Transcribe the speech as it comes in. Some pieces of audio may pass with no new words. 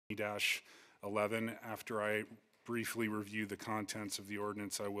20-11. After I briefly review the contents of the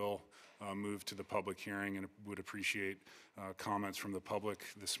ordinance, I will move to the public hearing and would appreciate comments from the public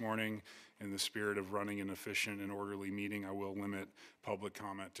this morning. In the spirit of running an efficient and orderly meeting, I will limit public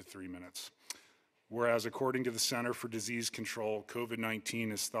comment to 3 minutes. Whereas according to the Center for Disease Control,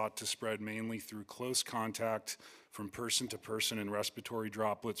 COVID-19 is thought to spread mainly through close contact from person to person and respiratory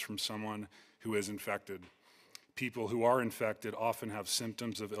droplets from someone who is infected. People who are infected often have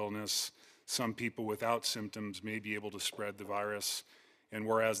symptoms of illness. Some people without symptoms may be able to spread the virus. And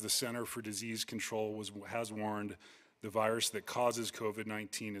whereas the Center for Disease Control has warned, the virus that causes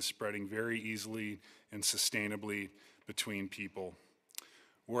COVID-19 is spreading very easily and sustainably between people.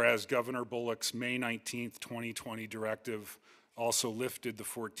 Whereas Governor Bullock's May 19, 2020 directive also lifted the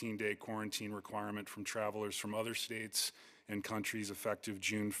 14-day quarantine requirement from travelers from other states and countries effective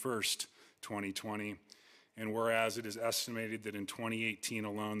June 1st, 2020. And whereas it is estimated that in 2018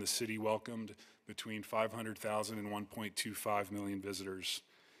 alone, the city welcomed between 500,000 and 1.25 million visitors.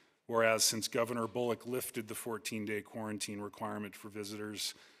 Whereas since Governor Bullock lifted the 14-day quarantine requirement for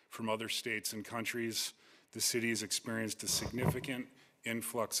visitors from other states and countries, the city has experienced a significant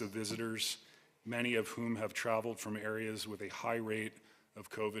influx of visitors, many of whom have traveled from areas with a high rate of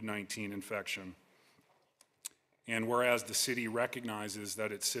COVID-19 infection. And whereas the city recognizes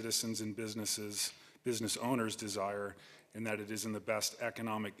that its citizens and business owners desire and that it is in the best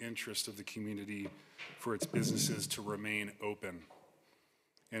economic interest of the community for its businesses to remain open.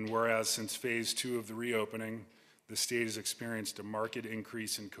 And whereas since phase 2 of the reopening, the state has experienced a marked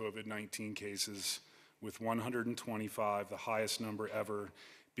increase in COVID-19 cases, with 125, the highest number ever,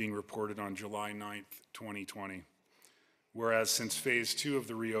 being reported on July 9th, 2020. Whereas since phase 2 of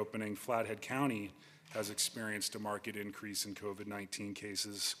the reopening, Flathead County has experienced a marked increase in COVID-19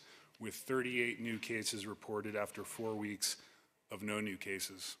 cases, with 38 new cases reported after 4 weeks of no new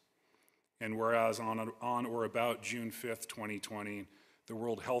cases. And whereas on or about June 5th, 2020, the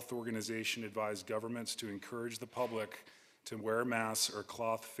World Health Organization advised governments to encourage the public to wear masks or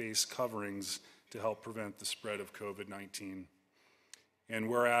cloth face coverings to help prevent the spread of COVID-19. And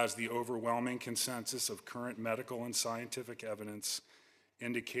whereas the overwhelming consensus of current medical and scientific evidence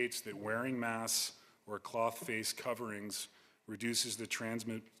indicates that wearing masks or cloth face coverings reduces the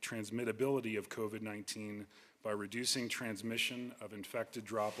transmittability of COVID-19 by reducing transmission of infected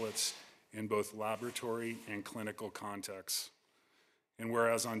droplets in both laboratory and clinical contexts. And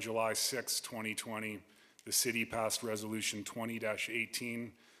whereas on July 6, 2020, the city passed Resolution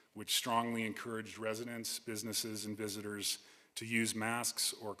 20-18, which strongly encouraged residents, businesses, and visitors to use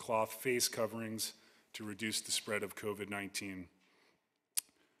masks or cloth face coverings to reduce the spread of COVID-19.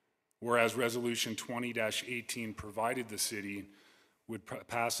 Whereas Resolution 20-18 provided the city would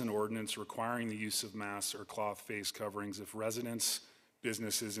pass an ordinance requiring the use of masks or cloth face coverings if residents,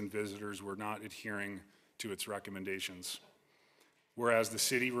 businesses, and visitors were not adhering to its recommendations. Whereas the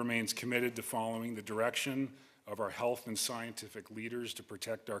city remains committed to following the direction of our health and scientific leaders to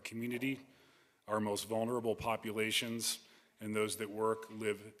protect our community, our most vulnerable populations, and those that work,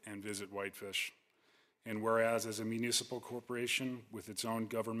 live, and visit Whitefish. And whereas as a municipal corporation with its own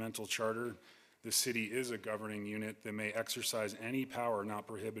governmental charter, the city is a governing unit that may exercise any power not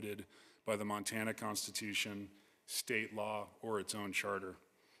prohibited by the Montana Constitution, state law, or its own charter.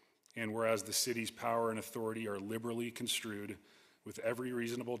 And whereas the city's power and authority are liberally construed with every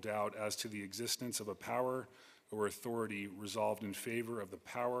reasonable doubt as to the existence of a power or authority resolved in favor of the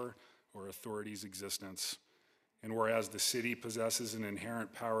power or authority's existence. And whereas the city possesses an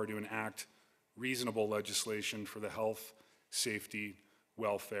inherent power to enact reasonable legislation for the health, safety,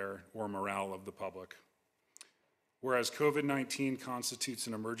 welfare, or morale of the public. Whereas COVID-19 constitutes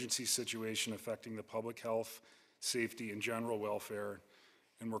an emergency situation affecting the public health, safety, and general welfare,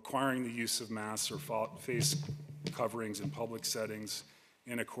 and requiring the use of masks or face coverings in public settings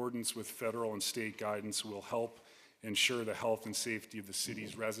in accordance with federal and state guidance will help ensure the health and safety of the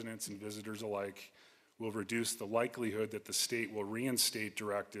city's residents and visitors alike, will reduce the likelihood that the state will reinstate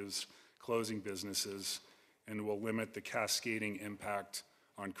directives closing businesses, and will limit the cascading impact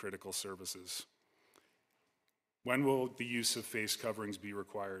on critical services. When will the use of face coverings be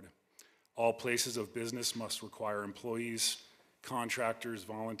required? All places of business must require employees, contractors,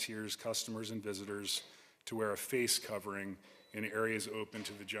 volunteers, customers, and visitors to wear a face covering in areas open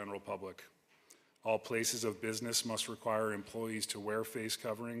to the general public. All places of business must require employees to wear face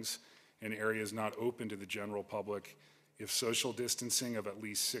coverings in areas not open to the general public if social distancing of at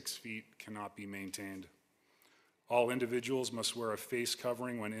least 6 feet cannot be maintained. All individuals must wear a face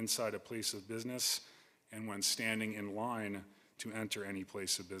covering when inside a place of business and when standing in line to enter any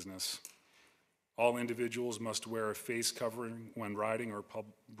place of business. All individuals must wear a face covering when riding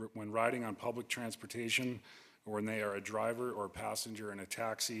on public transportation, or when they are a driver or passenger in a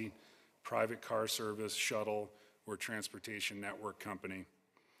taxi, private car service, shuttle, or transportation network company.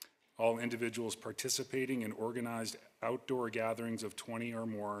 All individuals participating in organized outdoor gatherings of 20 or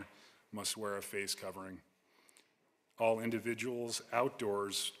more must wear a face covering. All individuals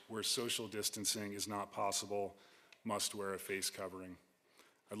outdoors where social distancing is not possible must wear a face covering.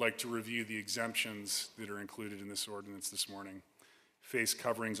 I'd like to review the exemptions that are included in this ordinance this morning. Face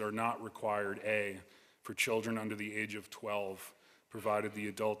coverings are not required, A, for children under the age of 12, provided the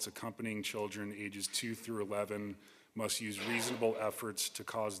adults accompanying children ages 2 through 11 must use reasonable efforts to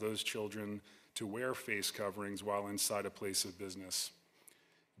cause those children to wear face coverings while inside a place of business.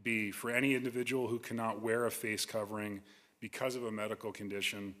 B, for any individual who cannot wear a face covering because of a medical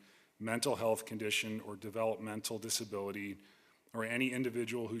condition, mental health condition, or developmental disability, or any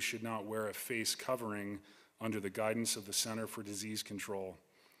individual who should not wear a face covering under the guidance of the Center for Disease Control.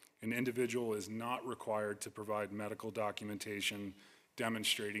 An individual is not required to provide medical documentation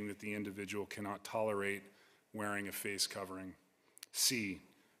demonstrating that the individual cannot tolerate wearing a face covering. C,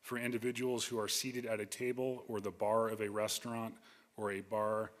 for individuals who are seated at a table or the bar of a restaurant or a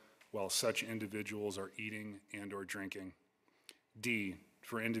bar while such individuals are eating and or drinking. D,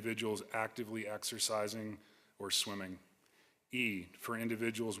 for individuals actively exercising or swimming. E, for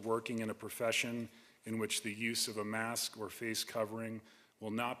individuals working in a profession in which the use of a mask or face covering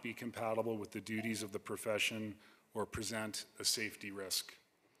will not be compatible with the duties of the profession or present a safety risk.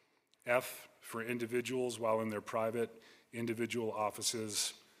 F, for individuals while in their private individual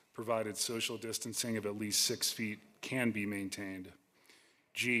offices, provided social distancing of at least 6 feet can be maintained.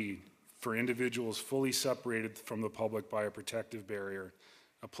 G, for individuals fully separated from the public by a protective barrier,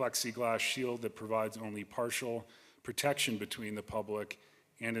 a plexiglass shield that provides only partial protection between the public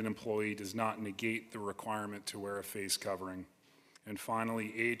and an employee does not negate the requirement to wear a face covering. And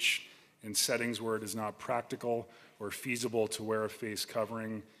finally, H, in settings where it is not practical or feasible to wear a face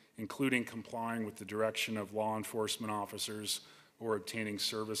covering, including complying with the direction of law enforcement officers or obtaining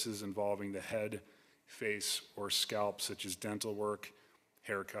services involving the head, face, or scalp, such as dental work,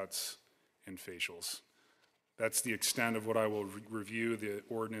 haircuts, and facials. That's the extent of what I will review. The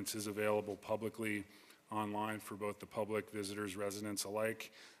ordinance is available publicly online for both the public, visitors, residents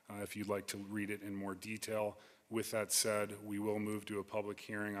alike, if you'd like to read it in more detail. With that said, we will move to a public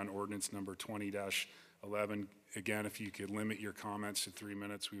hearing on ordinance number 20-11. Again, if you could limit your comments to 3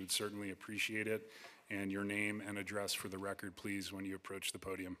 minutes, we would certainly appreciate it. And your name and address for the record, please, when you approach the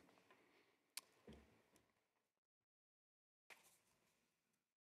podium.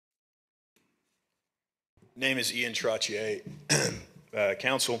 Name is Ian Trottier,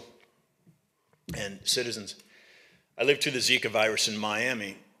 council and citizens. I live through the Zika virus in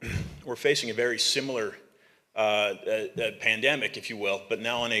Miami. We're facing a very similar pandemic, if you will, but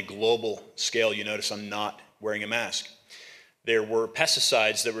now on a global scale. You notice I'm not wearing a mask. There were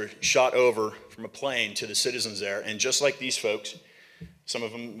pesticides that were shot over from a plane to the citizens there, and just like these folks, some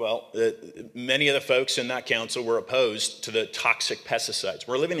of them, many of the folks in that council were opposed to the toxic pesticides.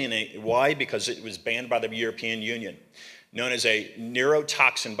 We're living in why? Because it was banned by the European Union, known as a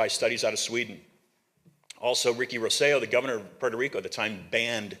neurotoxin by studies out of Sweden. Also, Ricky Rosselló, the governor of Puerto Rico at the time,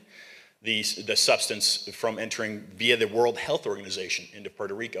 banned the substance from entering via the World Health Organization into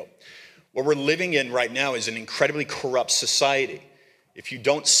Puerto Rico. What we're living in right now is an incredibly corrupt society. If you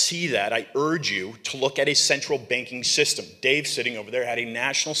don't see that, I urge you to look at a central banking system. Dave, sitting over there, had a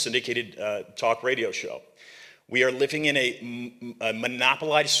national syndicated talk radio show. We are living in a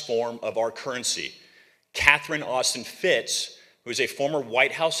monopolized form of our currency. Catherine Austin Fitts, who is a former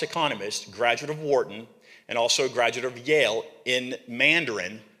White House economist, graduate of Wharton, and also a graduate of Yale in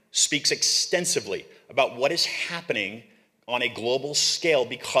Mandarin, speaks extensively about what is happening on a global scale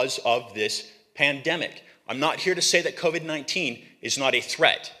because of this pandemic. I'm not here to say that COVID-19 is not a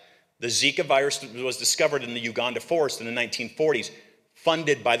threat. The Zika virus was discovered in the Uganda forest in the 1940s,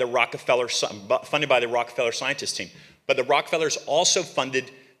 funded by the Rockefeller scientist team. But the Rockefellers also funded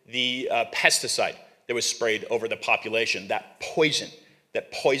the pesticide that was sprayed over the population, that poisoned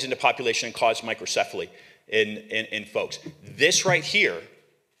the population and caused microcephaly in folks. This right here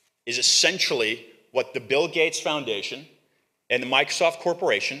is essentially what the Bill Gates Foundation and the Microsoft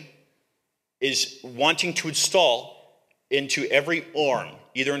Corporation is wanting to install into every arm,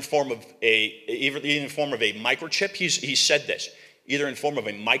 either in form of a microchip. He said this, either in form of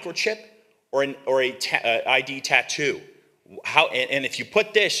a microchip or a ID tattoo. And if you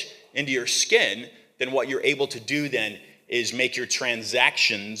put this into your skin, then what you're able to do then is make your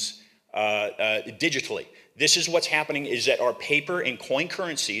transactions digitally. This is what's happening, is that our paper and coin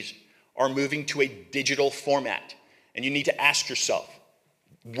currencies are moving to a digital format. And you need to ask yourself,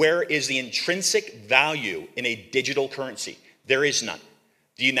 where is the intrinsic value in a digital currency? There is none.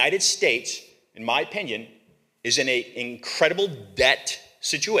 The United States, in my opinion, is in an incredible debt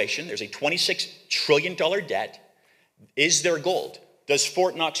situation. There's a $26 trillion debt. Is there gold? Does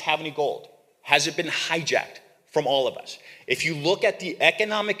Fort Knox have any gold? Has it been hijacked from all of us? If you look at the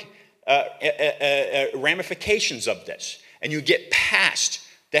economic ramifications of this, and you get past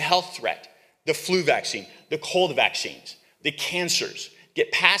the health threat, the flu vaccine, the cold vaccines, the cancers,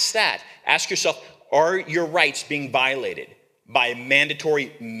 get past that, ask yourself, are your rights being violated by a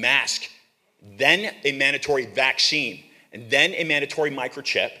mandatory mask, then a mandatory vaccine, and then a mandatory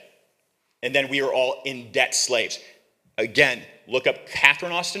microchip, and then we are all in debt slaves? Again, look up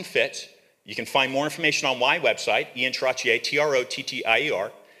Catherine Austin Fitts. You can find more information on my website, Ian Trottier,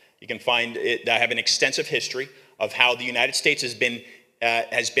 Trottier. You can find it. I have an extensive history of how the United States has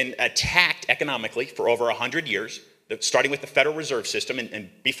been attacked economically for over 100 years, starting with the Federal Reserve System, and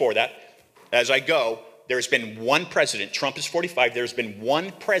before that. As I go, there's been one president, Trump is 45, there's been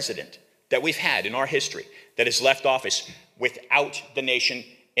one president that we've had in our history that has left office without the nation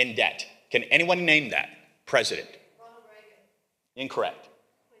in debt. Can anyone name that president? Ronald Reagan. Incorrect.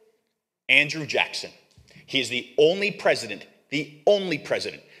 Andrew Jackson. He is the only president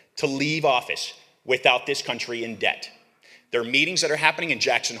to leave office without this country in debt. There are meetings that are happening in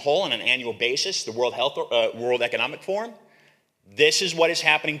Jackson Hole on an annual basis, the World Economic Forum. This is what is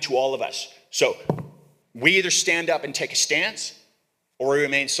happening to all of us. So we either stand up and take a stance, or we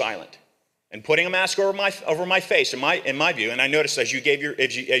remain silent. And putting a mask over my face, in my view, and I noticed as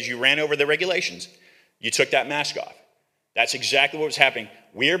you ran over the regulations, you took that mask off. That's exactly what was happening.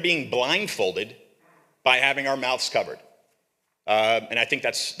 We are being blindfolded by having our mouths covered. And I think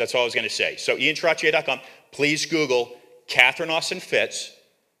that's all I was going to say. So iantrottier.com, please Google Catherine Austin Fitts,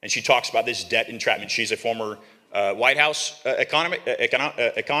 and she talks about this debt entrapment. She's a former White House economic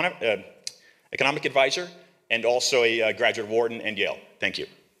advisor and also a graduate of Wharton and Yale. Thank you.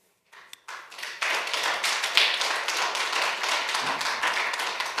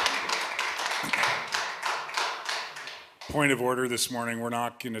 Point of order this morning, we're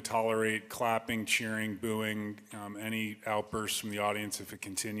not going to tolerate clapping, cheering, booing, any outbursts from the audience. If it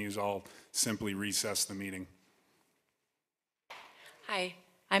continues, I'll simply recess the meeting. Hi,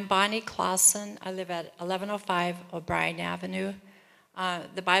 I'm Bonnie Clausen. I live at 1105 O'Brien Avenue.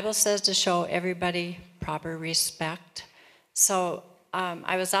 The Bible says to show everybody proper respect. So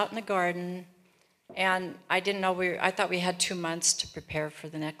I was out in the garden, and I didn't know I thought we had 2 months to prepare for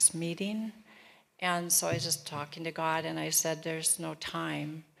the next meeting. And so I was just talking to God, and I said, there's no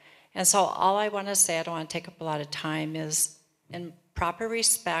time. And so all I want to say, I don't want to take up a lot of time, is in proper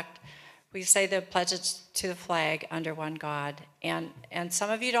respect, we say the pledges to the flag under one God. And some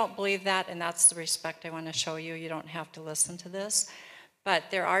of you don't believe that, and that's the respect I want to show you. You don't have to listen to this. But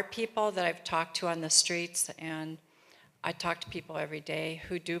there are people that I've talked to on the streets, and I talk to people every day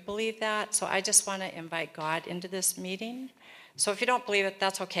who do believe that. So I just want to invite God into this meeting. So if you don't believe it,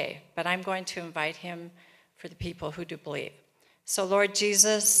 that's okay. But I'm going to invite him for the people who do believe. So Lord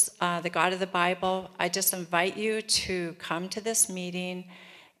Jesus, the God of the Bible, I just invite you to come to this meeting,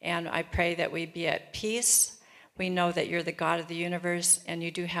 and I pray that we be at peace. We know that you're the God of the universe, and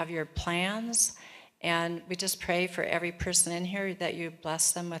you do have your plans. And we just pray for every person in here that you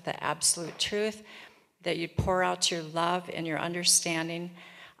bless them with the absolute truth, that you pour out your love and your understanding.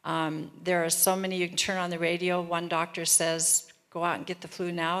 There are so many, you can turn on the radio. One doctor says, go out and get the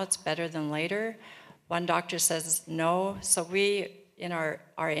flu now, it's better than later. One doctor says no. So we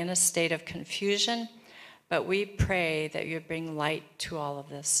are in a state of confusion, but we pray that you bring light to all of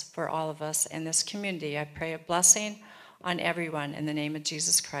this, for all of us in this community. I pray a blessing on everyone in the name of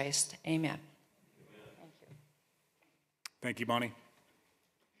Jesus Christ. Amen. Thank you. Thank you, Bonnie.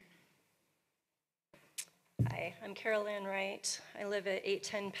 Hi, I'm Carol Ann Wright. I live at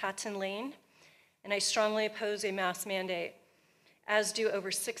 810 Patton Lane, and I strongly oppose a mask mandate, as do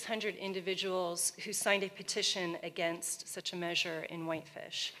over 600 individuals who signed a petition against such a measure in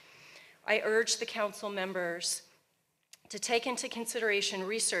Whitefish. I urge the council members to take into consideration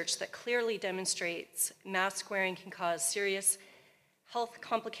research that clearly demonstrates mask wearing can cause serious health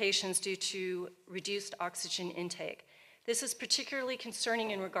complications due to reduced oxygen intake. This is particularly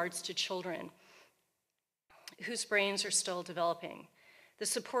concerning in regards to children whose brains are still developing. The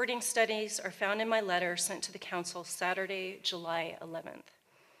supporting studies are found in my letter sent to the council Saturday, July 11th.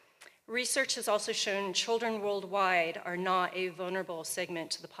 Research has also shown children worldwide are not a vulnerable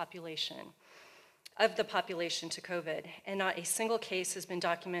segment to the population to COVID, and not a single case has been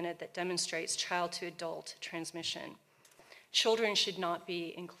documented that demonstrates child to adult transmission. Children should not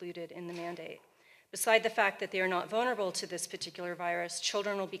be included in the mandate. Beside the fact that they are not vulnerable to this particular virus,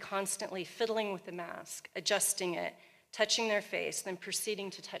 children will be constantly fiddling with the mask, adjusting it, touching their face, then proceeding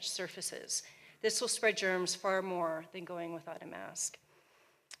to touch surfaces. This will spread germs far more than going without a mask.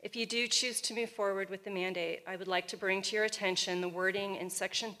 If you do choose to move forward with the mandate, I would like to bring to your attention the wording in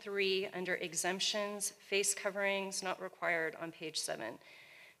Section 3 under exemptions, face coverings not required on page 7.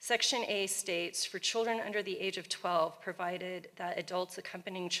 Section A states, for children under the age of 12, provided that adults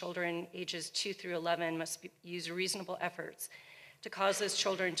accompanying children ages 2 through 11 must use reasonable efforts to cause those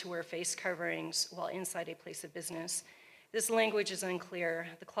children to wear face coverings while inside a place of business. This language is unclear.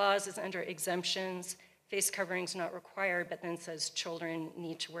 The clause is under exemptions, face coverings not required, but then says children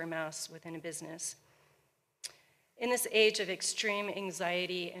need to wear masks within a business. In this age of extreme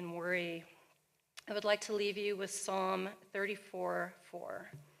anxiety and worry, I would like to leave you with Psalm 34:4.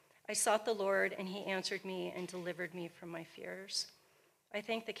 I sought the Lord, and he answered me and delivered me from my fears. I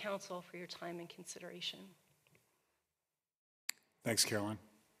thank the council for your time and consideration. Thanks, Caroline.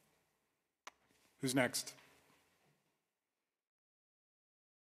 Who's next?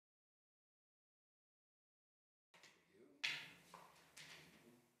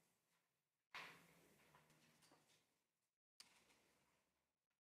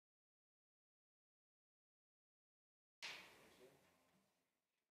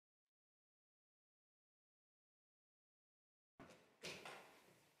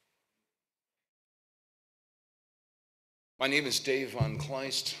 My name is Dave Von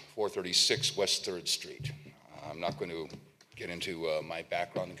Kleist, 436 West 3rd Street. I'm not going to get into my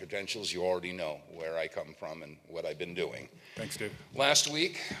background and credentials. You already know where I come from and what I've been doing. Thanks, Dave. Last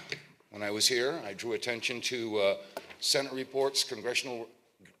week, when I was here, I drew attention to Senate reports, congressional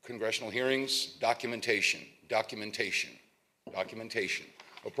hearings, documentation,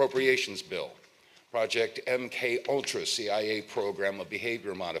 appropriations bill, Project MK Ultra CIA program of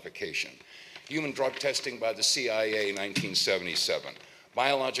behavior modification, human drug testing by the CIA, 1977.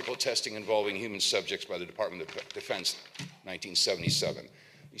 Biological testing involving human subjects by the Department of Defense, 1977.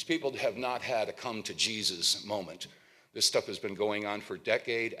 These people have not had a come to Jesus moment. This stuff has been going on for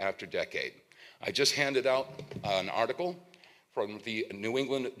decade after decade. I just handed out an article from the New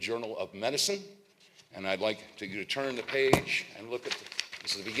England Journal of Medicine, and I'd like you to turn the page and look at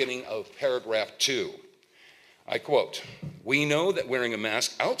this is the beginning of paragraph 2. I quote, "We know that wearing a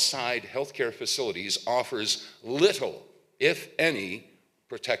mask outside healthcare facilities offers little, if any,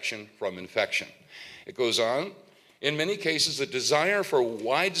 protection from infection." It goes on, "In many cases, the desire for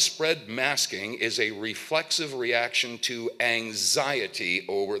widespread masking is a reflexive reaction to anxiety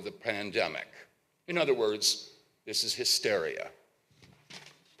over the pandemic." In other words, this is hysteria.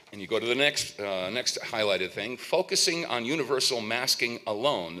 And you go to the next highlighted thing. "Focusing on universal masking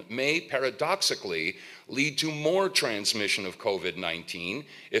alone may paradoxically lead to more transmission of COVID-19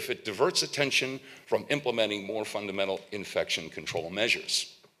 if it diverts attention from implementing more fundamental infection control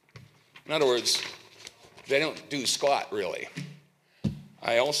measures." In other words, they don't do squat, really.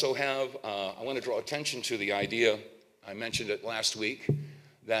 I also have, I want to draw attention to the idea, I mentioned it last week,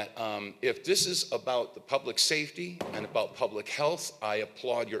 that if this is about the public safety and about public health, I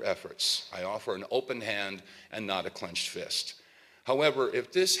applaud your efforts. I offer an open hand and not a clenched fist. However,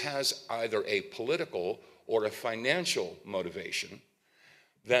 if this has either a political or a financial motivation,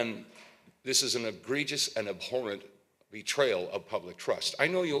 then this is an egregious and abhorrent betrayal of public trust. I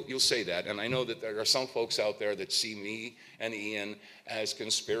know you'll say that, and I know that there are some folks out there that see me and Ian as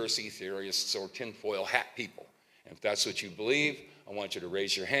conspiracy theorists or tinfoil hat people. If that's what you believe, I want you to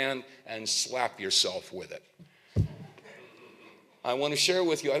raise your hand and slap yourself with it. I want to share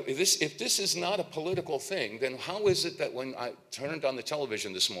with you, if this is not a political thing, then how is it that when I turned on the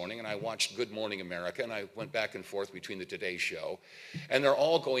television this morning and I watched Good Morning America, and I went back and forth between the Today Show, and they're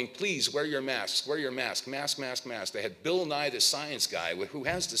all going, "Please wear your masks, wear your mask, mask, mask, mask." They had Bill Nye the Science Guy, who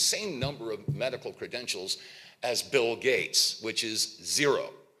has the same number of medical credentials as Bill Gates, which is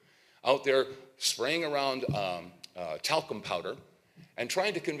 0, out there spraying around talcum powder, and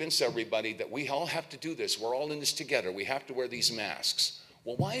trying to convince everybody that we all have to do this. We're all in this together. We have to wear these masks.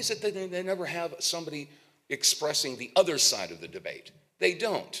 Well, why is it that they never have somebody expressing the other side of the debate? They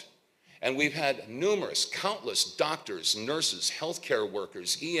don't. And we've had countless doctors, nurses, healthcare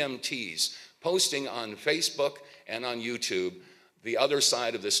workers, EMTs, posting on Facebook and on YouTube the other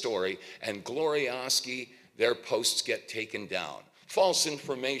side of the story, and gloriously, their posts get taken down. False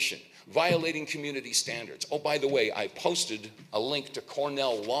information. Violating community standards. Oh, by the way, I posted a link to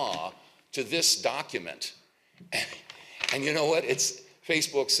Cornell Law to this document. And you know what?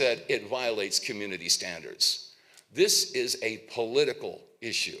 Facebook said it violates community standards. This is a political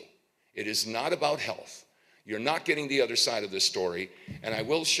issue. It is not about health. You're not getting the other side of this story, and I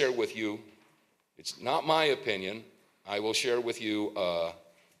will share with you, it's not my opinion, I will share with you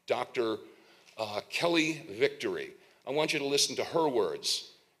Dr. Kelly Victory. I want you to listen to her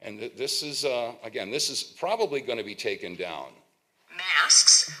words, and this is, again, this is probably going to be taken down.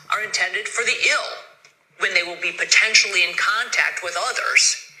 Masks are intended for the ill, when they will be potentially in contact with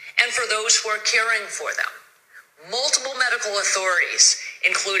others, and for those who are caring for them. Multiple medical authorities,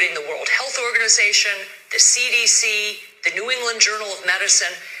 including the World Health Organization, the CDC, the New England Journal of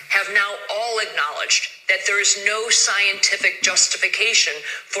Medicine, have now all acknowledged that there is no scientific justification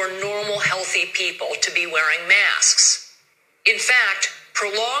for normal, healthy people to be wearing masks. In fact,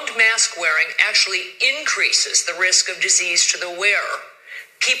 prolonged mask wearing actually increases the risk of disease to the wearer.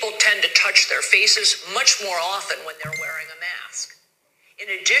 People tend to touch their faces much more often when they're wearing a mask.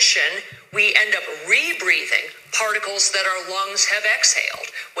 In addition, we end up rebreathing particles that our lungs have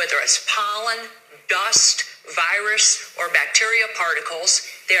exhaled, whether it's pollen, dust, virus, or bacteria particles.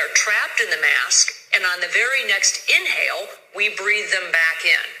 They are trapped in the mask, and on the very next inhale, we breathe them back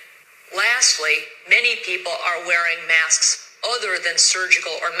in. Lastly, many people are wearing masks other than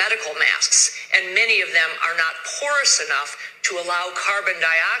surgical or medical masks, and many of them are not porous enough to allow carbon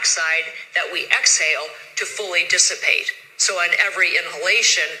dioxide that we exhale to fully dissipate. So on every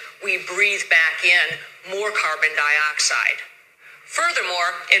inhalation, we breathe back in more carbon dioxide.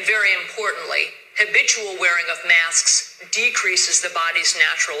 Furthermore, and very importantly, habitual wearing of masks decreases the body's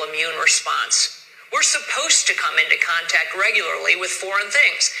natural immune response. We're supposed to come into contact regularly with foreign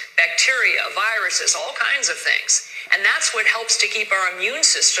things, bacteria, viruses, all kinds of things. And that's what helps to keep our immune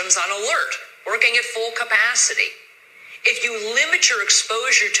systems on alert, working at full capacity. If you limit your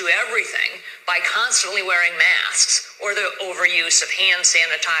exposure to everything by constantly wearing masks or the overuse of hand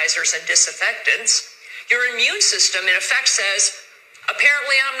sanitizers and disinfectants, your immune system in effect says,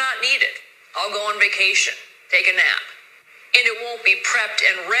 apparently I'm not needed. I'll go on vacation, take a nap. And it won't be prepped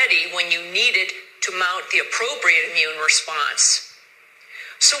and ready when you need it to mount the appropriate immune response.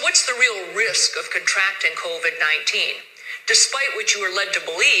 So what's the real risk of contracting COVID-19? Despite what you are led to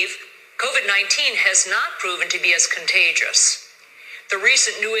believe, COVID-19 has not proven to be as contagious. The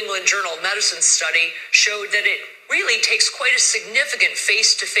recent New England Journal of Medicine study showed that it really takes quite a significant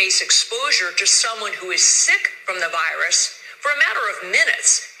face-to-face exposure to someone who is sick from the virus for a matter of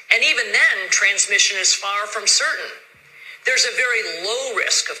minutes, and even then, transmission is far from certain. There's a very low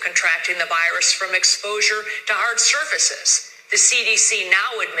risk of contracting the virus from exposure to hard surfaces. The CDC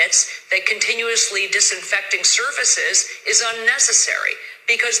now admits that continuously disinfecting surfaces is unnecessary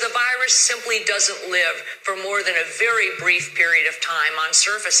because the virus simply doesn't live for more than a very brief period of time on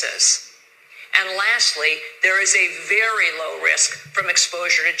surfaces. And lastly, there is a very low risk from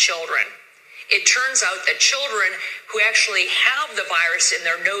exposure to children. It turns out that children who actually have the virus in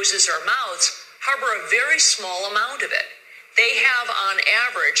their noses or mouths harbor a very small amount of it. They have, on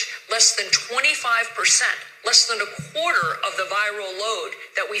average, less than 25%, less than a quarter of the viral load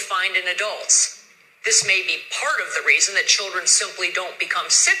that we find in adults. This may be part of the reason that children simply don't become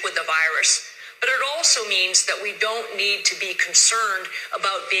sick with the virus, but it also means that we don't need to be concerned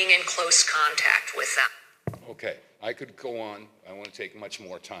about being in close contact with them. Okay, I could go on. I want to take much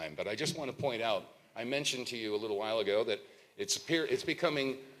more time, but I just want to point out, I mentioned to you a little while ago that it's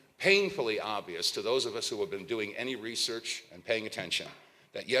becoming painfully obvious to those of us who have been doing any research and paying attention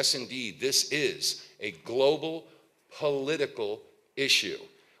that yes, indeed, this is a global political issue.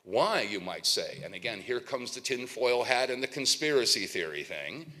 Why, you might say, and again, here comes the tinfoil hat and the conspiracy theory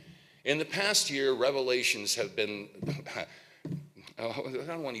thing. In the past year, revelations have been, I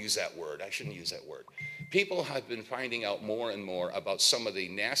don't want to use that word, I shouldn't use that word. People have been finding out more and more about some of the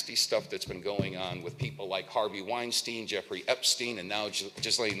nasty stuff that's been going on with people like Harvey Weinstein, Jeffrey Epstein, and now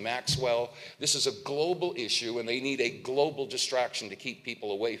Ghislaine Maxwell. This is a global issue, and they need a global distraction to keep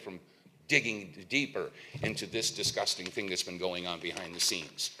people away from digging deeper into this disgusting thing that's been going on behind the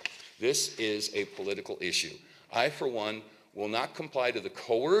scenes. This is a political issue. I, for one, will not comply to the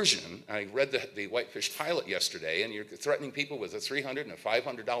coercion. I read the Whitefish pilot yesterday, and you're threatening people with a $300 and a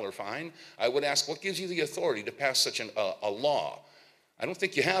 $500 fine. I would ask, what gives you the authority to pass such a law? I don't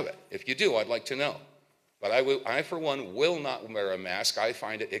think you have it. If you do, I'd like to know. But I, for one, will not wear a mask. I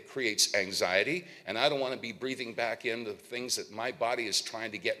find it creates anxiety, and I don't want to be breathing back in the things that my body is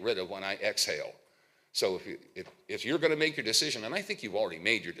trying to get rid of when I exhale. So if you're going to make your decision, and I think you've already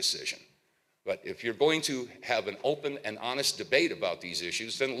made your decision, but if you're going to have an open and honest debate about these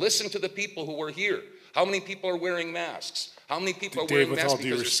issues, then listen to the people who are here. How many people are wearing masks? How many people are wearing masks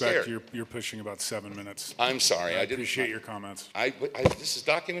because they're scared? Dave, with all due respect, you're pushing about 7 minutes. I'm sorry. I appreciate your comments. This is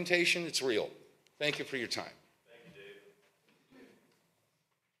documentation. It's real. Thank you for your time. Thank you,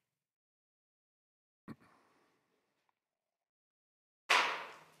 Dave.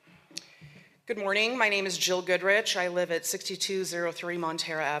 Good morning. My name is Jill Goodrich. I live at 6203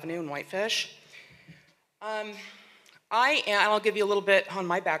 Montera Avenue in Whitefish. I'll give you a little bit on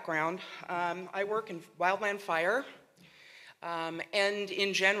my background. I work in wildland fire and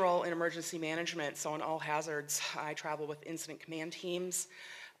in general in emergency management, so in all hazards. I travel with incident command teams.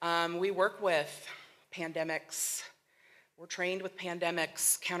 We work with pandemics. We're trained with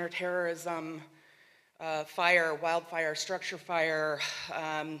pandemics, counterterrorism, fire, wildfire, structure fire,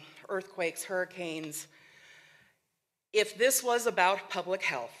 earthquakes, hurricanes. If this was about public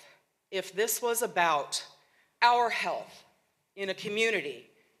health, if this was about our health in a community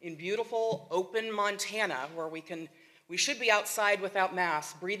in beautiful, open Montana where we should be outside without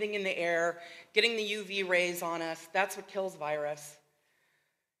masks, breathing in the air, getting the UV rays on us, that's what kills virus.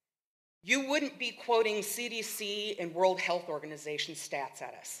 You wouldn't be quoting CDC and World Health Organization stats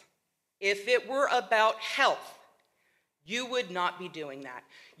at us. If it were about health, you would not be doing that.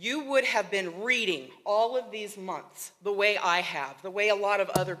 You would have been reading all of these months the way I have, the way a lot of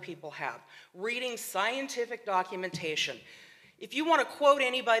other people have, reading scientific documentation. If you want to quote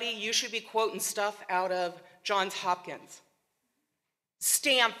anybody, you should be quoting stuff out of Johns Hopkins,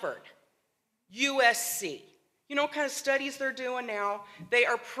 Stanford, USC. You know what kind of studies they're doing now? They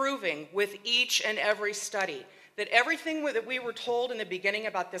are proving with each and every study that everything that we were told in the beginning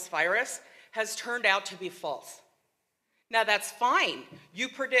about this virus has turned out to be false. Now that's fine. You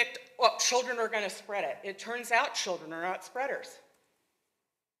predict, well, children are going to spread it. It turns out children are not spreaders.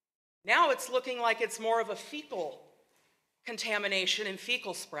 Now it's looking like it's more of a fecal contamination and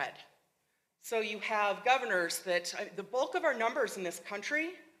fecal spread. So you have governors that, the bulk of our numbers in this country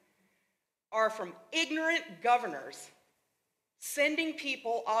are from ignorant governors sending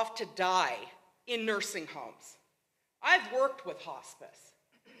people off to die in nursing homes. I've worked with hospice.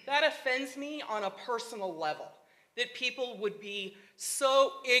 That offends me on a personal level, that people would be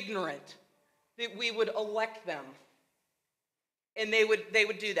so ignorant that we would elect them and they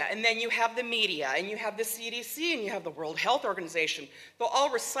would do that. And then you have the media and you have the CDC and you have the World Health Organization. They're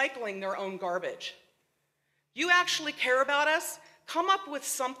all recycling their own garbage. You actually care about us? Come up with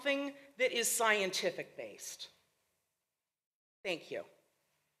something that is scientific based. Thank you.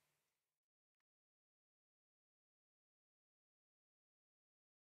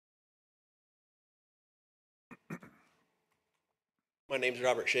 My name's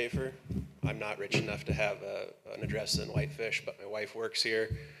Robert Schaefer. I'm not rich enough to have an address in Whitefish, but my wife works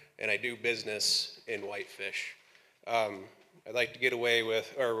here, and I do business in Whitefish. I'd like to get away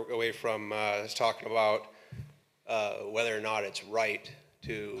from talking about whether or not it's right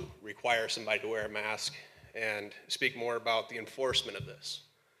to require somebody to wear a mask, and speak more about the enforcement of this.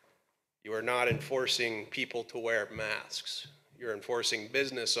 You are not enforcing people to wear masks. You're enforcing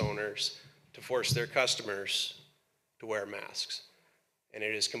business owners to force their customers to wear masks. And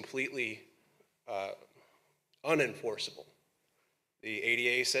it is completely unenforceable. The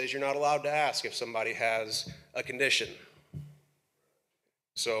ADA says you're not allowed to ask if somebody has a condition.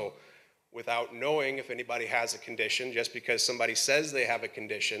 So without knowing if anybody has a condition, just because somebody says they have a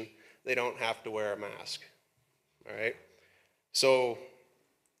condition, they don't have to wear a mask. All right? So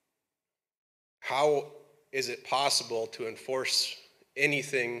how is it possible to enforce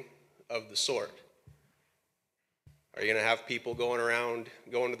anything of the sort? Are you going to have people going around,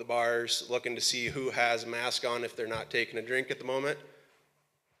 going to the bars, looking to see who has a mask on if they're not taking a drink at the moment?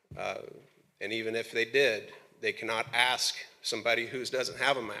 And even if they did, they cannot ask somebody who doesn't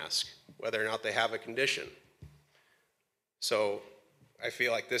have a mask whether or not they have a condition. So I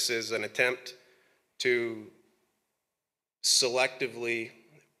feel like this is an attempt to selectively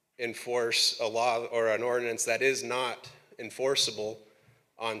enforce a law or an ordinance that is not enforceable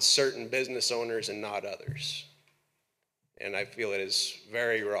on certain business owners and not others. And I feel it is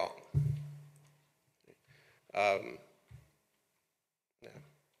very wrong. Yeah.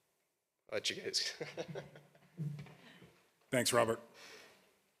 I'll let you guys. Thanks, Robert.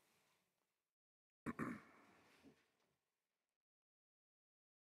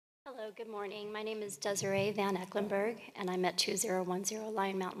 Hello, good morning. My name is Desiree Van Ecklenberg, and I'm at 2010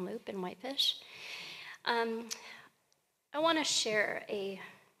 Lion Mountain Loop in Whitefish. I want to share a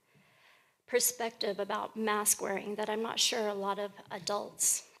perspective about mask wearing that I'm not sure a lot of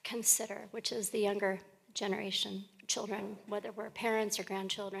adults consider, which is the younger generation, children, whether we're parents or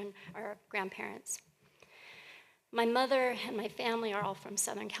grandchildren or grandparents. My mother and my family are all from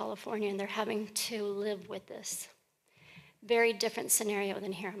Southern California, and they're having to live with this very different scenario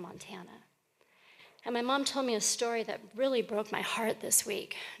than here in Montana. And my mom told me a story that really broke my heart this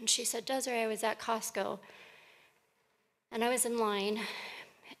week. And she said, Desiree, I was at Costco, and I was in line,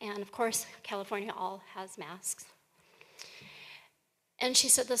 and of course, California all has masks. And she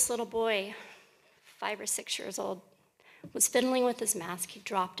said this little boy 5 or 6 years old, was fiddling with his mask. He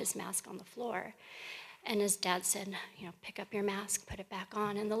dropped his mask on the floor. And his dad said, you know, pick up your mask, put it back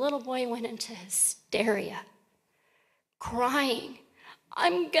on. And the little boy went into hysteria, crying,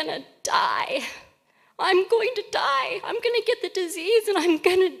 I'm gonna die. I'm going to die. I'm gonna get the disease and I'm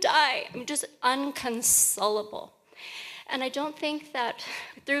gonna die. I'm just inconsolable. And I don't think that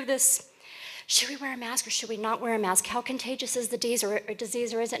through this, should we wear a mask or should we not wear a mask? How contagious is the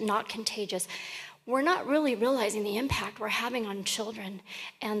disease or is it not contagious? We're not really realizing the impact we're having on children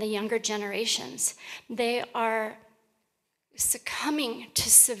and the younger generations. They are succumbing to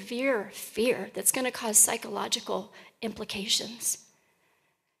severe fear that's going to cause psychological implications.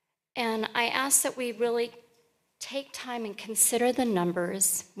 And I ask that we really take time and consider the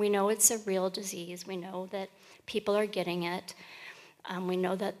numbers. We know it's a real disease. We know that people are getting it. We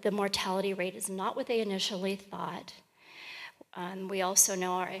know that the mortality rate is not what they initially thought. We also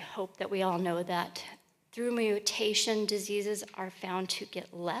know, or I hope that we all know, that through mutation, diseases are found to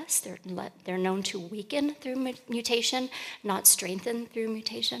get less. They're known to weaken through mutation, not strengthen through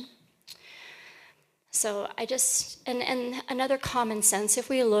mutation. So I just, and another common sense, if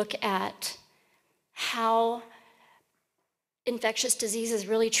we look at how infectious disease is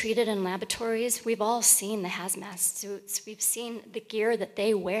really treated in laboratories, we've all seen the hazmat suits. We've seen the gear that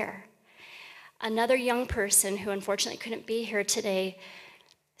they wear. Another young person who unfortunately couldn't be here today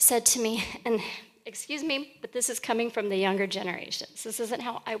said to me, and excuse me, but this is coming from the younger generations. This isn't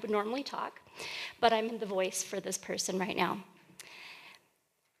how I would normally talk, but I'm the voice for this person right now.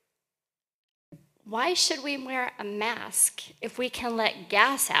 Why should we wear a mask if we can let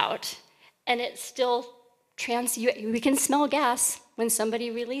gas out and it's still we can smell gas when somebody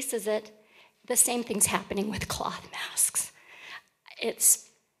releases it? The same thing's happening with cloth masks. It's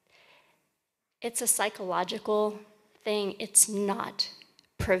a psychological thing. It's not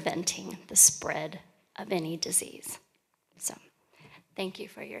preventing the spread of any disease. So, thank you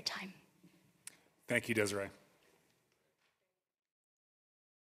for your time. Thank you, Desiree.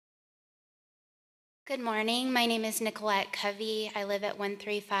 Good morning. My name is Nicolette Covey. I live at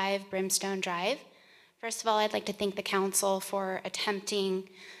 135 Brimstone Drive. First of all, I'd like to thank the council for attempting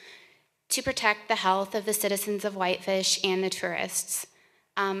to protect the health of the citizens of Whitefish and the tourists.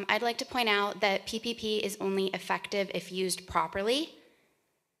 I'd like to point out that PPP is only effective if used properly.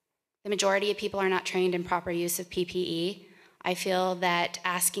 The majority of people are not trained in proper use of PPE. I feel that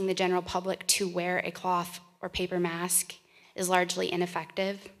asking the general public to wear a cloth or paper mask is largely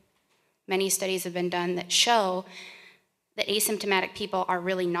ineffective. Many studies have been done that show that asymptomatic people are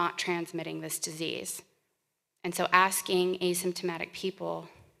really not transmitting this disease. And so asking asymptomatic people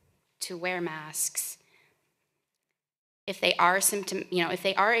to wear masks, if they are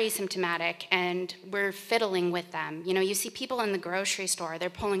asymptomatic and we're fiddling with them, you see people in the grocery store, they're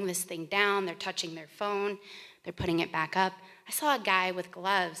pulling this thing down, they're touching their phone, they're putting it back up. I saw a guy with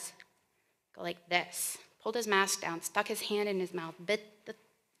gloves go like this, pulled his mask down, stuck his hand in his mouth, bit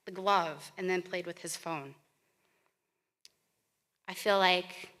the glove, and then played with his phone. I feel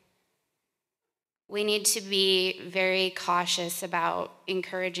like we need to be very cautious about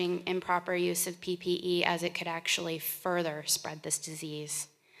encouraging improper use of PPE as it could actually further spread this disease.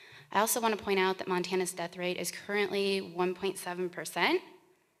 I also want to point out that Montana's death rate is currently 1.7%.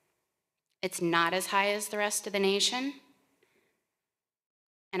 It's not as high as the rest of the nation.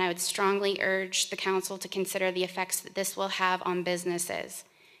 And I would strongly urge the council to consider the effects that this will have on businesses.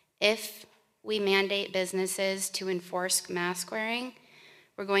 If we mandate businesses to enforce mask wearing,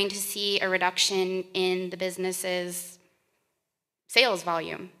 we're going to see a reduction in the business's sales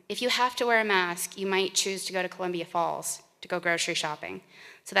volume. If you have to wear a mask, you might choose to go to Columbia Falls to go grocery shopping.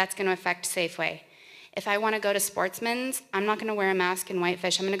 So that's going to affect Safeway. If I want to go to Sportsman's, I'm not going to wear a mask in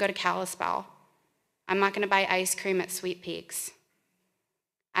Whitefish. I'm going to go to Kalispell. I'm not going to buy ice cream at Sweet Peaks.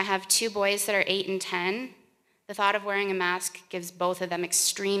 I have 2 boys that are 8 and 10. The thought of wearing a mask gives both of them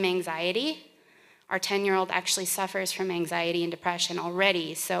extreme anxiety. Our 10-year-old actually suffers from anxiety and depression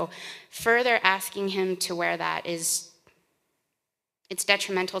already, so further asking him to wear that it's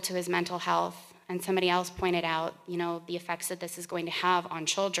detrimental to his mental health. And somebody else pointed out, the effects that this is going to have on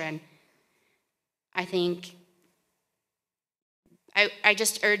children. I think, I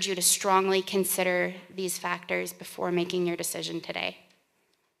just urge you to strongly consider these factors before making your decision today.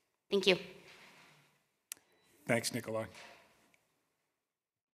 Thank you. Thanks, Nikolai.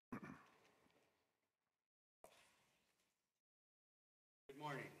 Good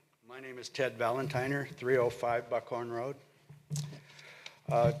morning. My name is Ted Valentiner, 305 Buckhorn Road.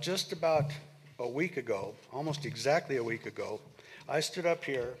 Just about a week ago, almost exactly a week ago, I stood up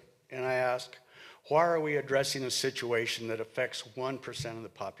here and I asked, why are we addressing a situation that affects 1% of the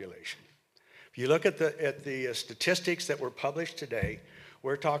population? If you look at the statistics that were published today,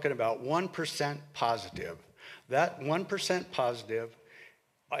 we're talking about 1% positive. That 1% positive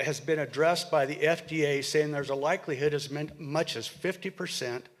has been addressed by the FDA, saying there's a likelihood as much as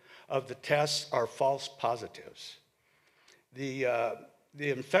 50% of the tests are false positives. The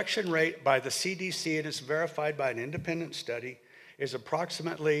infection rate by the CDC, and it's verified by an independent study, is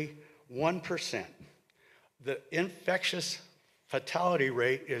approximately 1%. The infectious fatality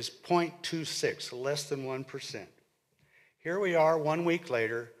rate is 0.26, less than 1%. Here we are 1 week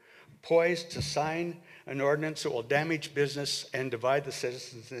later, poised to sign an ordinance that will damage business and divide the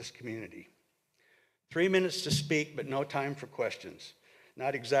citizens in this community. 3 minutes to speak, but no time for questions.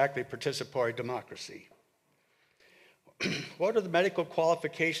 Not exactly participatory democracy. What are the medical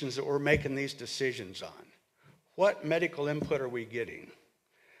qualifications that we're making these decisions on? What medical input are we getting?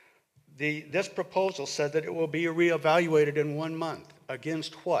 This proposal said that it will be reevaluated in 1 month.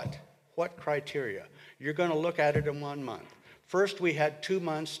 Against what? What criteria? You're going to look at it in 1 month. First, we had 2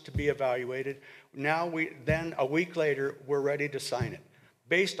 months to be evaluated. Now, then a week later, we're ready to sign it.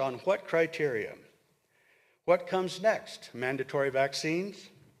 Based on what criteria? What comes next? Mandatory vaccines?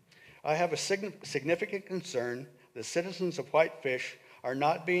 I have a significant concern that citizens of Whitefish are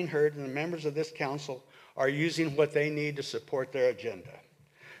not being heard, and the members of this council are using what they need to support their agenda.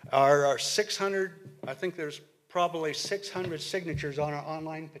 Our 600, I think there's probably 600 signatures on our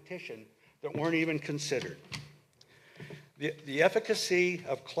online petition that weren't even considered. The efficacy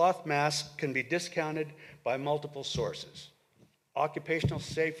of cloth masks can be discounted by multiple sources. Occupational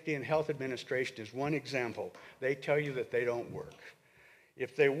Safety and Health Administration is one example. They tell you that they don't work.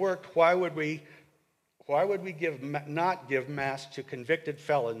 If they worked, why would we not give masks to convicted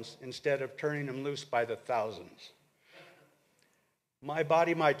felons instead of turning them loose by the thousands? My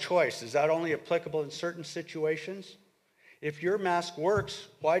body, my choice. Is that only applicable in certain situations? If your mask works,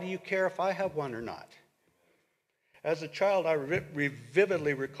 why do you care if I have one or not? As a child, I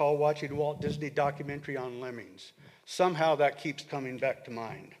vividly recall watching a Walt Disney documentary on lemmings. Somehow that keeps coming back to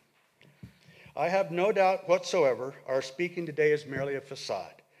mind. I have no doubt whatsoever our speaking today is merely a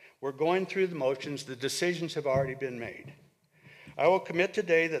facade. We're going through the motions. The decisions have already been made. I will commit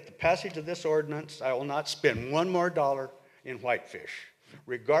today that the passage of this ordinance, I will not spend $1 more in Whitefish.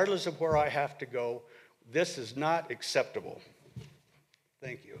 Regardless of where I have to go, this is not acceptable.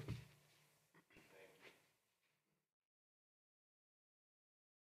 Thank you.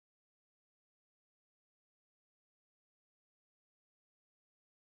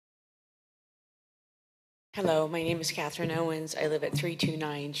 Hello, my name is Catherine Owens. I live at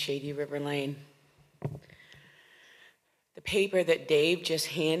 329 Shady River Lane. The paper that Dave just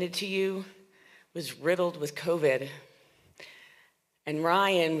handed to you was riddled with COVID. And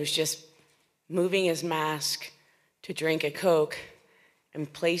Ryan was just moving his mask to drink a Coke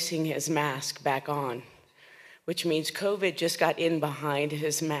and placing his mask back on, which means COVID just got in behind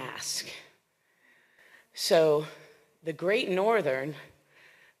his mask. So the Great Northern,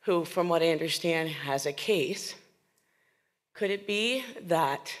 who, from what I understand, has a case, could it be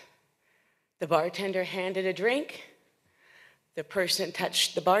that the bartender handed a drink, the person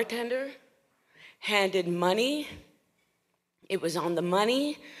touched the bartender, handed money, it was on the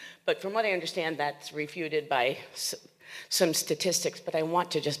money, but from what I understand, that's refuted by some statistics, but I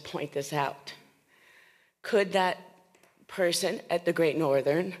want to just point this out. Could that person at the Great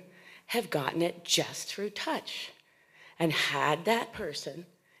Northern have gotten it just through touch? And had that person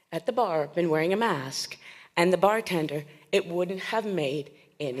at the bar been wearing a mask and the bartender, it wouldn't have made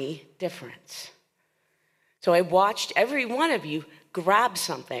any difference. So I watched every one of you grab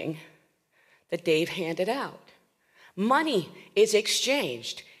something that Dave handed out. Money is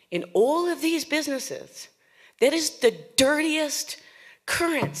exchanged in all of these businesses. That is the dirtiest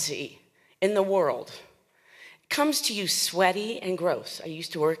currency in the world. It comes to you sweaty and gross. I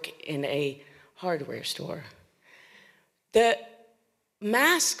used to work in a hardware store. The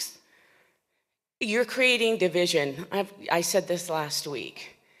masks, you're creating division. I said this last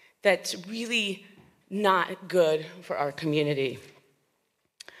week. That's really not good for our community.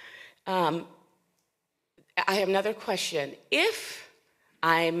 I have another question. If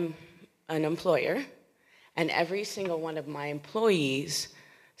I'm an employer and every single one of my employees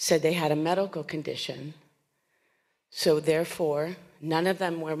said they had a medical condition, so therefore none of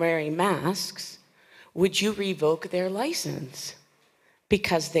them were wearing masks, would you revoke their license?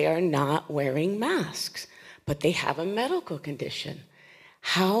 Because they are not wearing masks, but they have a medical condition.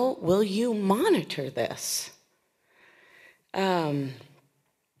 How will you monitor this?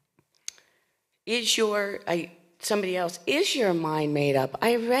 Is your mind made up?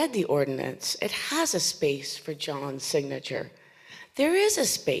 I read the ordinance. It has a space for John's signature. There is a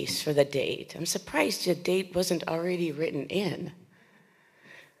space for the date. I'm surprised the date wasn't already written in.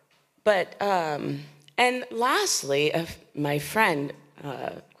 But, and lastly, my friend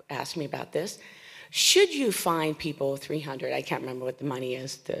asked me about this. Should you fine people $300, I can't remember what the money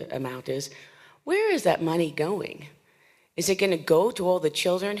is, the amount is, where is that money going? Is it going to go to all the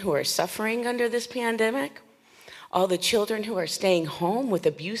children who are suffering under this pandemic? All the children who are staying home with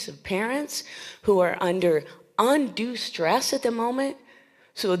abusive parents, who are under undue stress at the moment,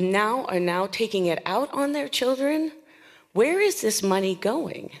 so are now taking it out on their children? Where is this money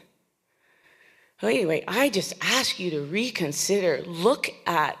going? Well, anyway, I just ask you to reconsider, look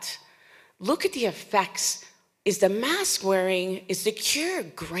at the effects. Is the mask wearing, is the cure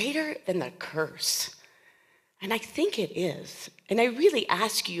greater than the curse? And I think it is. And I really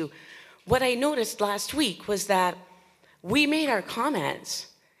ask you, what I noticed last week was that we made our comments,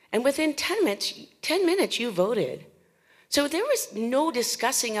 and within 10 minutes you voted. So there was no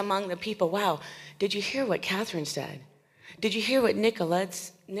discussing among the people, wow, did you hear what Catherine said? Did you hear what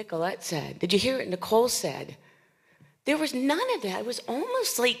Nicolette said? Did you hear what Nicole said? There was none of that. It was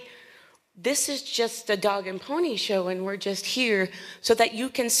almost like this is just a dog and pony show, and we're just here so that you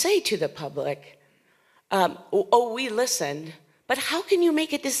can say to the public, oh, we listened, but how can you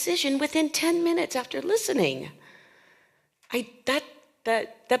make a decision within 10 minutes after listening?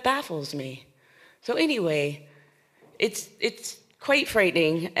 That baffles me. So anyway, it's quite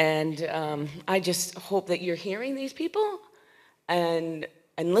frightening, and I just hope that you're hearing these people and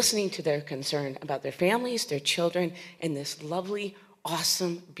listening to their concern about their families, their children, and this lovely,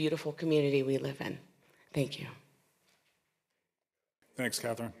 awesome, beautiful community we live in. Thank you. Thanks,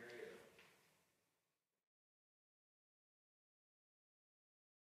 Catherine.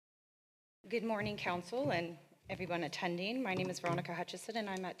 Good morning, Council, and everyone attending. My name is Veronica Hutchison, and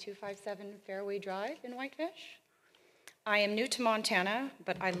I'm at 257 Fairway Drive in Whitefish. I am new to Montana,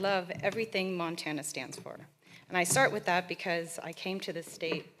 but I love everything Montana stands for. And I start with that because I came to this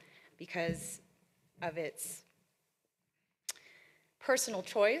state because of its personal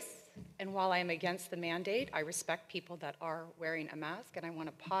choice. And while I am against the mandate, I respect people that are wearing a mask. And I want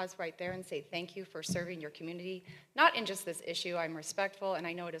to pause right there and say thank you for serving your community, not in just this issue. I'm respectful, and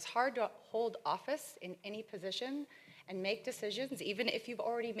I know it is hard to hold office in any position and make decisions, even if you've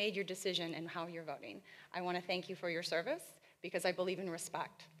already made your decision in how you're voting. I want to thank you for your service because I believe in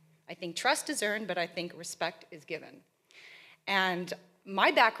respect. I think trust is earned, but I think respect is given. And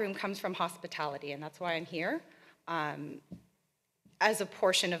my background comes from hospitality, and that's why I'm here. As a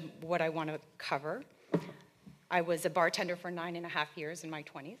portion of what I want to cover, I was a bartender for 9.5 years in my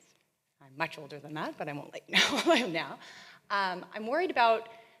 20s. I'm much older than that, but I won't let you know who I am now. I'm worried about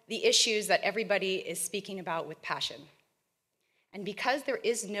the issues that everybody is speaking about with passion. And because there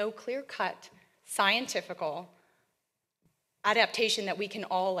is no clear-cut, scientifical adaptation that we can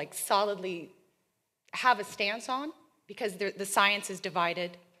all solidly have a stance on, because the science is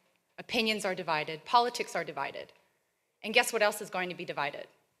divided, opinions are divided, politics are divided. And guess what else is going to be divided?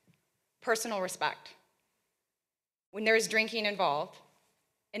 Personal respect. When there is drinking involved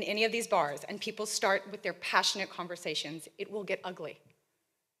in any of these bars and people start with their passionate conversations, it will get ugly.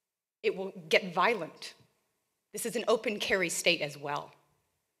 It will get violent. This is an open carry state as well.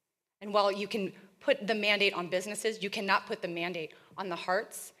 And while you can put the mandate on businesses, you cannot put the mandate on the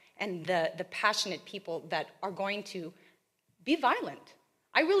hearts and the passionate people that are going to be violent.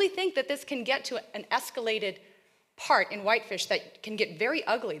 I really think that this can get to an escalated part in Whitefish that can get very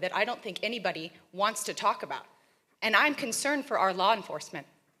ugly that I don't think anybody wants to talk about. And I'm concerned for our law enforcement.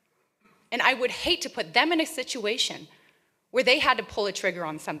 And I would hate to put them in a situation where they had to pull a trigger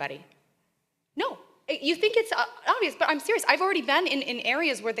on somebody. No, you think it's obvious, but I'm serious. I've already been in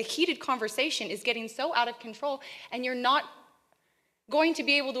areas where the heated conversation is getting so out of control, and you're not going to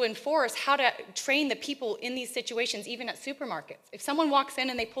be able to enforce how to train the people in these situations, even at supermarkets. If someone walks in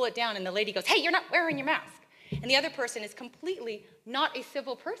and they pull it down and the lady goes, hey, you're not wearing your mask, and the other person is completely not a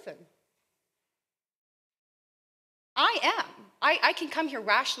civil person. I am. I can come here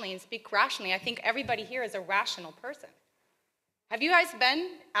rationally and speak rationally. I think everybody here is a rational person. Have you guys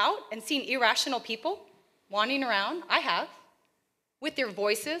been out and seen irrational people wandering around? I have. With their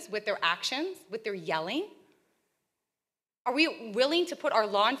voices, with their actions, with their yelling. Are we willing to put our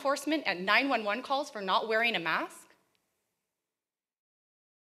law enforcement at 911 calls for not wearing a mask?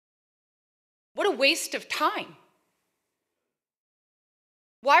 What a waste of time.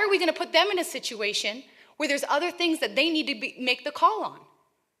 Why are we going to put them in a situation where there's other things that they need to make the call on?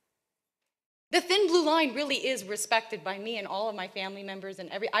 The thin blue line really is respected by me and all of my family members and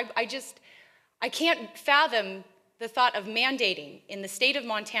I can't fathom the thought of mandating in the state of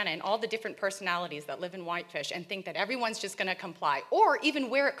Montana and all the different personalities that live in Whitefish and think that everyone's just gonna comply or even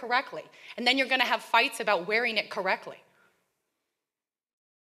wear it correctly. And then you're gonna have fights about wearing it correctly.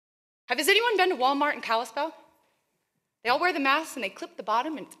 Has anyone been to Walmart in Kalispell? They all wear the masks and they clip the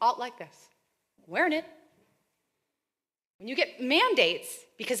bottom and it's all like this. I'm wearing it. When you get mandates,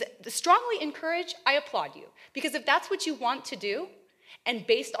 because strongly encourage, I applaud you. Because if that's what you want to do, and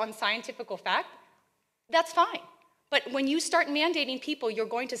based on scientific fact, that's fine. But when you start mandating people, you're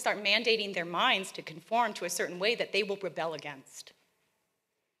going to start mandating their minds to conform to a certain way that they will rebel against.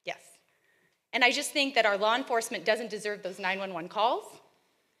 Yes. And I just think that our law enforcement doesn't deserve those 911 calls.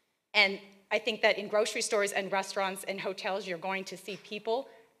 And I think that in grocery stores and restaurants and hotels, you're going to see people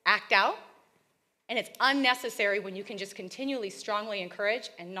act out. And it's unnecessary when you can just continually strongly encourage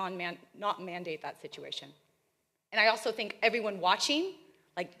and not mandate that situation. And I also think everyone watching,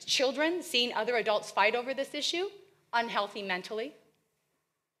 like children, seeing other adults fight over this issue, unhealthy mentally.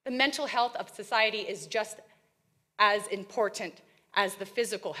 The mental health of society is just as important as the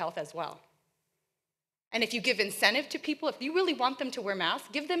physical health as well. And if you give incentive to people, if you really want them to wear masks,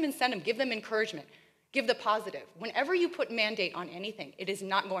 give them incentive, give them encouragement, give the positive. Whenever you put mandate on anything, it is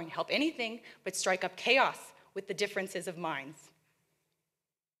not going to help anything but strike up chaos with the differences of minds.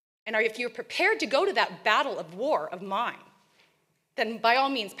 And if you're prepared to go to that battle of war of mind, then by all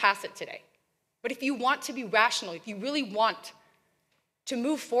means pass it today. But if you want to be rational, if you really want to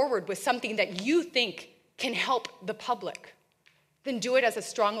move forward with something that you think can help the public, then do it as a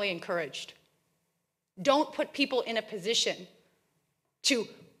strongly encouraged. Don't put people in a position to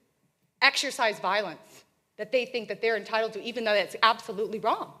exercise violence that they think that they're entitled to, even though that's absolutely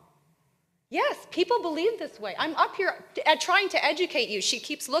wrong. Yes, people believe this way. I'm up here trying to educate you. She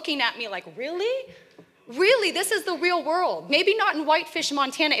keeps looking at me like, really? Really, this is the real world. Maybe not in Whitefish,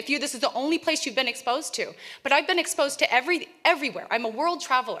 Montana, if this is the only place you've been exposed to. But I've been exposed to everywhere. I'm a world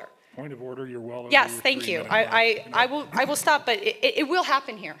traveler. Point of order, you're well over Yes, your thank you. 3-minute mark. I will stop, but it will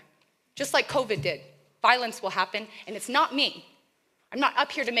happen here. Just like COVID did. Violence will happen, and it's not me. I'm not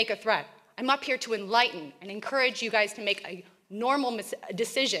up here to make a threat. I'm up here to enlighten and encourage you guys to make a normal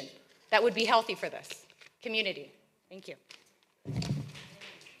decision that would be healthy for this community. Thank you.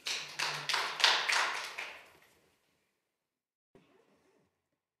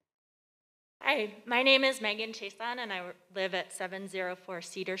 Hi, my name is Megan Chason, and I live at 704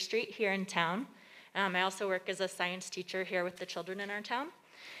 Cedar Street here in town. I also work as a science teacher here with the children in our town.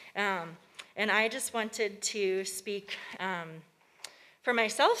 And I just wanted to speak for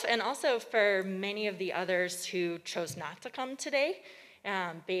myself and also for many of the others who chose not to come today,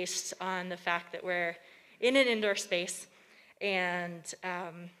 based on the fact that we're in an indoor space. And all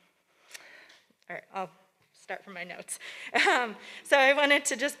right, I'll start from my notes. So I wanted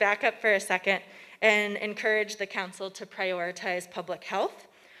to just back up for a second and encourage the council to prioritize public health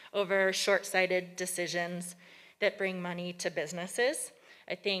over short-sighted decisions that bring money to businesses.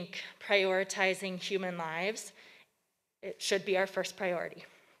 I think prioritizing human lives, it should be our first priority.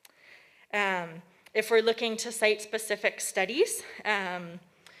 If we're looking to cite specific studies,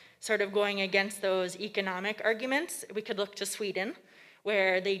 sort of going against those economic arguments, we could look to Sweden,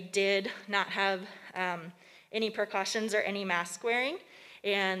 where they did not have any precautions or any mask wearing,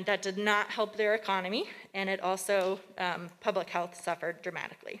 and that did not help their economy, and it also, public health suffered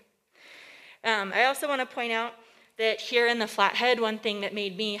dramatically. I also want to point out that here in the Flathead, one thing that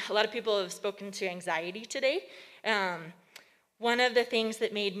made me, a lot of people have spoken to anxiety today. One of the things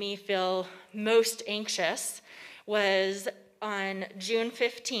that made me feel most anxious was on June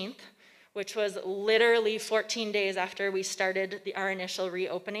 15th, which was literally 14 days after we started our initial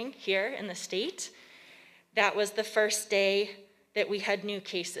reopening here in the state. That was the first day that we had new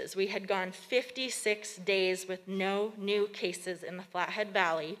cases. We had gone 56 days with no new cases in the Flathead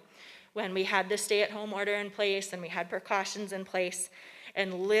Valley when we had the stay-at-home order in place and we had precautions in place,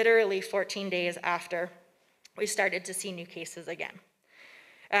 and literally 14 days after, we started to see new cases again.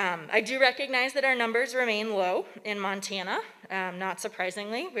 I do recognize that our numbers remain low in Montana, not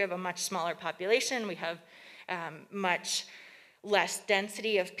surprisingly. We have a much smaller population. We have much less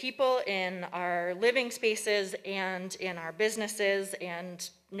density of people in our living spaces and in our businesses, and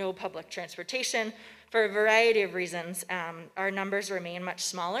no public transportation. For a variety of reasons, our numbers remain much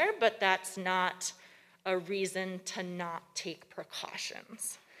smaller, but that's not a reason to not take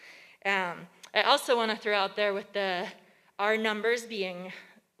precautions. I also want to throw out there with our numbers being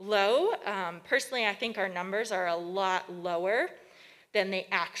low, personally I think our numbers are a lot lower than they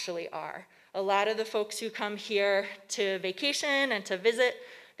actually are. A lot of the folks who come here to vacation and to visit,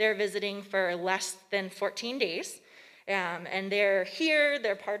 they're visiting for less than 14 days. And they're here,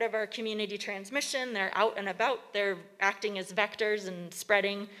 they're part of our community transmission, they're out and about, they're acting as vectors and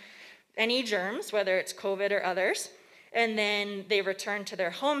spreading any germs, whether it's COVID or others. And then they return to their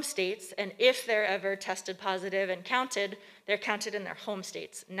home states, and if they're ever tested positive and counted, they're counted in their home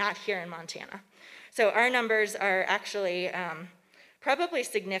states, not here in Montana. So our numbers are actually probably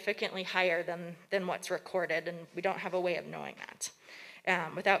significantly higher than what's recorded, and we don't have a way of knowing that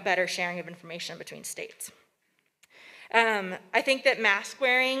without better sharing of information between states. I think that mask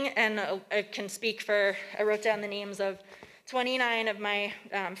wearing, and I can speak for, I wrote down the names of 29 of my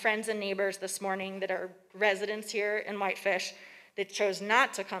friends and neighbors this morning that are residents here in Whitefish that chose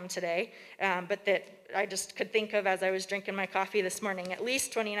not to come today, but that I just could think of as I was drinking my coffee this morning, at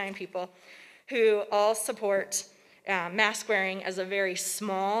least 29 people who all support mask wearing as a very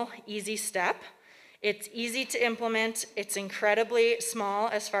small, easy step. It's easy to implement, it's incredibly small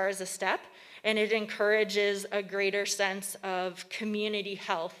as far as a step, and it encourages a greater sense of community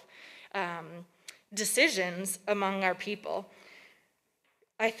health decisions among our people.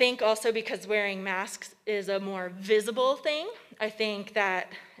 I think also because wearing masks is a more visible thing, I think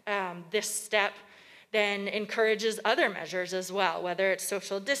that this step then encourages other measures as well, whether it's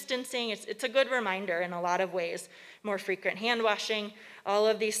social distancing, it's a good reminder in a lot of ways, more frequent hand washing, all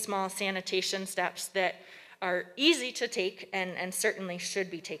of these small sanitation steps that are easy to take and certainly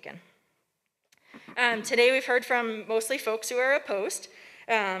should be taken. Today we've heard from mostly folks who are opposed,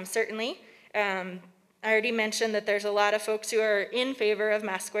 certainly. I already mentioned that there's a lot of folks who are in favor of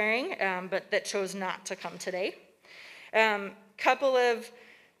mask wearing, but that chose not to come today. Couple of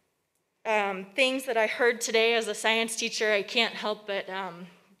things that I heard today as a science teacher, I can't help but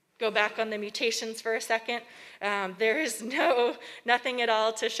go back on the mutations for a second. There is nothing at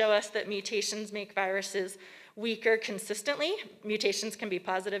all to show us that mutations make viruses weaker consistently. Mutations can be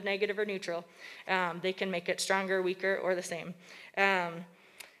positive, negative, or neutral. They can make it stronger, weaker, or the same.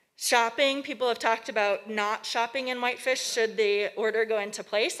 Shopping, people have talked about not shopping in Whitefish should the order go into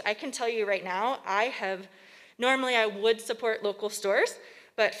place. I can tell you right now, normally I would support local stores,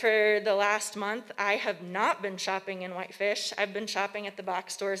 but for the last month, I have not been shopping in Whitefish. I've been shopping at the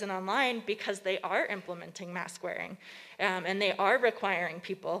box stores and online because they are implementing mask wearing, and they are requiring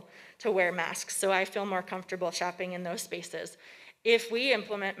people to wear masks, so I feel more comfortable shopping in those spaces. If we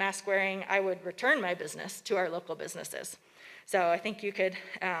implement mask wearing, I would return my business to our local businesses. So I think you could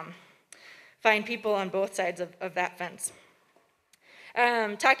find people on both sides of that fence.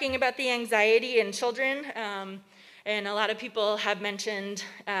 Talking about the anxiety in children, and a lot of people have mentioned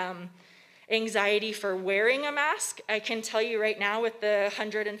anxiety for wearing a mask. I can tell you right now with the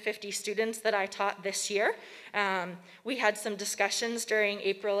 150 students that I taught this year, we had some discussions during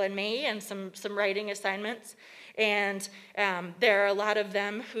April and May and some writing assignments. And there are a lot of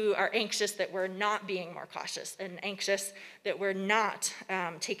them who are anxious that we're not being more cautious and anxious that we're not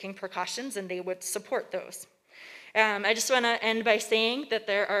taking precautions, and they would support those. I just want to end by saying that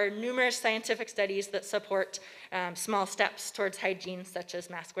there are numerous scientific studies that support small steps towards hygiene, such as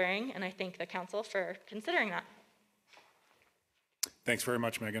mask wearing, and I thank the council for considering that. Thanks very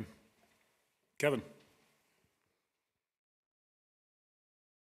much, Megan. Kevin.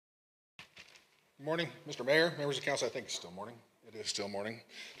 Good morning, Mr. Mayor, members of council. I think it's still morning. It is still morning.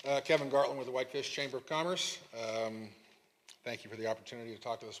 Kevin Gartland with the Whitefish Chamber of Commerce. Thank you for the opportunity to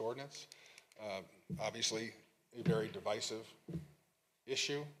talk to this ordinance. Obviously, a very divisive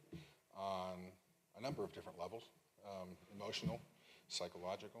issue on a number of different levels, emotional,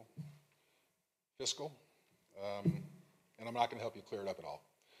 psychological, fiscal, and I'm not going to help you clear it up at all.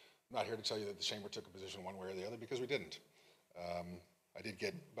 I'm not here to tell you that the chamber took a position one way or the other, because we didn't. I did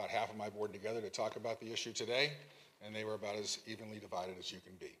get about half of my board together to talk about the issue today, and they were about as evenly divided as you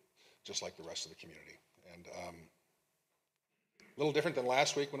can be, just like the rest of the community. And a little different than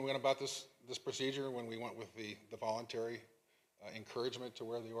last week when we went about this procedure, when we went with the voluntary encouragement to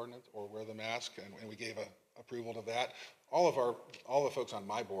wear the ordinance or wear the mask, and we gave approval to that. All the folks on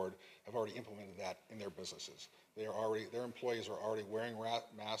my board have already implemented that in their businesses. Their employees are already wearing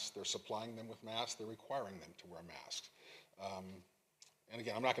masks. They're supplying them with masks. They're requiring them to wear masks. And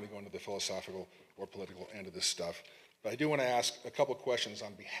again, I'm not going to go into the philosophical or political end of this stuff, but I do want to ask a couple questions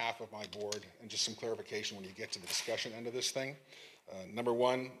on behalf of my board and just some clarification when you get to the discussion end of this thing. Number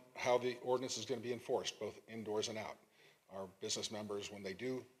one, how the ordinance is going to be enforced, both indoors and out. Our business members, when they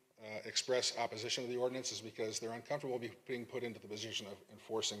do express opposition to the ordinance, is because they're uncomfortable being put into the position of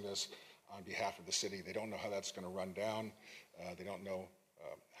enforcing this on behalf of the city. They don't know how that's going to run down. They don't know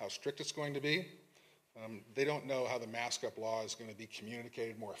how strict it's going to be. They don't know how the mask up law is going to be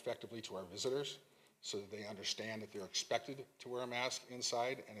communicated more effectively to our visitors. so that they understand that they're expected to wear a mask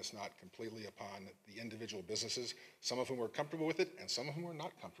inside, and it's not completely upon the individual businesses, some of whom are comfortable with it and some of whom are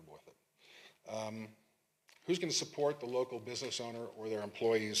not comfortable with it. Who's going to support the local business owner or their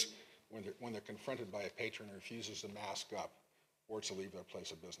employees when they're confronted by a patron who refuses to mask up or to leave their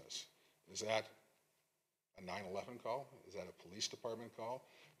place of business? Is that a 9/11 call? Is that a police department call?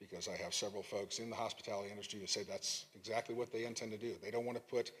 Because I have several folks in the hospitality industry who say that's exactly what they intend to do. They don't want to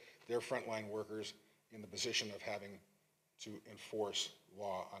put their frontline workers in the position of having to enforce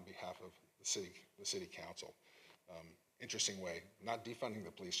law on behalf of the city council. Interesting way, not defunding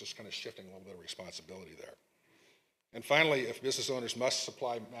the police, just kind of shifting a little bit of responsibility there. And finally, if business owners must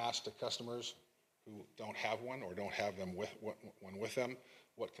supply masks to customers who don't have one or don't have them one with them,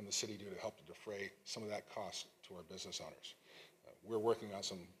 what can the city do to help to defray some of that cost to our business owners? We're working on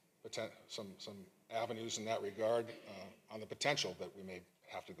some avenues in that regard on the potential that we may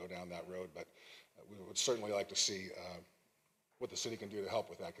have to go down that road, but we would certainly like to see what the city can do to help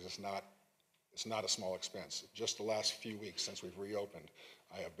with that, because it's not a small expense. Just the last few weeks since we've reopened,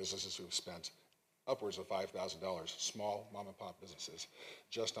 I have businesses who've spent upwards of $5,000, small mom and pop businesses,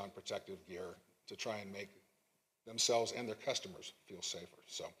 just on protective gear to try and make themselves and their customers feel safer.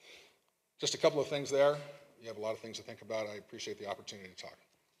 So just a couple of things there. You have a lot of things to think about. I appreciate the opportunity to talk.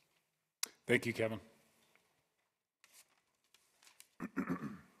 Thank you, Kevin.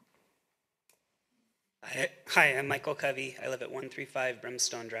 Hi, I'm Michael Covey. I live at 135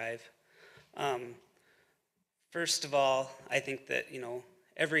 Brimstone Drive. First of all, I think that,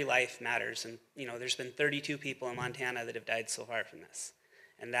 every life matters. And, there's been 32 people in Montana that have died so far from this.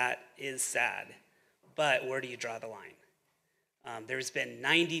 And that is sad. But where do you draw the line? There's been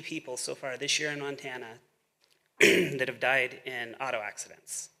 90 people so far this year in Montana that have died in auto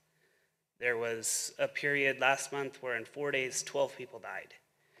accidents. There was a period last month where in 4 days, 12 people died.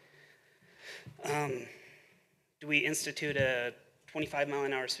 Do we institute a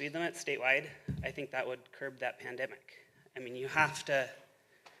 25-mile-an-hour speed limit statewide? I think that would curb that pandemic. I mean, you have to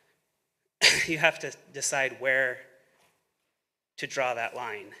decide where to draw that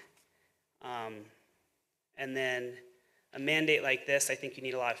line. And then a mandate like this, I think you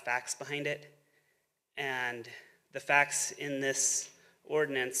need a lot of facts behind it. And the facts in this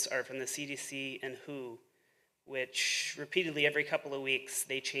ordinance are from the CDC and WHO, which repeatedly every couple of weeks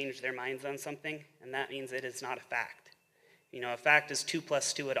they change their minds on something, and that means it is not a fact. A fact is 2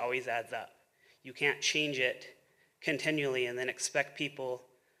 + 2, it always adds up. You can't change it continually and then expect people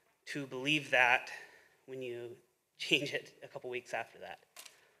to believe that when you change it a couple weeks after that.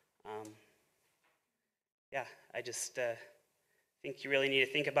 I just think you really need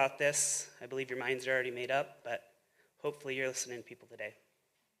to think about this. I believe your minds are already made up, but hopefully you're listening to people today.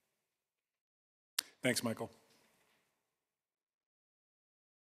 Thanks, Michael.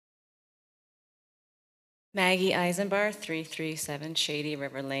 Maggie Eisenbar, 337 Shady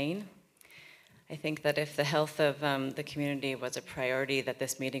River Lane. I think that if the health of the community was a priority, that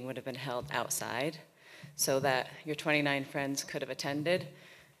this meeting would have been held outside so that your 29 friends could have attended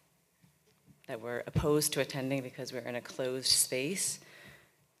that were opposed to attending because we're in a closed space.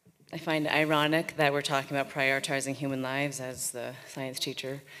 I find it ironic that we're talking about prioritizing human lives, as the science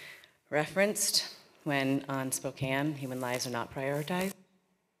teacher referenced, when on Spokane, human lives are not prioritized.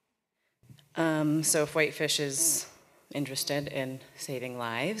 So if Whitefish is interested in saving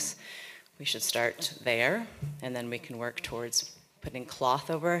lives, we should start there, and then we can work towards putting cloth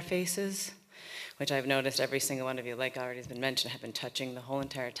over our faces, which I've noticed every single one of you, like already has been mentioned, have been touching the whole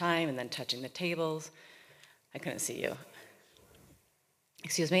entire time and then touching the tables. I couldn't see you.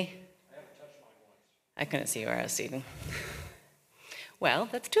 Excuse me? I haven't touched mine once. I couldn't see where I was seated. Well,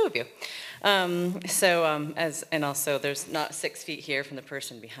 that's 2 of you. And also there's not 6 feet here from the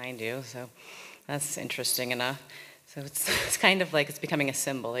person behind you, so that's interesting enough. So it's kind of like it's becoming a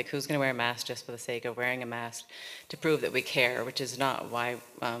symbol, like who's going to wear a mask just for the sake of wearing a mask to prove that we care, which is not why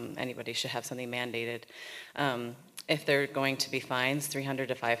anybody should have something mandated. If they're going to be fines, $300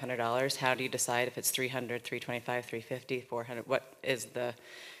 to $500, how do you decide if it's $300, $325, $350, $400? What is the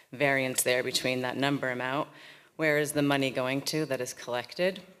variance there between that number amount? Where is the money going to that is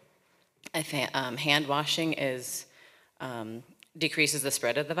collected? I think hand washing decreases the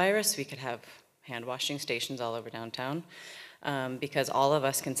spread of the virus. We could have hand washing stations all over downtown because all of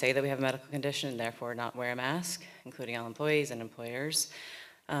us can say that we have a medical condition and therefore not wear a mask, including all employees and employers.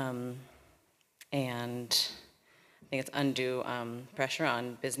 And I think it's undue pressure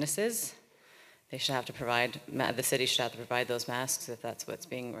on businesses. They should have to provide, the city should have to provide those masks if that's what's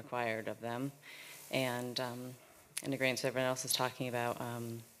being required of them. And in agreement to everyone else is talking about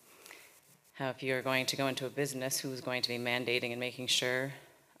how if you're going to go into a business, who's going to be mandating and making sure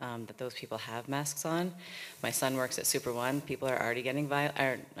that those people have masks on. My son works at Super One. People are already getting violent,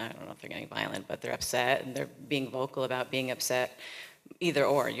 I don't know if they're getting violent, but they're upset and they're being vocal about being upset. Either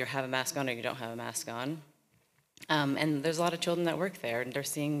or, you have a mask on or you don't have a mask on. And there's a lot of children that work there, and they're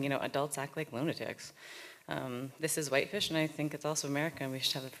seeing, adults act like lunatics. This is Whitefish, and I think it's also America, and we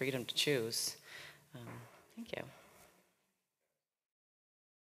should have the freedom to choose. Thank you.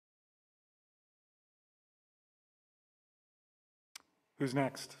 Who's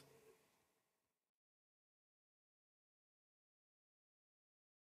next?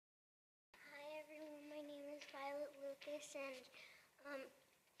 Hi everyone, my name is Violet Lucas, and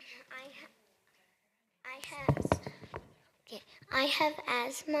I have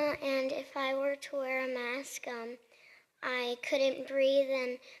asthma, and if I were to wear a mask, I couldn't breathe,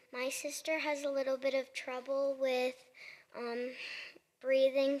 and my sister has a little bit of trouble with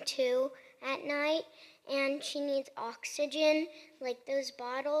breathing too at night, and she needs oxygen, like those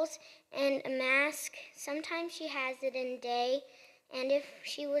bottles, and a mask. Sometimes she has it in day, and if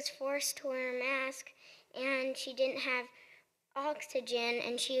she was forced to wear a mask and she didn't have oxygen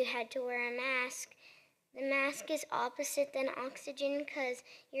and she had to wear a mask, the mask is opposite than oxygen because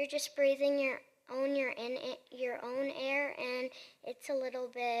you're just breathing your own air, and it's a little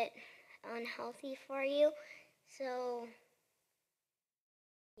bit unhealthy for you. So,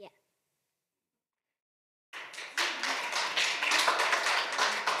 yeah.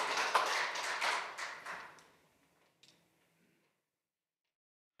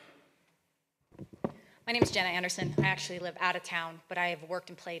 My name is Jenna Anderson. I actually live out of town, but I have worked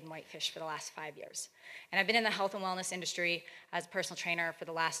and played in Whitefish for the last 5 years. And I've been in the health and wellness industry as a personal trainer for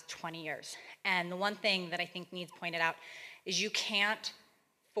the last 20 years. And the one thing that I think needs pointed out is you can't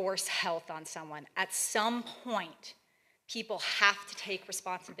force health on someone. At some point, people have to take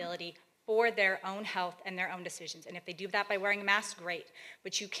responsibility for their own health and their own decisions. And if they do that by wearing a mask, great.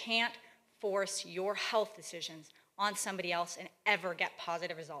 But you can't force your health decisions on somebody else and ever get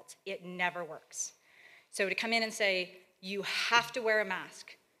positive results. It never works. So to come in and say, you have to wear a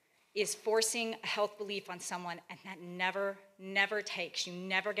mask is forcing a health belief on someone, and that never takes. You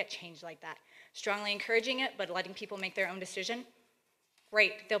never get changed like that. Strongly encouraging it, but letting people make their own decision,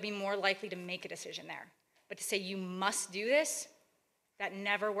 great. They'll be more likely to make a decision there. But to say you must do this, that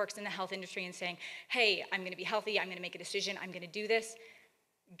never works in the health industry, and saying, hey, I'm gonna be healthy, I'm gonna make a decision, I'm gonna do this.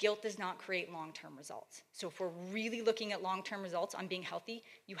 Guilt does not create long-term results. So if we're really looking at long-term results on being healthy,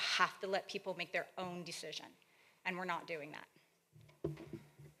 you have to let people make their own decision. And we're not doing that.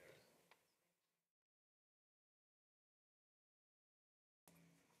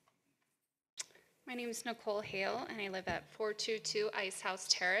 My name is Nicole Hale, and I live at 422 Ice House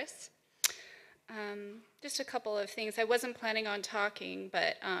Terrace. Just a couple of things. I wasn't planning on talking,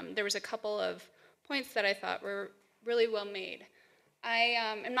 but there was a couple of points that I thought were really well made. I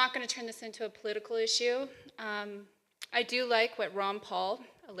am not going to turn this into a political issue. I do like what Ron Paul,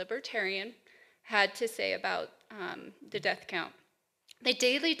 a libertarian, had to say about the death count. The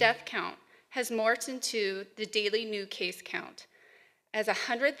daily death count has morphed into the daily new case count, as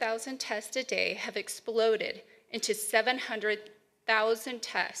 100,000 tests a day have exploded into 700,000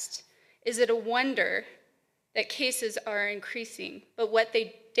 tests. Is it a wonder that cases are increasing? But what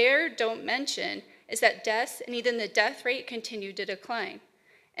they don't mention is that deaths and even the death rate continue to decline.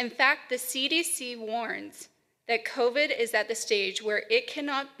 In fact, the CDC warns that COVID is at the stage where it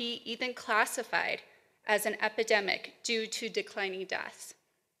cannot be even classified as an epidemic due to declining deaths.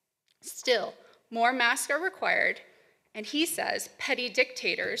 Still, more masks are required, and he says petty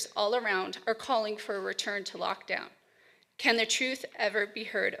dictators all around are calling for a return to lockdown. Can the truth ever be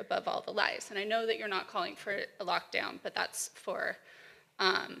heard above all the lies? And I know that you're not calling for a lockdown, but that's for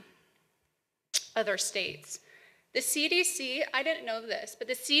other states. The CDC, I didn't know this, but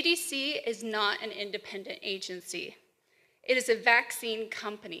the CDC is not an independent agency. It is a vaccine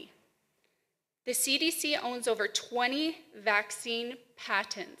company. The CDC owns over 20 vaccine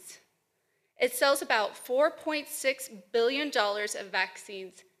patents. It sells about $4.6 billion of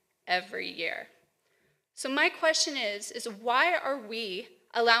vaccines every year. So my question is why are we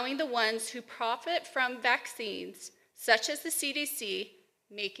allowing the ones who profit from vaccines, such as the CDC,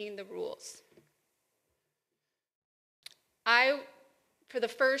 making the rules? For the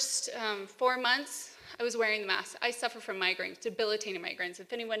first 4 months, I was wearing the mask. I suffer from migraines, debilitating migraines.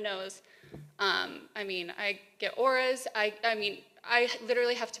 If anyone knows, I get auras. I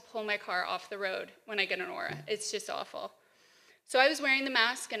literally have to pull my car off the road when I get an aura. It's just awful. So I was wearing the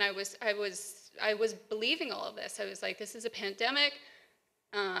mask, and I was believing all of this. I was like, this is a pandemic.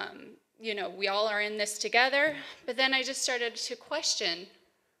 We all are in this together. But then I just started to question,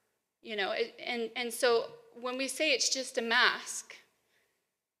 and so when we say it's just a mask,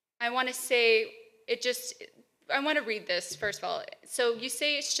 I want to say, I want to read this first of all. So you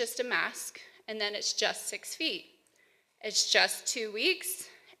say it's just a mask, and then it's just 6 feet. It's just 2 weeks.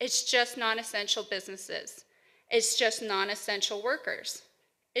 It's just non-essential businesses. It's just non-essential workers.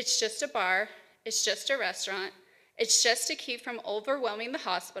 It's just a bar. It's just a restaurant. It's just to keep from overwhelming the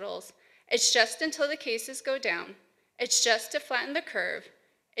hospitals. It's just until the cases go down. It's just to flatten the curve.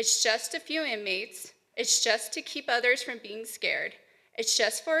 It's just a few inmates. It's just to keep others from being scared. It's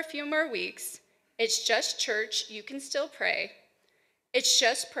just for a few more weeks. It's just church. You can still pray. It's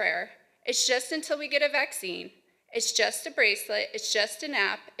just prayer. It's just until we get a vaccine. It's just a bracelet. It's just an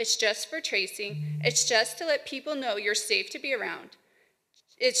app. It's just for tracing. It's just to let people know you're safe to be around.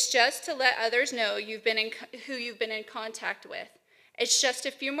 It's just to let others know who you've been in contact with. It's just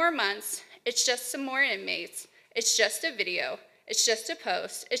a few more months. It's just some more inmates. It's just a video. It's just a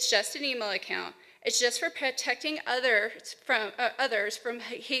post. It's just an email account. It's just for protecting others from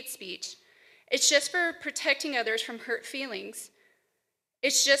hate speech. It's just for protecting others from hurt feelings.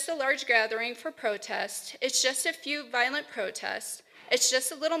 It's just a large gathering for protest. It's just a few violent protests. It's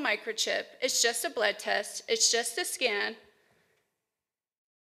just a little microchip. It's just a blood test. It's just a scan.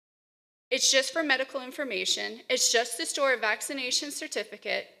 It's just for medical information. It's just to store a vaccination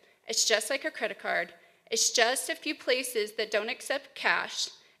certificate. It's just like a credit card. It's just a few places that don't accept cash.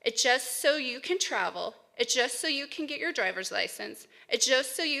 It's just so you can travel. It's just so you can get your driver's license. It's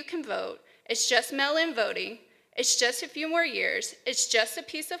just so you can vote. It's just mail-in voting. It's just a few more years. It's just a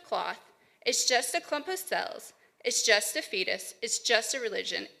piece of cloth. It's just a clump of cells. It's just a fetus. It's just a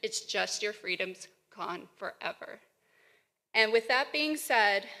religion. It's just your freedoms gone forever. And with that being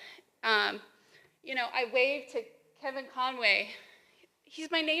said, I wave to Kevin Conway.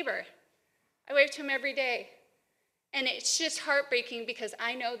 He's my neighbor. I wave to him every day. And it's just heartbreaking because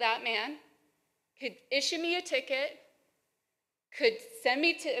I know that man could issue me a ticket, could send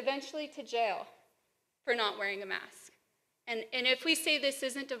me eventually to jail for not wearing a mask. And if we say this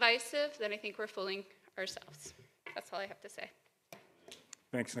isn't divisive, then I think we're fooling ourselves. That's all I have to say.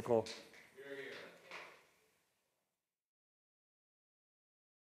 Thanks, Nicole.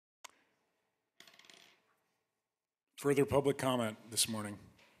 Further public comment this morning?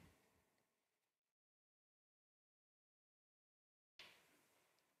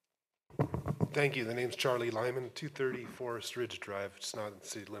 Thank you. The name's Charlie Lyman, 230 Forest Ridge Drive. It's not in the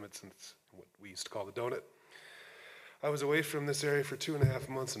city limits, and it's what we used to call the donut. I was away from this area for 2.5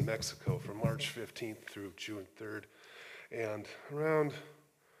 months in Mexico, from March 15th through June 3rd. And around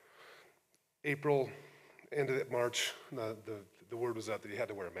April, end of March, the word was out that you had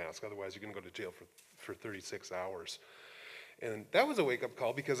to wear a mask. Otherwise, you're going to go to jail for 36 hours. And that was a wake-up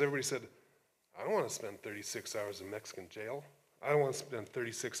call because everybody said, I don't want to spend 36 hours in Mexican jail. I don't want to spend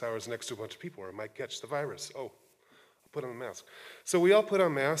 36 hours next to a bunch of people or I might catch the virus. Oh, I'll put on a mask. So we all put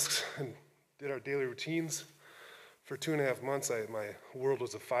on masks and did our daily routines. For 2.5 months, my world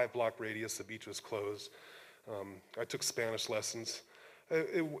was a 5-block radius. The beach was closed. I took Spanish lessons. I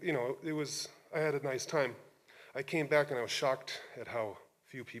had a nice time. I came back and I was shocked at how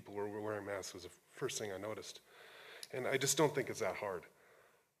few people were wearing masks. It was the first thing I noticed. And I just don't think it's that hard.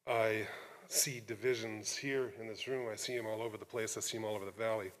 I see divisions here in this room. I see them all over the place. I see them all over the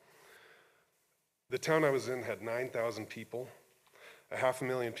valley. The town I was in had 9,000 people.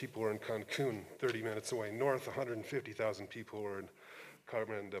 500,000 people were in Cancun, 30 minutes away north. 150,000 people were in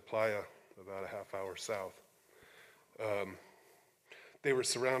Carmen de Playa, about a half hour south. They were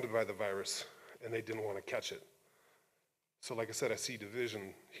surrounded by the virus, and they didn't want to catch it. So like I said, I see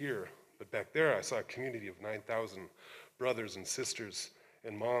division here, but back there I saw a community of 9,000 brothers and sisters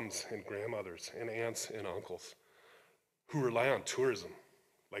and moms and grandmothers and aunts and uncles who rely on tourism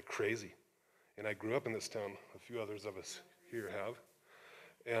like crazy. And I grew up in this town, a few others of us here have.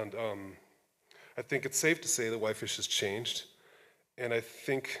 And I think it's safe to say that Whitefish has changed. And I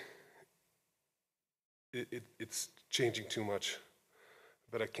think it's changing too much.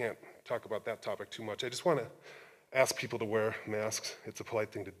 But I can't talk about that topic too much. I just want to ask people to wear masks. It's a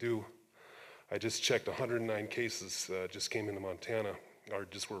polite thing to do. I just checked 109 cases just came into Montana, or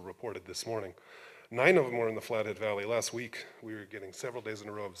just were reported this morning. 9 of them were in the Flathead Valley. Last week, we were getting several days in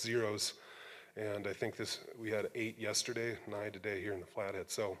a row of zeros. And I think we had 8 yesterday, 9 today here in the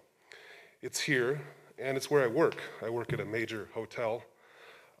Flathead. So it's here, and it's where I work. I work at a major hotel.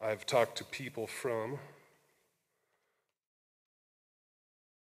 I've talked to people from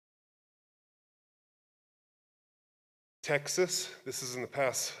Texas, this is in the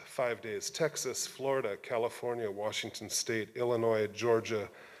past 5 days, Texas, Florida, California, Washington State, Illinois, Georgia,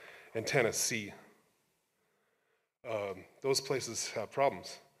 and Tennessee. Those places have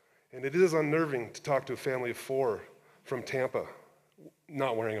problems. And it is unnerving to talk to a family of 4 from Tampa.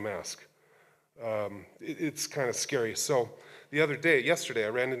 not wearing a mask. It's kind of scary. So yesterday, I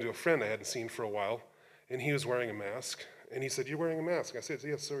ran into a friend I hadn't seen for a while, and he was wearing a mask. And he said, "You're wearing a mask?" I said,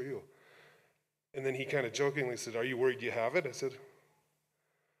 "Yes, so are you." And then he kind of jokingly said, "Are you worried you have it?" I said,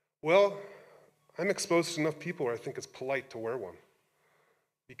 "Well, I'm exposed to enough people where I think it's polite to wear one.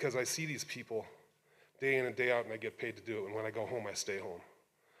 Because I see these people day in and day out, and I get paid to do it. And when I go home, I stay home.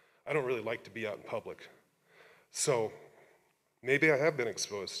 I don't really like to be out in public. So maybe I have been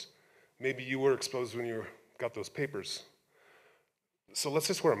exposed. Maybe you were exposed when you got those papers. So let's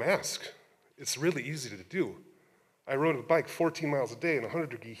just wear a mask. It's really easy to do. I rode a bike 14 miles a day in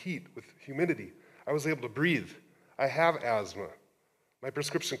 100-degree heat with humidity. I was able to breathe. I have asthma. My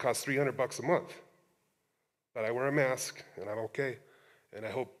prescription costs $300 a month. But I wear a mask, and I'm okay. And I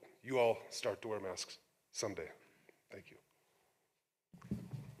hope you all start to wear masks someday. Thank you."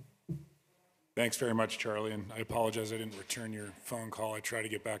 Thanks very much, Charlie, and I apologize I didn't return your phone call. I try to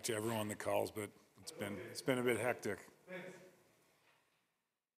get back to everyone that calls, but it's been a bit hectic.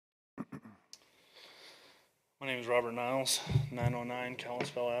 My name is Robert Niles, 909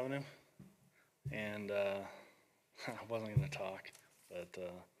 Kalispell Avenue, and I wasn't going to talk, but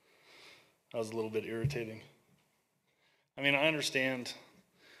that was a little bit irritating. I mean, I understand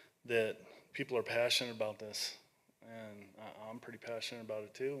that people are passionate about this, and I'm pretty passionate about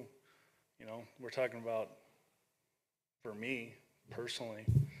it too. You know, we're talking about, for me personally,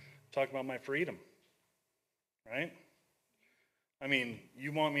 talking about my freedom, right? I mean,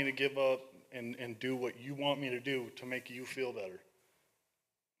 you want me to give up and do what you want me to do to make you feel better.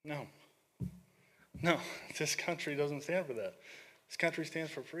 No. No, this country doesn't stand for that. This country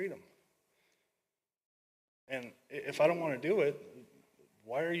stands for freedom. And if I don't want to do it,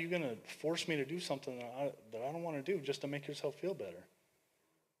 why are you going to force me to do something that I don't want to do just to make yourself feel better?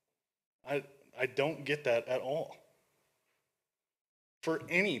 I don't get that at all. For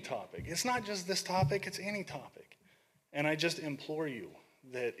any topic. It's not just this topic, it's any topic. And I just implore you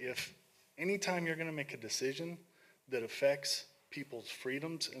that if anytime you're going to make a decision that affects people's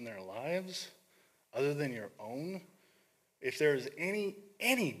freedoms in their lives, other than your own, if there is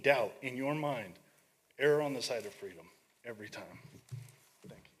any doubt in your mind, err on the side of freedom every time.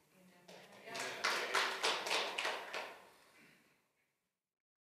 Thank you.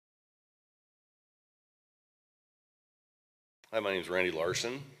 Hi, my name is Randy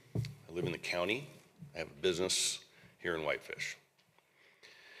Larson. I live in the county. I have a business here in Whitefish.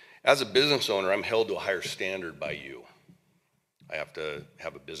 As a business owner, I'm held to a higher standard by you. I have to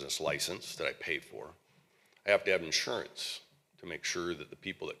have a business license that I pay for. I have to have insurance to make sure that the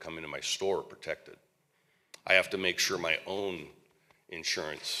people that come into my store are protected. I have to make sure my own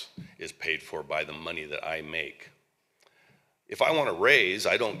insurance is paid for by the money that I make. If I want to raise,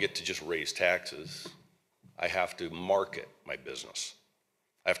 I don't get to just raise taxes. I have to market my business.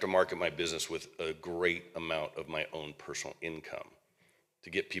 I have to market my business with a great amount of my own personal income to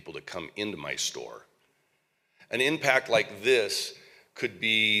get people to come into my store. An impact like this could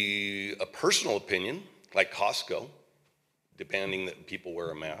be a personal opinion, like Costco, demanding that people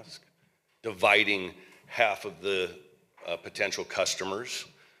wear a mask, dividing half of the potential customers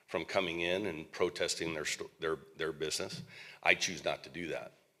from coming in and protesting their business. I choose not to do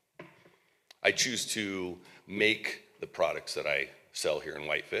that. I choose to make the products that I sell here in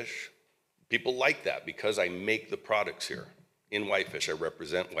Whitefish. People like that because I make the products here in Whitefish. I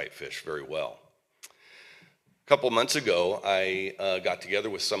represent Whitefish very well. A couple months ago, I got together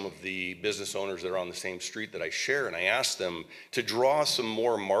with some of the business owners that are on the same street that I share, and I asked them to draw some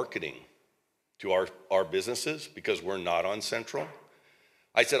more marketing to our businesses because we're not on Central.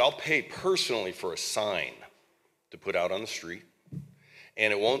 I said, I'll pay personally for a sign to put out on the street,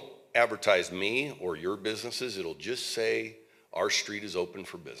 and it won't advertise me or your businesses. It'll just say, our street is open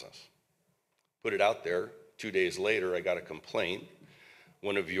for business. Put it out there. 2 days later, I got a complaint.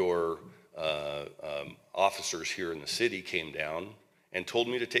 One of your officers here in the city came down and told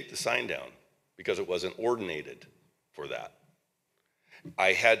me to take the sign down because it wasn't ordinated for that.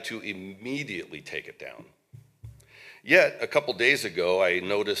 I had to immediately take it down. Yet, a couple days ago, I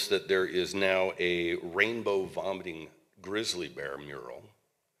noticed that there is now a rainbow vomiting grizzly bear mural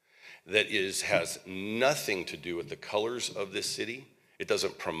that has nothing to do with the colors of this city. It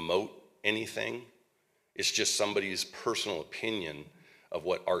doesn't promote anything. It's just somebody's personal opinion of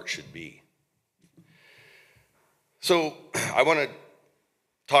what art should be. So I want to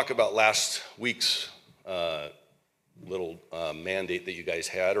talk about last week's little mandate that you guys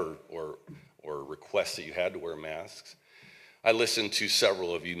had or request that you had to wear masks. I listened to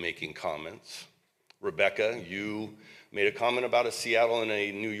several of you making comments. Rebecca, you made a comment about a Seattle and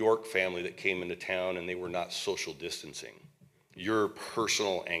a New York family that came into town and they were not social distancing. Your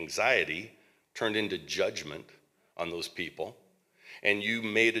personal anxiety turned into judgment on those people, and you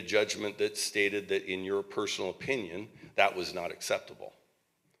made a judgment that stated that in your personal opinion, that was not acceptable.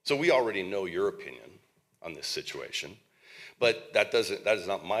 So we already know your opinion on this situation, but that is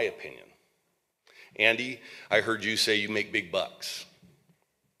not my opinion. Andy, I heard you say you make big bucks.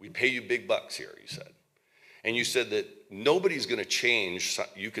 We pay you big bucks here, you said. And you said that nobody's gonna change,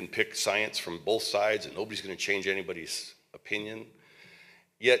 you can pick science from both sides and nobody's gonna change anybody's opinion.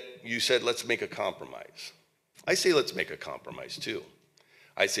 Yet you said, let's make a compromise. I say let's make a compromise too.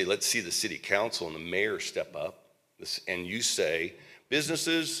 I say let's see the city council and the mayor step up, and you say,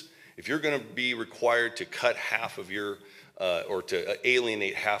 businesses, if you're gonna be required to cut half of your, or to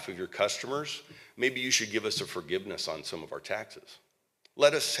alienate half of your customers, maybe you should give us a forgiveness on some of our taxes.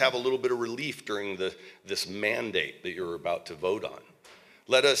 Let us have a little bit of relief during this mandate that you're about to vote on.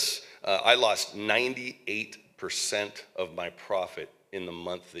 Let us, I lost 98% of my profit in the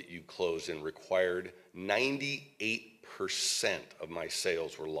month that you closed and required 98% of my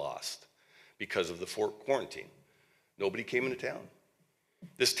sales were lost because of the quarantine. Nobody came into town.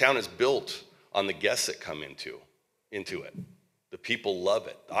 This town is built on the guests that come into it. The people love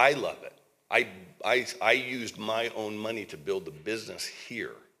it. I love it. I used my own money to build the business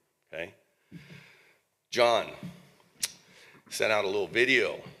here, okay? John sent out a little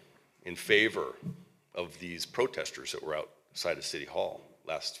video in favor of these protesters that were outside of City Hall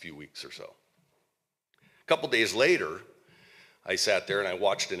last few weeks or so. A couple days later, I sat there and I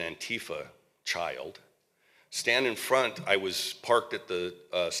watched an Antifa child stand in front. I was parked at the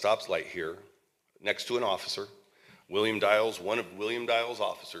stoplight here next to an officer, William Dials, one of William Dials'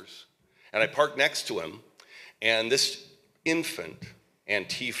 officers. And I parked next to him, and this infant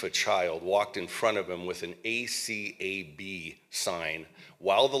Antifa child walked in front of him with an ACAB sign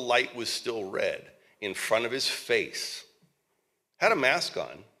while the light was still red in front of his face, had a mask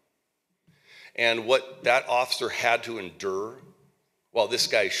on. And what that officer had to endure while this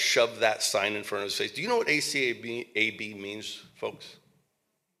guy shoved that sign in front of his face. Do you know what ACAB means, folks?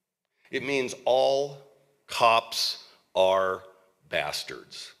 It means all cops are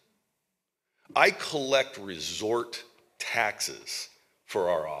bastards. I collect resort taxes for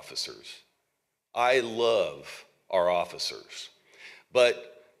our officers. I love our officers.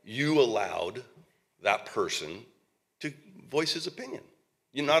 But you allowed that person to voice his opinion.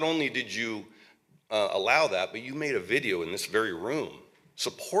 Not only did you allow that, but you made a video in this very room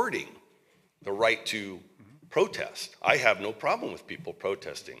supporting the right to protest. I have no problem with people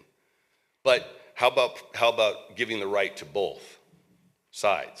protesting. But how about giving the right to both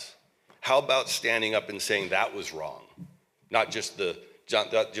sides? How about standing up and saying that was wrong? Not just the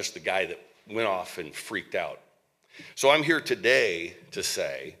guy that went off and freaked out. So I'm here today to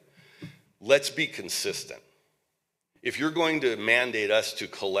say, let's be consistent. If you're going to mandate us to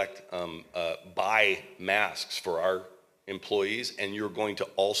buy masks for our employees, and you're going to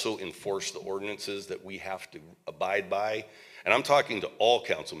also enforce the ordinances that we have to abide by, and I'm talking to all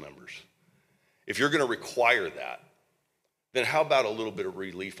council members, if you're going to require that, then how about a little bit of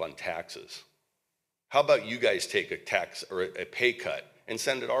relief on taxes? How about you guys take a tax or a pay cut and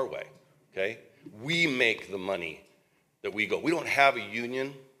send it our way, okay? We make the money that we go. We don't have a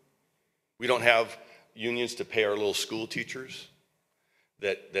union. We don't have unions to pay our little school teachers.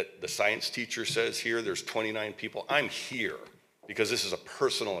 That the science teacher says here, there's 29 people. I'm here because this is a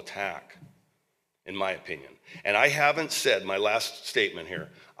personal attack, in my opinion. And I haven't said, my last statement here,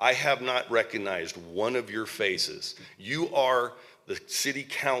 I have not recognized one of your faces. You are the city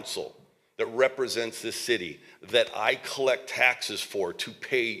council that represents this city that I collect taxes for to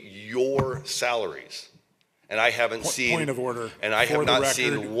pay your salaries. And I haven't seen, Point of order. And I have not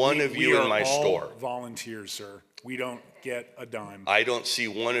seen one of you in my store. We are all volunteers, sir. We don't get a dime. I don't see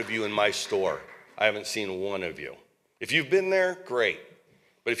one of you in my store. I haven't seen one of you. If you've been there, great.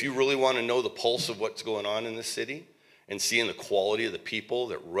 But if you really want to know the pulse of what's going on in this city and seeing the quality of the people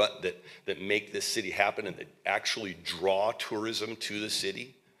that make this city happen and that actually draw tourism to the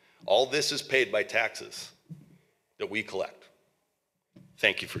city, all this is paid by taxes that we collect.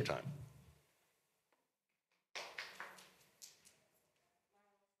 Thank you for your time.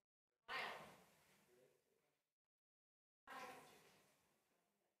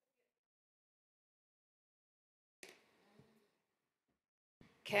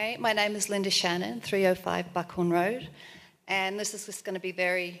 Okay, my name is Linda Shannon, 305 Buckhorn Road, and this is just going to be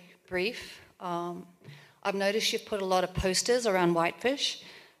very brief. I've noticed you've put a lot of posters around Whitefish,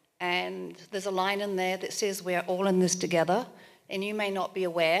 and there's a line in there that says we're all in this together, and you may not be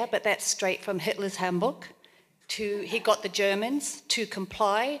aware, but that's straight from Hitler's handbook. He got the Germans to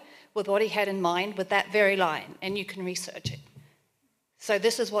comply with what he had in mind with that very line, and you can research it. So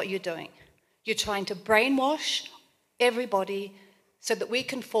this is what you're doing. You're trying to brainwash everybody so that we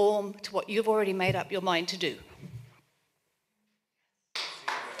conform to what you've already made up your mind to do.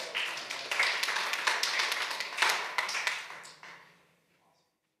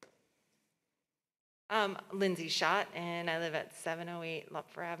 Lindsay Schott, and I live at 708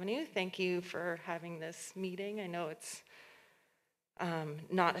 Lupfer Avenue. Thank you for having this meeting. I know it's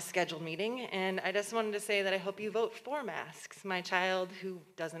not a scheduled meeting, and I just wanted to say that I hope you vote for masks. My child, who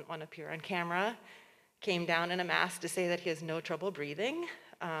doesn't want to appear on camera, came down in a mask to say that he has no trouble breathing.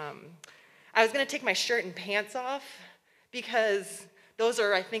 I was going to take my shirt and pants off because those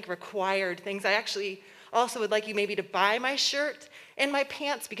are, I think, required things. I actually also would like you maybe to buy my shirt and my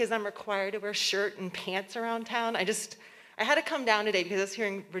pants because I'm required to wear shirt and pants around town. I had to come down today because I was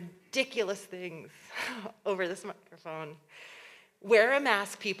hearing ridiculous things over this microphone. Wear a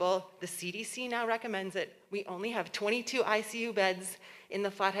mask, people. The CDC now recommends it. We only have 22 ICU beds in the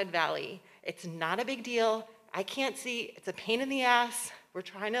Flathead Valley. It's not a big deal. I can't see. It's a pain in the ass. We're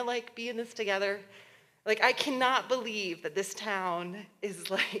trying to be in this together. I cannot believe that this town is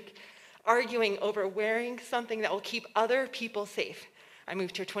arguing over wearing something that will keep other people safe. I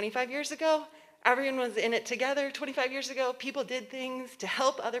moved here 25 years ago. Everyone was in it together 25 years ago. People did things to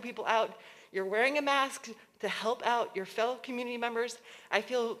help other people out. You're wearing a mask to help out your fellow community members. I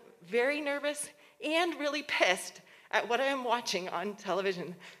feel very nervous and really pissed at what I am watching on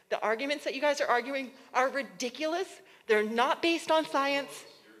television. The arguments that you guys are arguing are ridiculous. They're not based on science.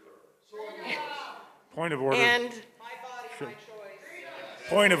 Point of order. And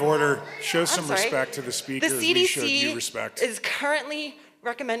Point of order. Show some sorry. respect to the speaker The as we showed you CDC respect. is currently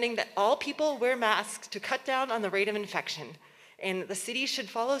recommending that all people wear masks to cut down on the rate of infection. And the city should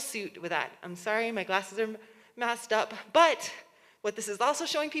follow suit with that. I'm sorry, my glasses are masked up. But what this is also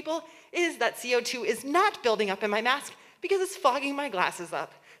showing people is that CO2 is not building up in my mask because it's fogging my glasses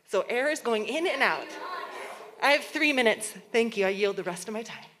up. So air is going in and out. I have 3 minutes. Thank you. I yield the rest of my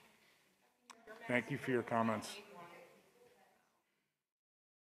time. Thank you for your comments.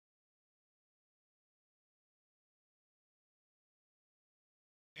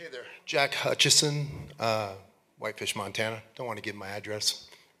 Hey there, Jack Hutchison, Whitefish, Montana. Don't want to give my address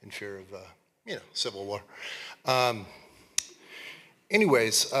in fear of, civil war.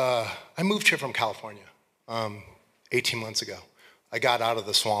 Anyways, I moved here from California 18 months ago. I got out of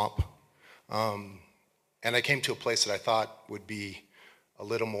the swamp, and I came to a place that I thought would be a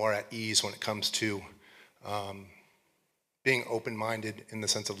little more at ease when it comes to being open-minded in the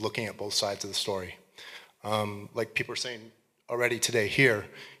sense of looking at both sides of the story. Like people are saying already today here,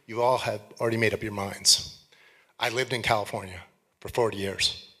 you all have already made up your minds. I lived in California for 40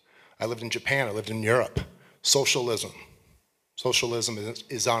 years. I lived in Japan, I lived in Europe. Socialism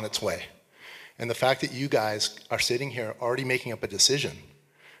is on its way. And the fact that you guys are sitting here already making up a decision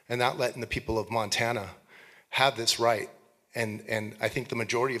and not letting the people of Montana have this right, and I think the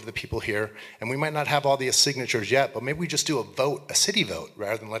majority of the people here, and we might not have all the signatures yet, but maybe we just do a vote, a city vote,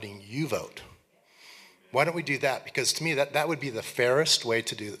 rather than letting you vote. Why don't we do that? Because to me, that would be the fairest way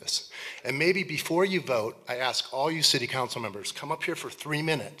to do this. And maybe before you vote, I ask all you city council members, come up here for 3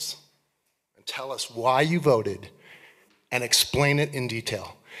 minutes and tell us why you voted and explain it in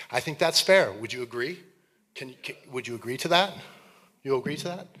detail. I think that's fair. Would you agree? Would you agree to that? You'll agree to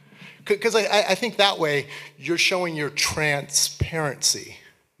that? Because I think that way you're showing your transparency.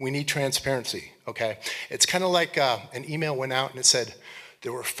 We need transparency, okay? It's kind of like an email went out and it said,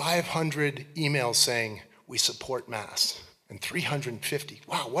 there were 500 emails saying we support masks and 350.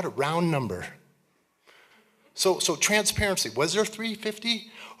 Wow, what a round number. So transparency, was there 350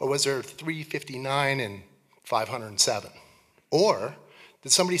 or was there 359 and 507? Or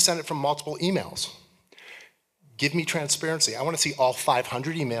did somebody send it from multiple emails? Give me transparency. I want to see all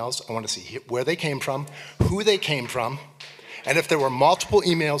 500 emails. I want to see where they came from, who they came from, and if there were multiple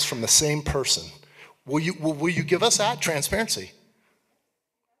emails from the same person. Will you give us that transparency?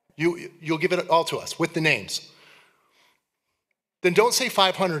 You'll give it all to us with the names. Then don't say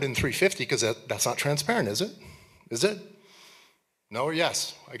 500 and 350 because that's not transparent, is it? Is it? No or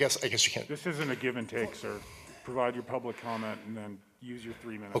yes? I guess you can't. This isn't a give and take, sir. Provide your public comment and then use your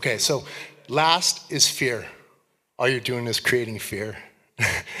 3 minutes. Okay, so last is fear. All you're doing is creating fear.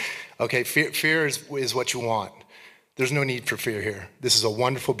 Okay, fear is what you want. There's no need for fear here. This is a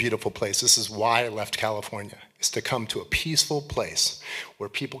wonderful, beautiful place. This is why I left California, is to come to a peaceful place where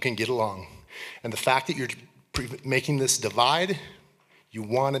people can get along. And the fact that you're making this divide, you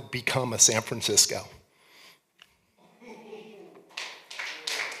want to become a San Francisco.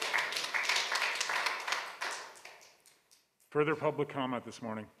 Further public comment this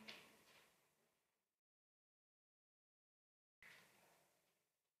morning.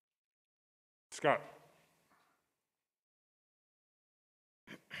 Scott.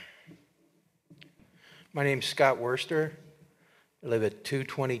 My name's Scott Worster. I live at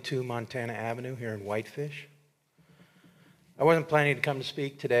 222 Montana Avenue here in Whitefish. I wasn't planning to come to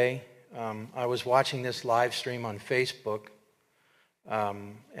speak today. I was watching this live stream on Facebook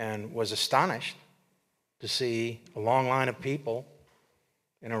and was astonished to see a long line of people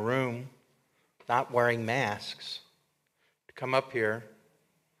in a room not wearing masks to come up here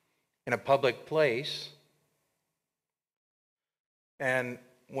in a public place. And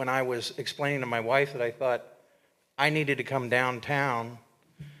when I was explaining to my wife that I thought I needed to come downtown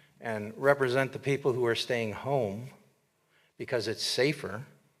and represent the people who are staying home because it's safer,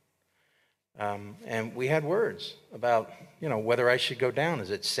 and we had words about, whether I should go down. Is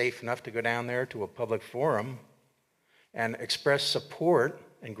it safe enough to go down there to a public forum and express support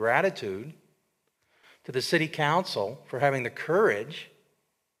and gratitude to the city council for having the courage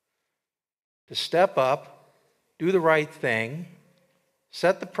to step up, do the right thing,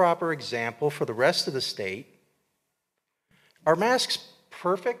 set the proper example for the rest of the state? Are masks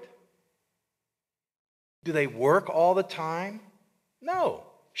perfect? Do they work all the time? No.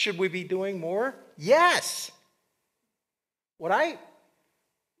 Should we be doing more? Yes. I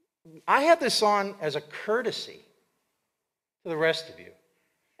have this on as a courtesy to the rest of you.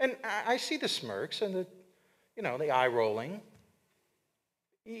 And I see the smirks and the eye rolling.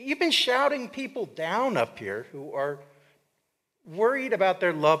 You've been shouting people down up here who are worried about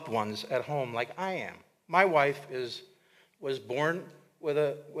their loved ones at home like I am. My wife was born with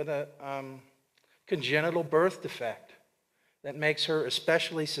a congenital birth defect that makes her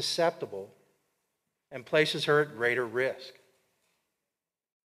especially susceptible and places her at greater risk.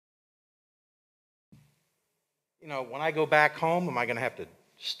 When I go back home, am I going to have to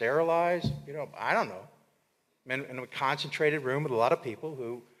sterilize? I don't know. I'm in a concentrated room with a lot of people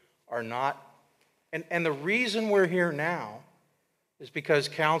who are not. And the reason we're here now is because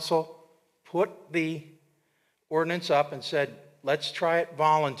council put the ordinance up and said, let's try it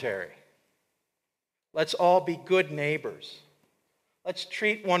voluntary. Let's all be good neighbors. Let's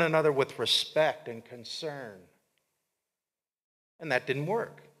treat one another with respect and concern. And that didn't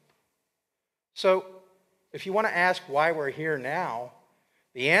work. So if you want to ask why we're here now,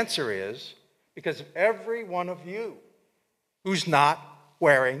 the answer is because of every one of you who's not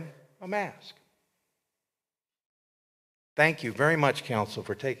wearing a mask. Thank you very much, Council,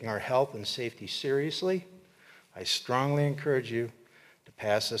 for taking our health and safety seriously. I strongly encourage you to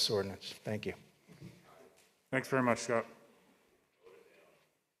pass this ordinance. Thank you. Thanks very much, Scott.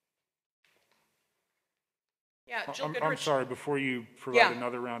 Yeah, Jill I'm Goodrich. sorry, before you provide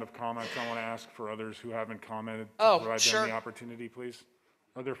another round of comments, I want to ask for others who haven't commented to provide them the opportunity, please.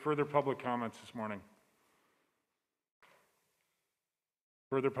 Are there further public comments this morning?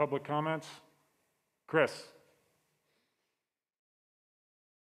 Further public comments? Chris.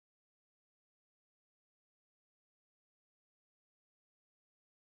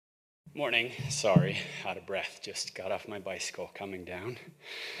 Morning. Sorry, out of breath. Just got off my bicycle coming down.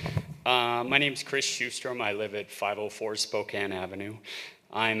 My name's Chris Schustrom. I live at 504 Spokane Avenue.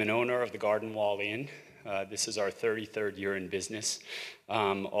 I'm an owner of the Garden Wall Inn. This is our 33rd year in business.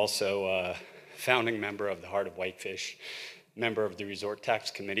 Also a founding member of the Heart of Whitefish, member of the Resort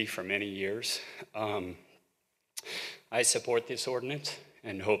Tax Committee for many years. I support this ordinance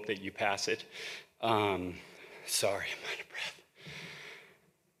and hope that you pass it. Sorry, I'm out of breath.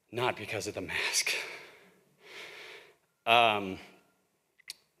 Not because of the mask.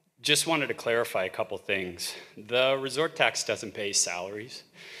 Just wanted to clarify a couple things. The resort tax doesn't pay salaries,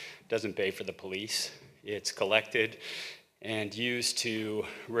 doesn't pay for the police. It's collected and used to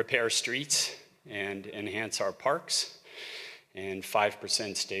repair streets and enhance our parks. And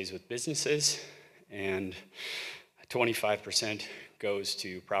 5% stays with businesses, and 25% goes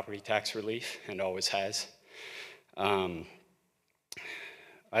to property tax relief and always has.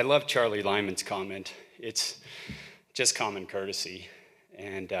 I love Charlie Lyman's comment. It's just common courtesy.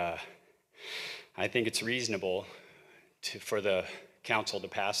 And I think it's reasonable for the council to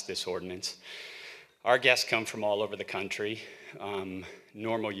pass this ordinance. Our guests come from all over the country.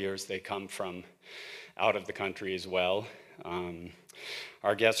 Normal years, they come from out of the country as well.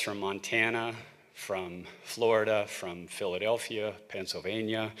 Our guests from Montana, from Florida, from Philadelphia,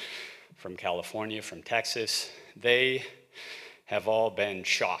 Pennsylvania, from California, from Texas, they have all been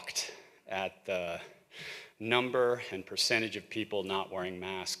shocked at the number and percentage of people not wearing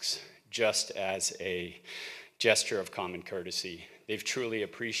masks, just as a gesture of common courtesy. They've truly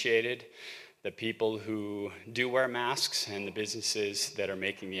appreciated the people who do wear masks and the businesses that are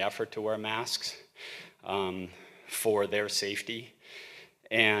making the effort to wear masks for their safety.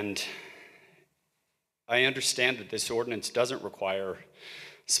 And I understand that this ordinance doesn't require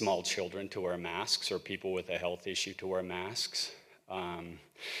small children to wear masks or people with a health issue to wear masks.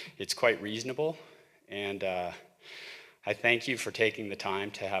 It's quite reasonable, and I thank you for taking the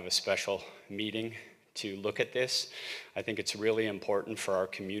time to have a special meeting to look at this. I think it's really important for our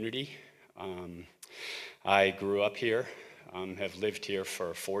community. I grew up here, have lived here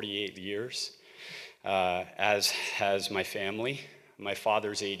for 48 years, as has my family. My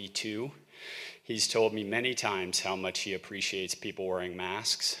father's 82. He's told me many times how much he appreciates people wearing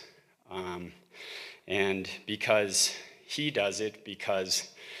masks. And because he does it, because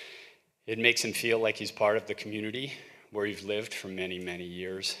it makes him feel like he's part of the community where he's lived for many, many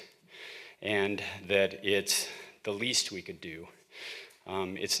years, and that it's the least we could do.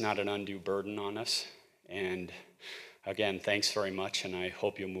 It's not an undue burden on us. And again, thanks very much, and I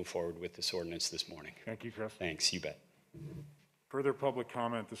hope you'll move forward with this ordinance this morning. Thank you, Chris. Thanks, you bet. Further public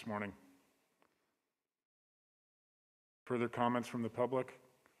comment this morning? Further comments from the public?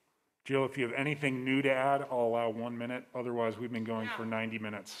 Jill, if you have anything new to add, I'll allow 1 minute. Otherwise, we've been going for 90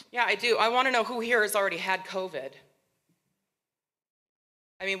 minutes. Yeah, I do. I want to know who here has already had COVID.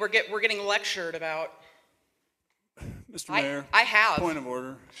 I mean, we're getting lectured about. Mr. Mayor. I have. Point of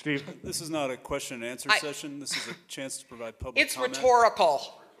order. Steve. This is not a question and answer session. This is a chance to provide public It's comment.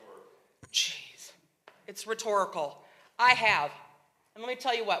 rhetorical. Jeez. It's rhetorical. I have. And let me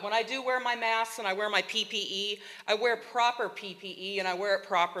tell you what, when I do wear my mask and I wear my PPE, I wear proper PPE and I wear it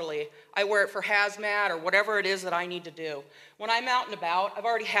properly. I wear it for hazmat or whatever it is that I need to do. When I'm out and about, I've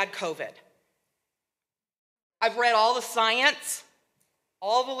already had COVID. I've read all the science,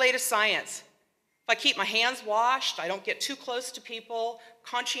 all the latest science. If I keep my hands washed, I don't get too close to people,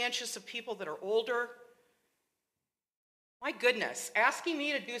 conscientious of people that are older. My goodness, asking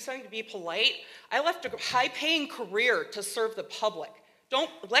me to do something to be polite, I left a high-paying career to serve the public.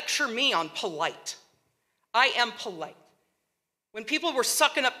 Don't lecture me on polite. I am polite. When people were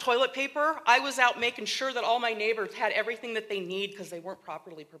sucking up toilet paper, I was out making sure that all my neighbors had everything that they need because they weren't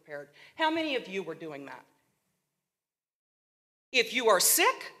properly prepared. How many of you were doing that? If you are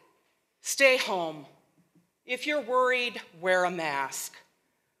sick, stay home. If you're worried, wear a mask.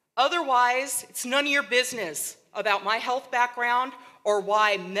 Otherwise, it's none of your business about my health background or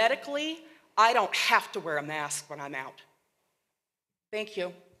why medically I don't have to wear a mask when I'm out. Thank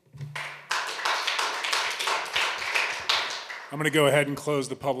you. I'm going to go ahead and close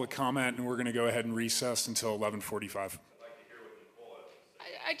the public comment, and we're going to go ahead and recess until 11:45.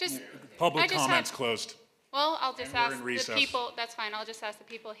 Public comments closed. Well, I'll just ask the recess. people, that's fine, I'll just ask the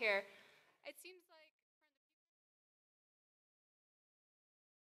people here. It seems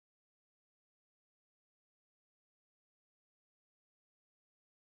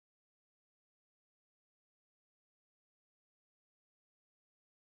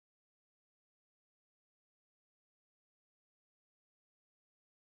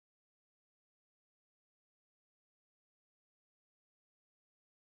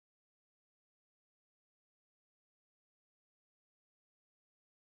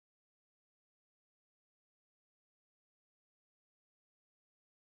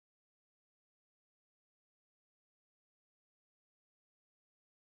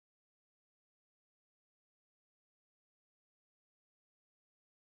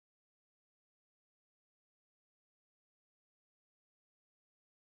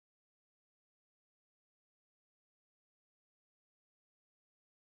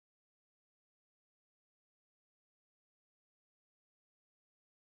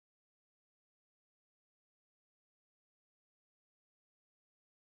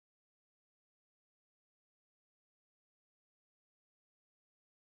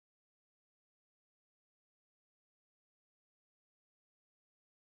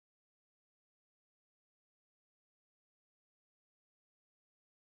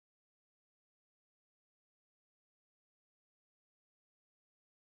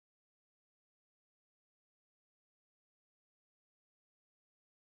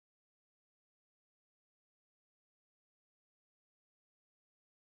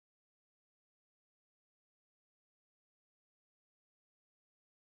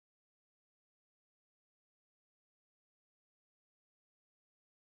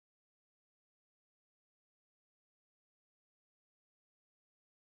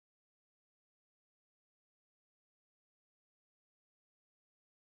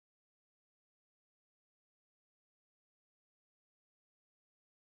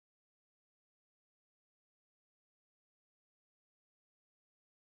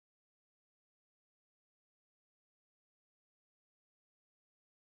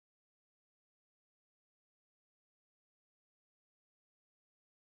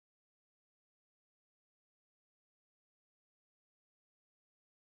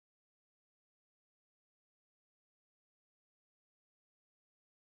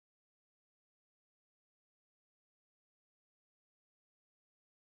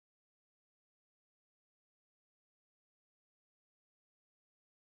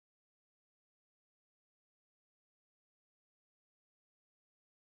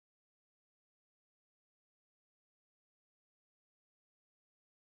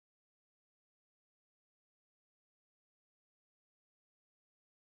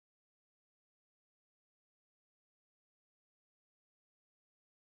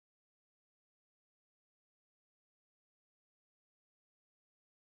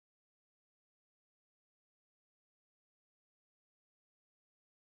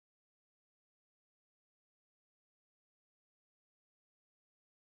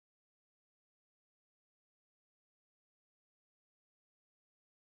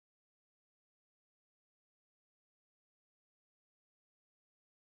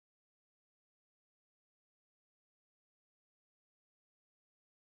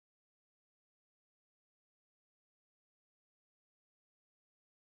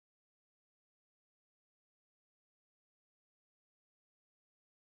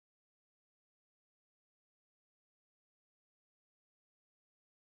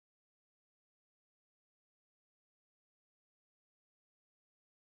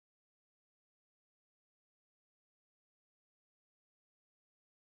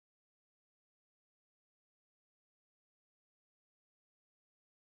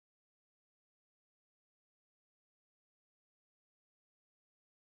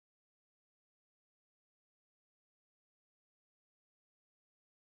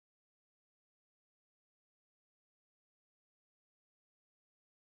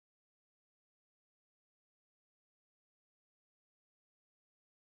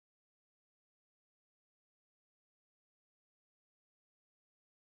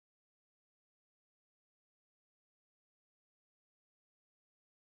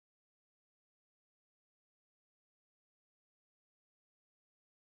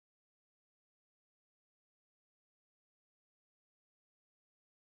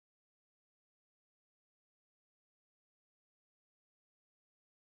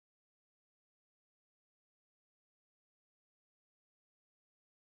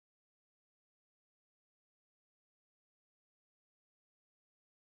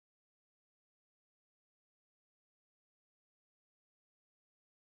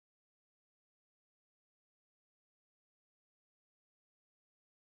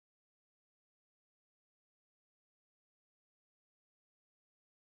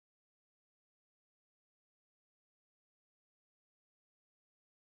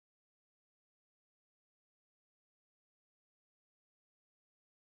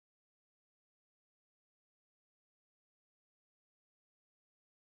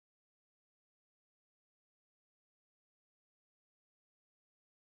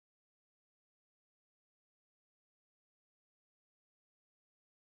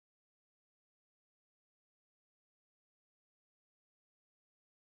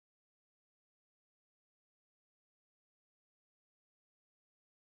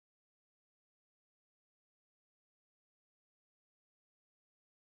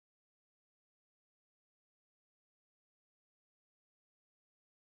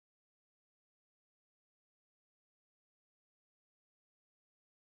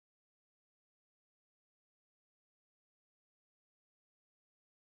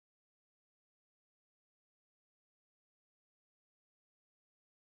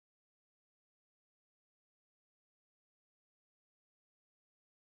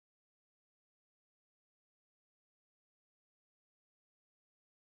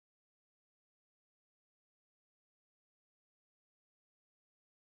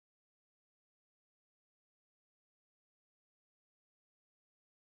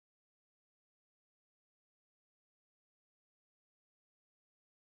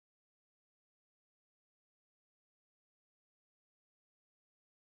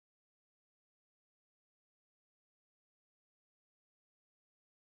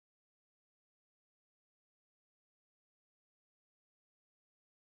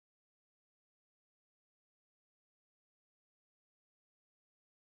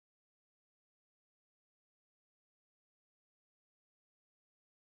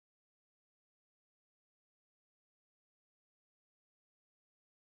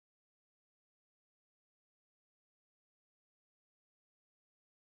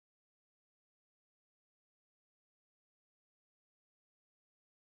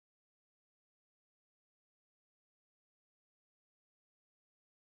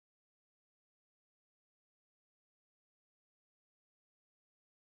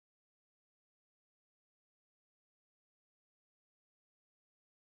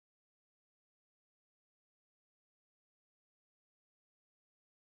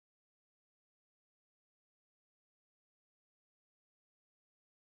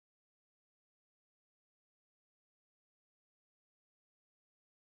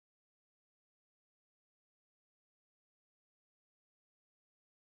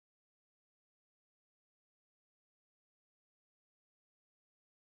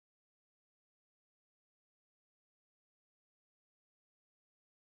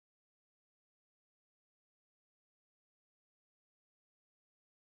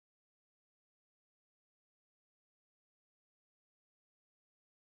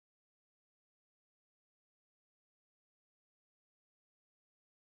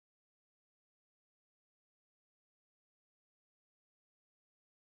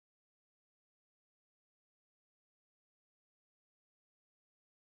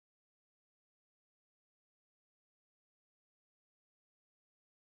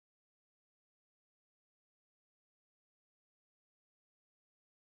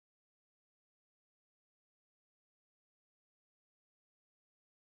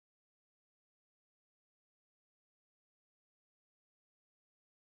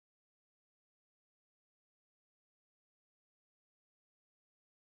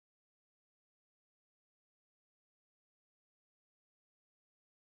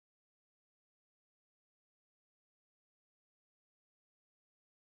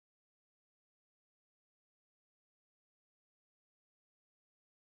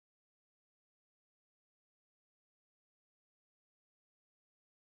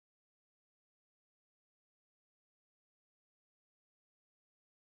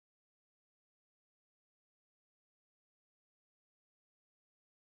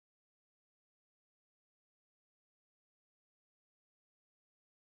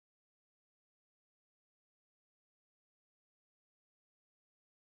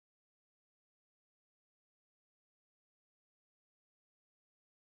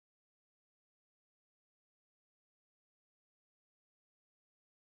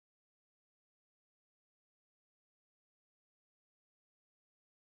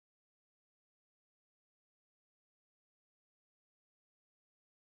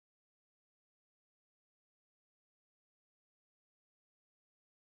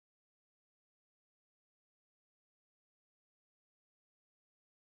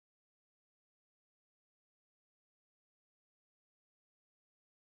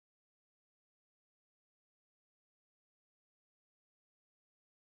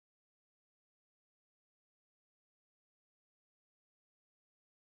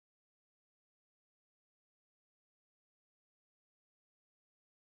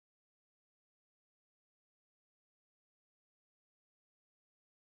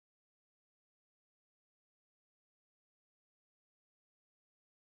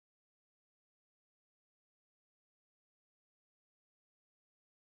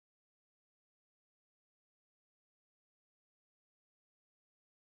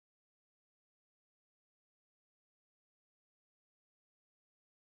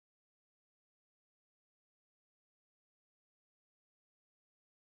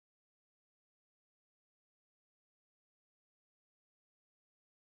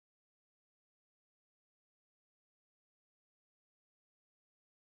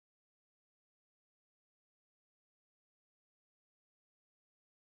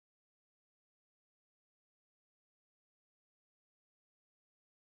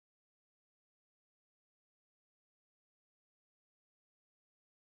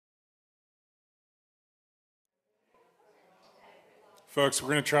Folks, we're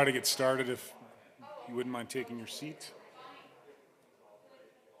going to try to get started if you wouldn't mind taking your seats.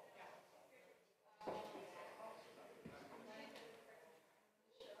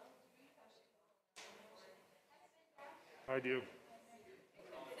 I do.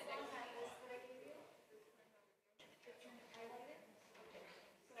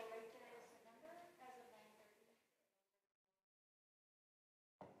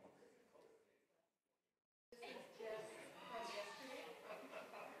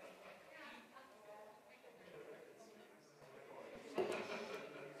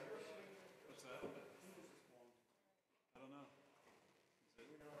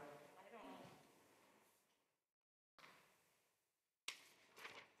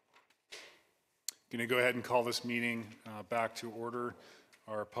 Going to go ahead and call this meeting back to order.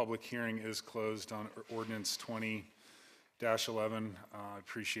 Our public hearing is closed on ordinance 20-11. I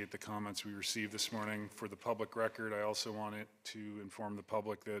appreciate the comments we received this morning. For the public record, I also wanted to inform the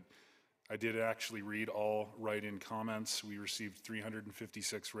public that I did actually read all write-in comments. We received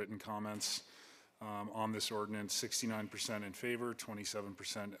 356 written comments on this ordinance, 69% in favor,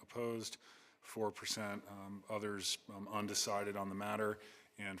 27% opposed, 4% others undecided on the matter.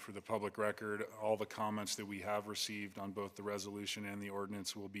 And for the public record, all the comments that we have received on both the resolution and the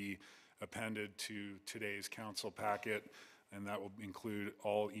ordinance will be appended to today's council packet, and that will include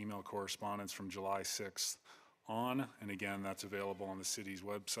all email correspondence from July 6th on. And again, that's available on the city's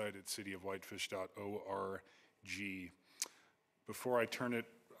website at cityofwhitefish.org. Before I turn it,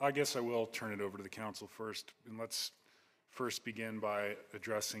 I guess I will turn it over to the council first, and let's first begin by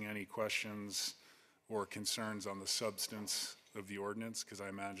addressing any questions or concerns on the substance of the ordinance, because I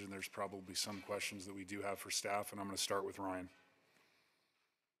imagine there's probably some questions that we do have for staff, and I'm going to start with Ryan.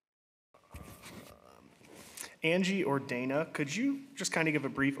 Angie or Dana, could you just kind of give a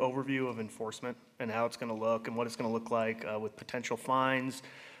brief overview of enforcement and how it's going to look and what it's going to look like with potential fines?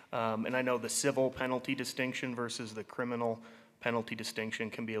 And I know the civil penalty distinction versus the criminal penalty distinction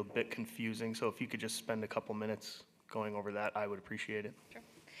can be a bit confusing, so if you could just spend a couple minutes going over that, I would appreciate it. Sure.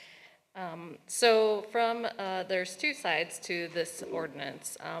 So there's two sides to this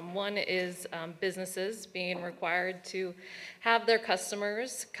ordinance. One is businesses being required to have their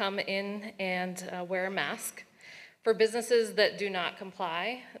customers come in and wear a mask. For businesses that do not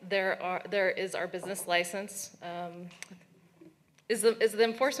comply, there is our business license, is the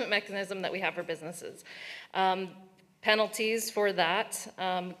enforcement mechanism that we have for businesses. Penalties for that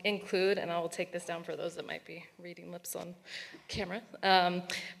include, and I will take this down for those that might be reading lips on camera,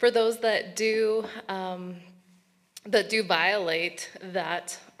 for those that do violate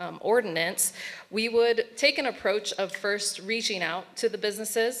that ordinance, we would take an approach of first reaching out to the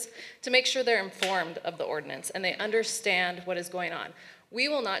businesses to make sure they're informed of the ordinance and they understand what is going on. We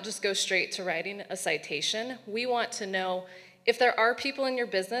will not just go straight to writing a citation. We want to know if there are people in your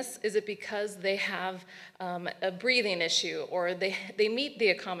business, is it because they have a breathing issue or they meet the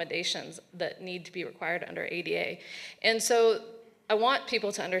accommodations that need to be required under ADA? And so I want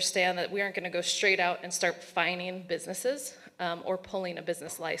people to understand that we aren't going to go straight out and start fining businesses or pulling a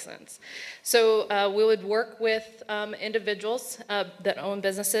business license. So we would work with individuals that own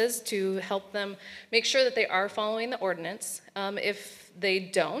businesses to help them make sure that they are following the ordinance. If they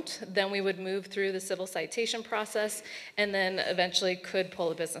don't, then we would move through the civil citation process and then eventually could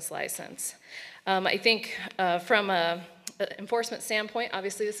pull a business license. I think from an enforcement standpoint,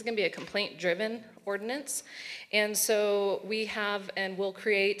 obviously this is going to be a complaint-driven ordinance. And so we have and will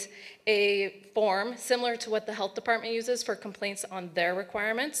create a form similar to what the health department uses for complaints on their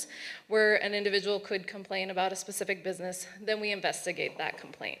requirements, where an individual could complain about a specific business, then we investigate that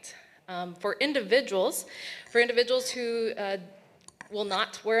complaint. For individuals who will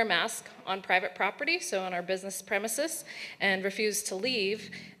not wear a mask on private property, so on our business premises, and refuse to leave,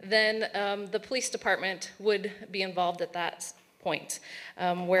 then the police department would be involved at that point,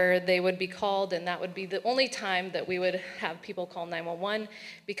 where they would be called, and that would be the only time that we would have people call 911,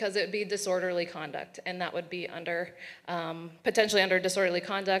 because it would be disorderly conduct, and that would be under, potentially under disorderly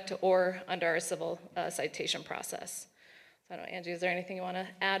conduct or under our civil citation process. So I don't know, Angie, is there anything you want to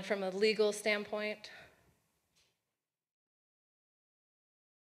add from a legal standpoint?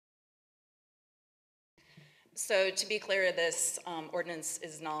 So to be clear, this ordinance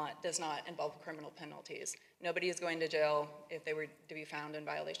does not involve criminal penalties. Nobody is going to jail if they were to be found in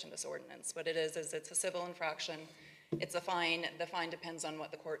violation of this ordinance. What it is it's a civil infraction. It's a fine. The fine depends on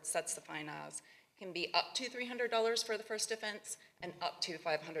what the court sets the fine as. It can be up to $300 for the first offense and up to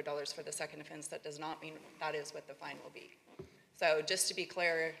 $500 for the second offense. That does not mean that is what the fine will be. So just to be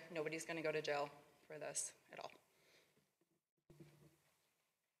clear, nobody's going to go to jail for this at all.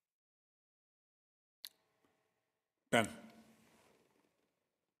 Ben.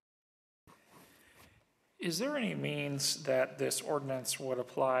 Is there any means that this ordinance would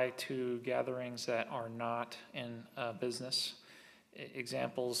apply to gatherings that are not in business?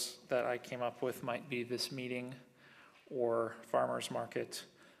 Examples that I came up with might be this meeting, or farmer's market,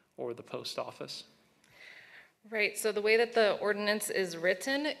 or the post office. Right, so the way that the ordinance is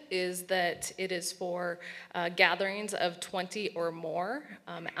written is that it is for gatherings of 20 or more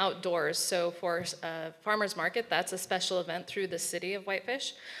outdoors. So for farmer's market, that's a special event through the city of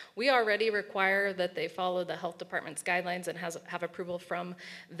Whitefish. We already require that they follow the health department's guidelines and have approval from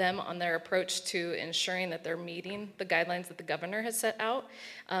them on their approach to ensuring that they're meeting the guidelines that the governor has set out.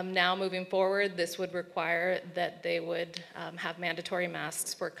 Now moving forward, this would require that they would have mandatory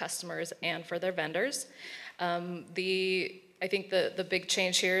masks for customers and for their vendors. I think the big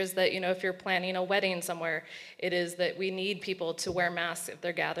change here is that, if you're planning a wedding somewhere, it is that we need people to wear masks if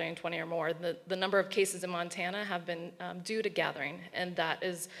they're gathering 20 or more. The number of cases in Montana have been due to gathering, and that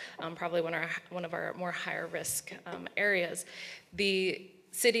is probably one of our more higher risk areas. The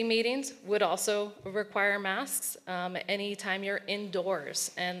city meetings would also require masks anytime you're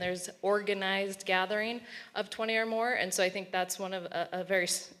indoors and there's organized gathering of 20 or more. And so I think that's one of a very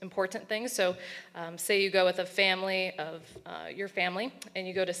important thing. So say you go with a family of your family and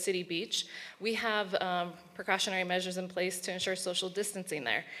you go to City Beach, we have precautionary measures in place to ensure social distancing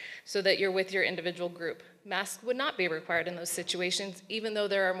there so that you're with your individual group. Masks would not be required in those situations, even though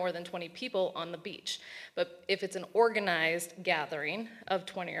there are more than 20 people on the beach. But if it's an organized gathering of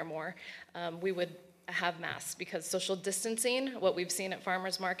 20 or more, we would have masks, because social distancing, what we've seen at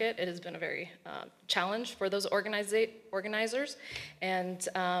farmers market, it has been a very challenge for those organizers, and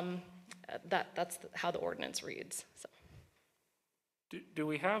that's how the ordinance reads. So. Do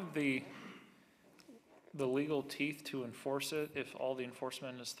we have the legal teeth to enforce it if all the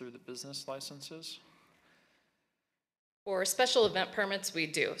enforcement is through the business licenses? For special event permits, we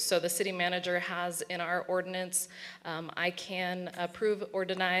do. So the city manager has in our ordinance, I can approve or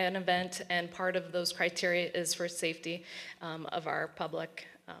deny an event, and part of those criteria is for safety of our public,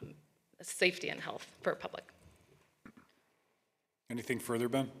 safety and health for public. Anything further,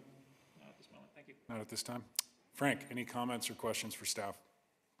 Ben? Not at this moment, thank you. Not at this time. Frank, any comments or questions for staff?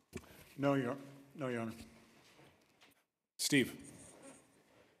 No, Your Honor. Steve?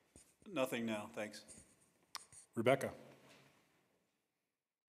 Nothing now, thanks. Rebecca?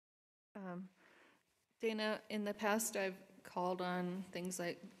 Dana, in the past, I've called on things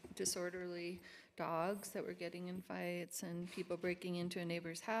like disorderly dogs that were getting in fights and people breaking into a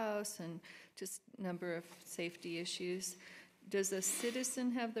neighbor's house and just a number of safety issues. Does a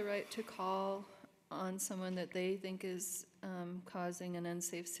citizen have the right to call on someone that they think is causing an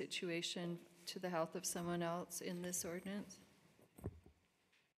unsafe situation to the health of someone else in this ordinance?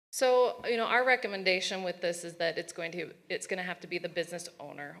 So, our recommendation with this is that it's going to have to be the business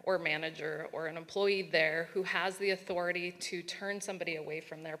owner or manager or an employee there who has the authority to turn somebody away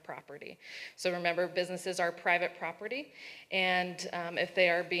from their property. So remember, businesses are private property, and if they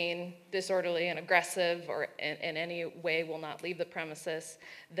are being disorderly and aggressive or in any way will not leave the premises,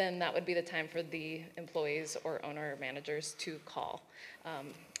 then that would be the time for the employees or owner or managers to call.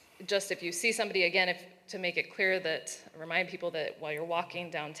 Just if you see somebody, again, to make it clear that, remind people that while you're walking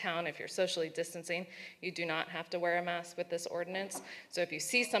downtown, if you're socially distancing, you do not have to wear a mask with this ordinance. So if you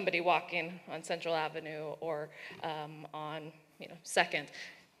see somebody walking on Central Avenue or on 2nd,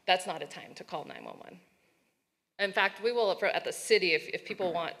 that's not a time to call 911. In fact, we will, at the city, if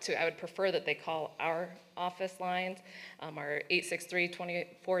people want to, I would prefer that they call our office lines, our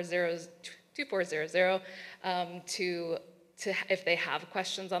 863-2400, if they have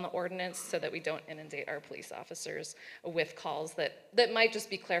questions on the ordinance, so that we don't inundate our police officers with calls that might just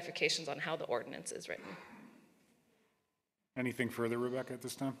be clarifications on how the ordinance is written. Anything further, Rebecca, at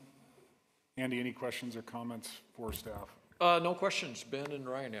this time? Andy, any questions or comments for staff? No questions. Ben and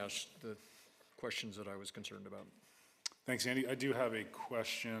Ryan asked the questions that I was concerned about. Thanks, Andy. I do have a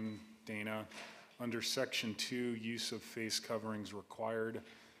question, Dana. Under Section 2, use of face coverings required,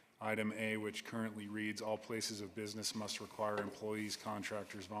 Item A, which currently reads, all places of business must require employees,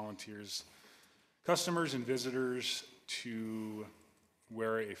 contractors, volunteers, customers, and visitors to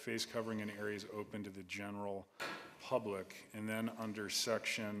wear a face covering in areas open to the general public. And then under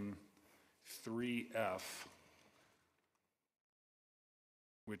Section 3F,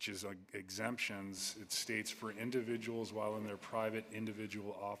 which is exemptions, it states for individuals while in their private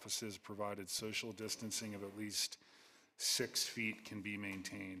individual offices, provided social distancing of at least 6 feet can be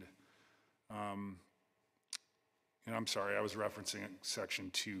maintained. And I'm sorry, I was referencing Section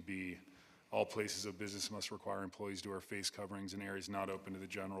 2B. All places of business must require employees to wear face coverings in areas not open to the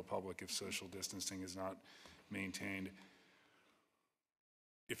general public if social distancing is not maintained.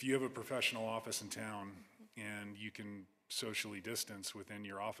 If you have a professional office in town and you can socially distance within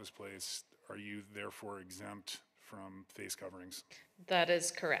your office place, are you therefore exempt from face coverings? That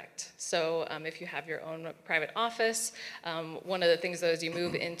is correct. So if you have your own private office, one of the things though is you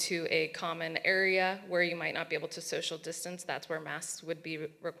move into a common area where you might not be able to social distance, that's where masks would be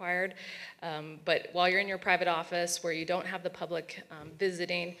required. But while you're in your private office where you don't have the public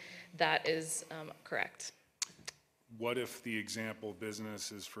visiting, that is correct. What if the example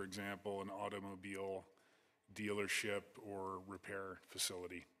business is, for example, an automobile dealership or repair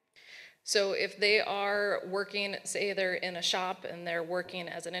facility? So if they are working, say they're in a shop and they're working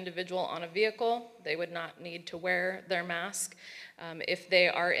as an individual on a vehicle, they would not need to wear their mask. If they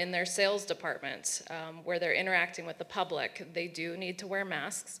are in their sales department where they're interacting with the public, they do need to wear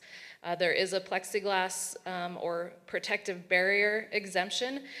masks. There is a plexiglass or protective barrier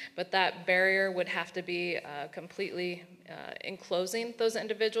exemption, but that barrier would have to be completely enclosing those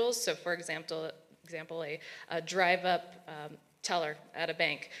individuals. So for example, a drive-up teller at a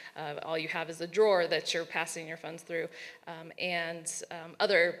bank. All you have is a drawer that you're passing your funds through, and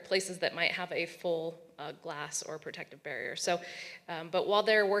other places that might have a full glass or protective barrier. So, but while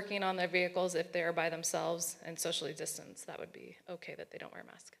they're working on their vehicles, if they are by themselves and socially distanced, that would be okay that they don't wear a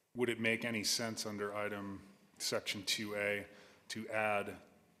mask. Would it make any sense under item section 2A to add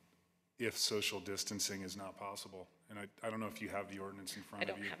if social distancing is not possible? And I don't know if you have the ordinance in front of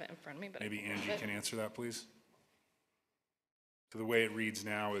you. I don't have it in front of me, but maybe I can Angie have it. can answer that, please. So the way it reads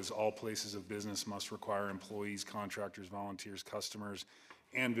now is all places of business must require employees, contractors, volunteers, customers,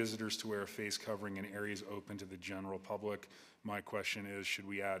 and visitors to wear a face covering in areas open to the general public. My question is, should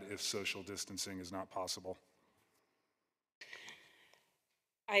we add if social distancing is not possible?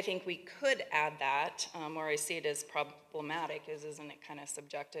 I think we could add that. Where I see it as problematic isn't it kind of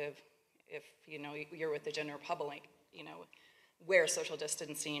subjective if, you know, you're with the general public, you know, where social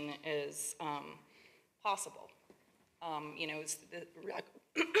distancing is possible. You know,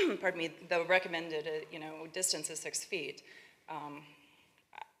 pardon me, the recommended, you know, distance is 6 feet.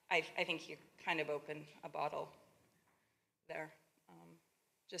 I think you kind of open a bottle there,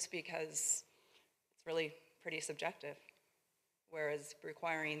 just because it's really pretty subjective. Whereas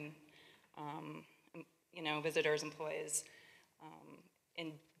requiring, you know, visitors, employees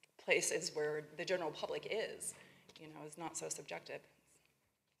in places where the general public is, you know, is not so subjective.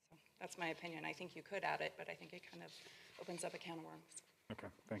 So that's my opinion. I think you could add it, but I think it kind of opens up a can of worms. Okay,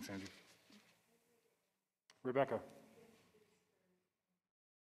 thanks, Angie. Rebecca.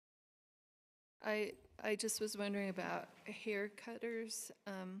 I just was wondering about hair cutters,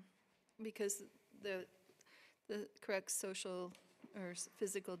 because the correct social or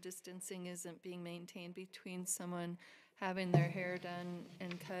physical distancing isn't being maintained between someone having their hair done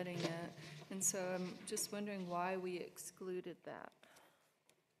and cutting it. And so I'm just wondering why we excluded that.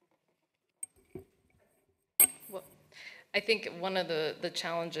 Well, I think one of the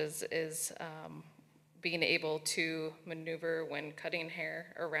challenges is being able to maneuver when cutting hair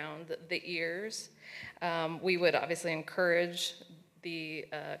around the ears. We would obviously encourage the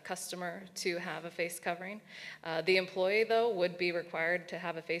customer to have a face covering. The employee, though, would be required to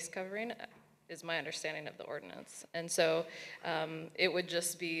have a face covering, is my understanding of the ordinance. And so it would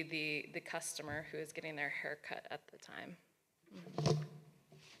just be the customer who is getting their hair cut at the time.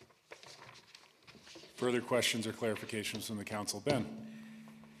 Further questions or clarifications from the council? Ben.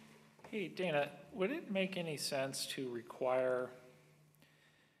 Hey, Dana, would it make any sense to require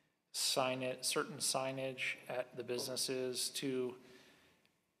certain signage at the businesses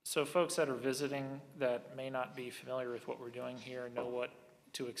so folks that are visiting that may not be familiar with what we're doing here know what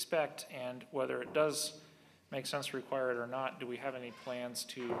to expect, and whether it does make sense to require it or not, do we have any plans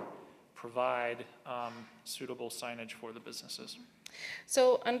to provide suitable signage for the businesses?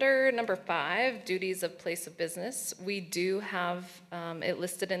 So under number 5, duties of place of business, we do have it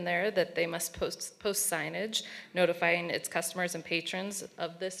listed in there that they must post signage notifying its customers and patrons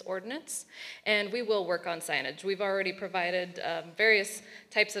of this ordinance, and we will work on signage. We've already provided various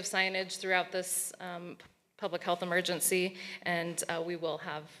types of signage throughout this public health emergency, and we will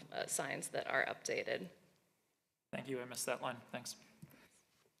have signs that are updated. Thank you, I missed that line, thanks.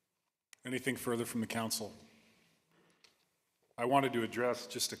 Anything further from the council? I wanted to address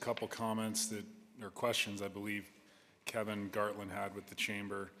just a couple comments or questions I believe Kevin Gartland had with the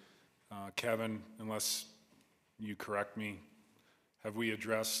chamber. Kevin, unless you correct me, have we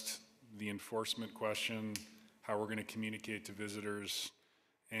addressed the enforcement question, how we're going to communicate to visitors,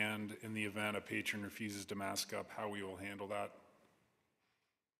 and in the event a patron refuses to mask up, how we will handle that?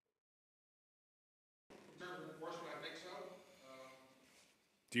 In terms of enforcement, I think so.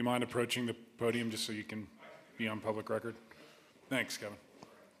 Do you mind approaching the podium just so you can be on public record? Thanks, Kevin.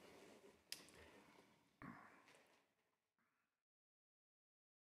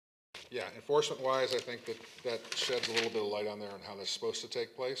 Yeah, enforcement-wise, I think that sheds a little bit of light on there on how that's supposed to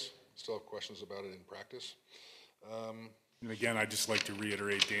take place. Still have questions about it in practice. And again, I'd just like to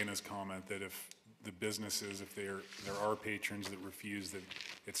reiterate Dana's comment that if the businesses, if there are patrons that refuse, that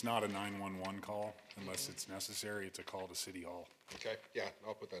it's not a 911 call unless it's necessary, it's a call to City Hall. Okay, yeah,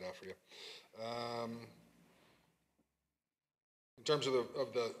 I'll put that out for you. In terms of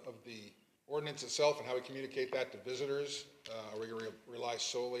the ordinance itself and how we communicate that to visitors, are we going to rely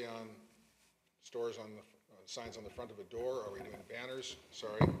solely on stores on the signs on the front of a door? Are we doing banners?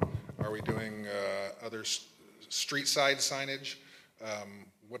 Sorry. Are we doing other street side signage?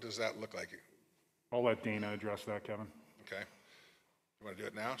 What does that look like? I'll let Dana address that, Kevin. Okay. You want to do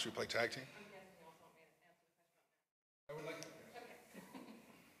it now? Should we play tag team? I would like to.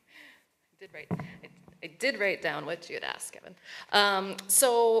 I did write down what you had asked, Kevin.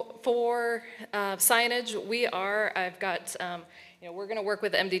 So for signage, I've got, we're going to work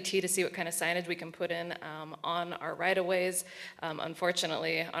with MDT to see what kind of signage we can put in on our right-of-ways.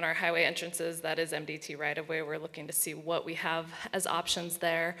 Unfortunately, on our highway entrances, that is MDT right-of-way. We're looking to see what we have as options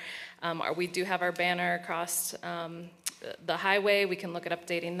there. We do have our banner across the highway. We can look at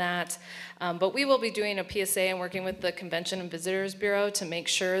updating that. But we will be doing a PSA and working with the Convention and Visitors Bureau to make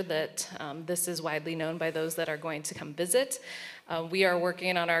sure that this is widely known by those that are going to come visit. We are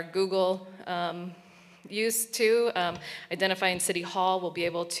working on our Google use too, identifying City Hall. We'll be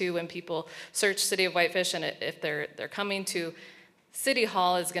able to, when people search City of Whitefish, and if they're coming to City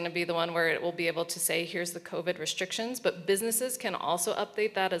Hall, is going to be the one where it will be able to say, here's the COVID restrictions, but businesses can also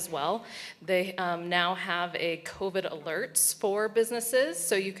update that as well. They now have a COVID alerts for businesses,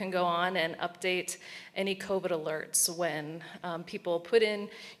 so you can go on and update any COVID alerts when people put in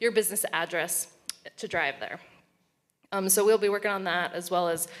your business address to drive there. So we'll be working on that, as well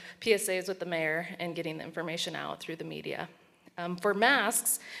as PSAs with the mayor and getting the information out through the media. For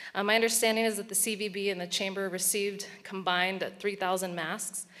masks, my understanding is that the CVB and the chamber received combined 3,000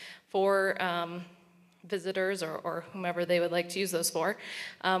 masks for visitors or whomever they would like to use those for.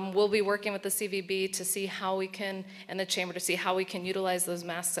 We'll be working with the CVB to see how we can, and the chamber to see how we can utilize those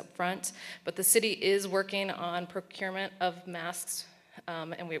masks up front. But the city is working on procurement of masks.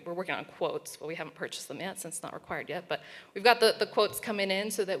 And we're working on quotes, but we haven't purchased them yet since it's not required yet. But we've got the quotes coming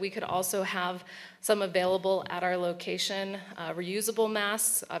in so that we could also have some available at our location. Reusable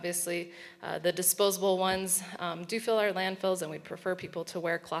masks, obviously the disposable ones do fill our landfills, and we'd prefer people to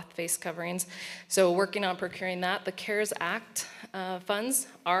wear cloth face coverings. So working on procuring that. The CARES Act funds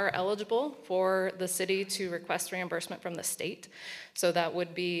are eligible for the city to request reimbursement from the state. So that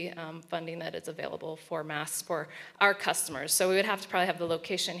would be funding that is available for masks for our customers. So we would have to probably have the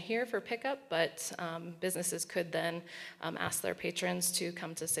location here for pickup, but businesses could then ask their patrons to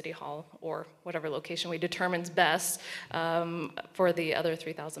come to City Hall or whatever location we determine's best for the other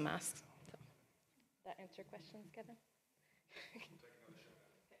 3,000 masks. So, that answer your questions, Kevin?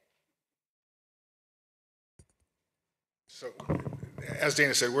 So, as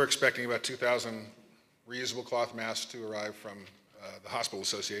Dana said, we're expecting about 2,000 reusable cloth masks to arrive from the Hospital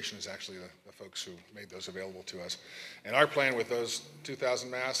Association is actually the folks who made those available to us. And our plan with those 2,000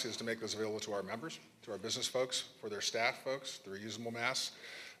 masks is to make those available to our members, to our business folks, for their staff folks, the reusable masks.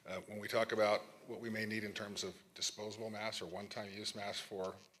 When we talk about what we may need in terms of disposable masks or one-time use masks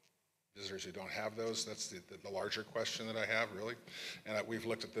for visitors who don't have those, that's the larger question that I have, really. And we've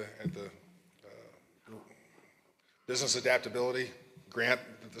looked at the business adaptability grant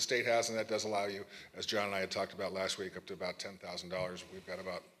that the state has, and that does allow you, as John and I had talked about last week, up to about $10,000. We've got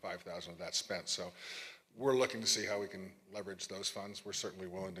about $5,000 of that spent. So we're looking to see how we can leverage those funds. We're certainly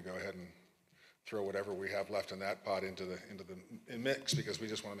willing to go ahead and throw whatever we have left in that pot into the mix, because we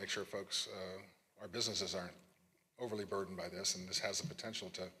just want to make sure folks, our businesses aren't overly burdened by this, and this has the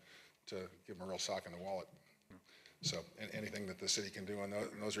potential to give them a real sock in the wallet. So anything that the city can do in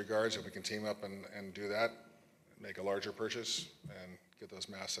those regards, if we can team up and do that, make a larger purchase and get those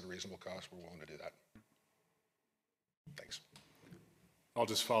masks at a reasonable cost, we're willing to do that. Thanks. I'll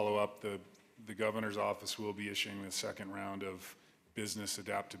just follow up. The governor's office will be issuing the second round of business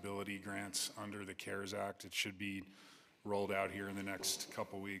adaptability grants under the CARES Act. It should be rolled out here in the next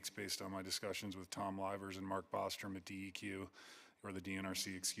couple weeks based on my discussions with Tom Livers and Mark Bostrom at DEQ, or the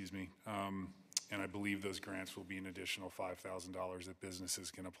DNRC, excuse me. And I believe those grants will be an additional $5,000 that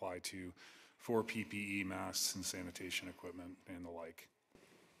businesses can apply to for PPE, masks, and sanitation equipment and the like.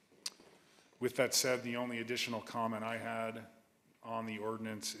 With that said, the only additional comment I had on the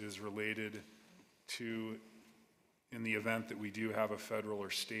ordinance is related to, in the event that we do have a federal or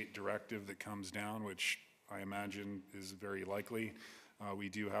state directive that comes down, which I imagine is very likely, We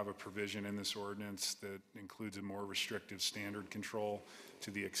do have a provision in this ordinance that includes a more restrictive standard control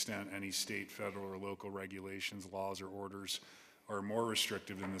to the extent any state, federal, or local regulations, laws, or orders are more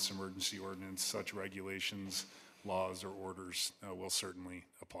restrictive than this emergency ordinance. Such regulations, laws, or orders will certainly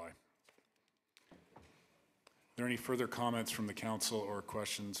apply. Are there any further comments from the council or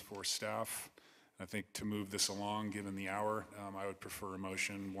questions for staff? I think to move this along, given the hour, I would prefer a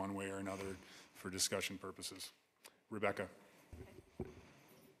motion one way or another for discussion purposes. Rebecca.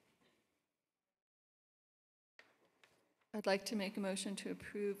 I'd like to make a motion to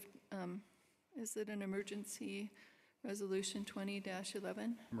approve, is it an emergency resolution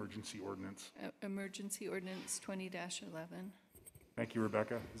 20-11? Emergency ordinance. Emergency ordinance 20-11. Thank you,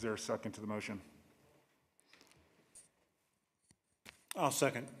 Rebecca. Is there a second to the motion? I'll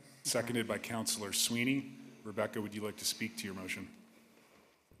second. Seconded by Councilor Sweeney. Rebecca, would you like to speak to your motion?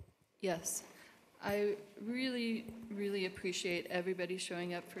 Yes. I really, really appreciate everybody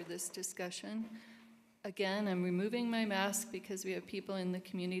showing up for this discussion. Again, I'm removing my mask because we have people in the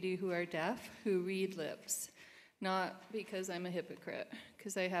community who are deaf who read lips, not because I'm a hypocrite,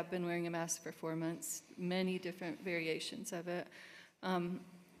 because I have been wearing a mask for 4 months, many different variations of it.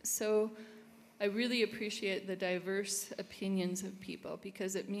 So I really appreciate the diverse opinions of people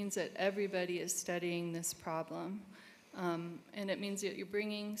because it means that everybody is studying this problem. And it means that you're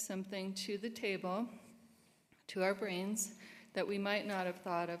bringing something to the table, to our brains, that we might not have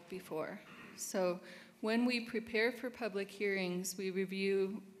thought of before. So when we prepare for public hearings, we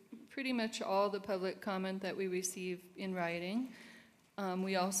review pretty much all the public comment that we receive in writing.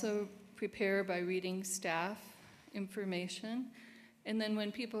 We also prepare by reading staff information. And then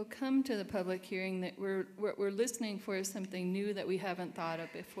when people come to the public hearing, what we're listening for is something new that we haven't thought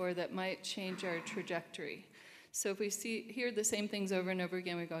of before that might change our trajectory. So if we hear the same things over and over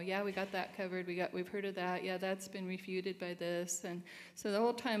again, we go, yeah, we got that covered, we've heard of that, yeah, that's been refuted by this. And so the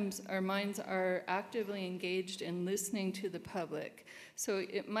whole time our minds are actively engaged in listening to the public. So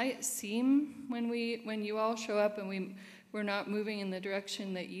it might seem when you all show up and we're not moving in the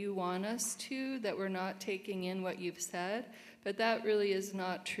direction that you want us to, that we're not taking in what you've said, but that really is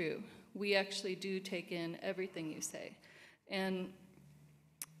not true. We actually do take in everything you say. And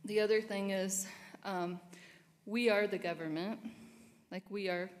the other thing is, we are the government, like we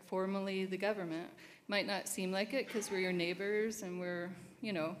are formally the government. Might not seem like it because we're your neighbors and we're,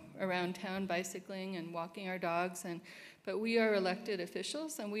 around town bicycling and walking our dogs, but we are elected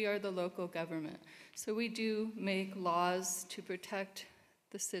officials and we are the local government. So we do make laws to protect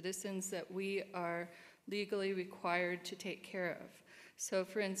the citizens that we are legally required to take care of. So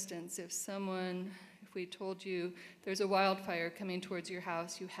for instance, if we told you there's a wildfire coming towards your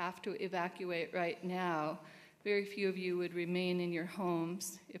house, you have to evacuate right now, very few of you would remain in your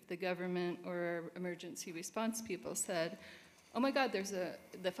homes if the government or emergency response people said, oh my God,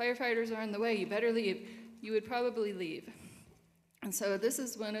 the firefighters are on the way, you better leave. You would probably leave. And so this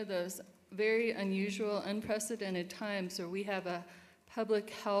is one of those very unusual, unprecedented times where we have a public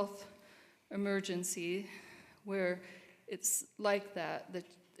health emergency where it's like that.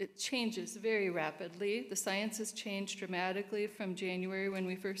 It changes very rapidly. The science has changed dramatically from January when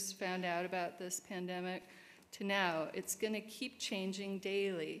we first found out about this pandemic to now. It's going to keep changing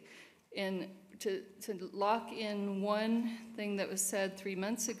daily. And to lock in one thing that was said 3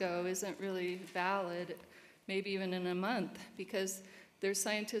 months ago isn't really valid, maybe even in a month, because there's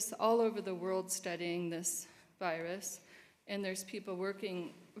scientists all over the world studying this virus, and there's people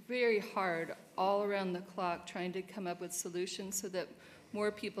working very hard all around the clock trying to come up with solutions so that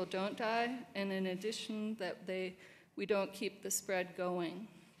more people don't die, and in addition that we don't keep the spread going.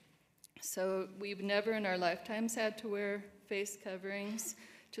 So we've never in our lifetimes had to wear face coverings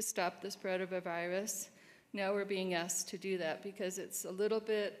to stop the spread of a virus. Now we're being asked to do that because it's a little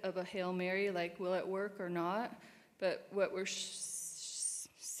bit of a Hail Mary, like will it work or not? But what we're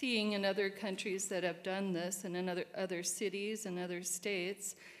seeing in other countries that have done this and in other cities and other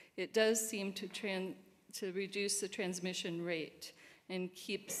states, it does seem to reduce the transmission rate and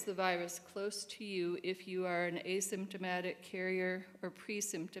keeps the virus close to you if you are an asymptomatic carrier or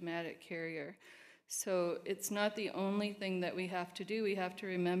pre-symptomatic carrier. So it's not the only thing that we have to do. We have to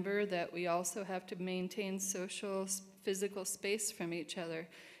remember that we also have to maintain social, physical space from each other.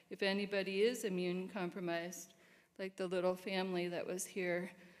 If anybody is immune compromised, like the little family that was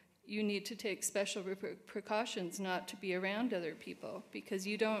here, you need to take special precautions not to be around other people because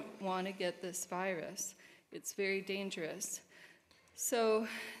you don't want to get this virus. It's very dangerous. So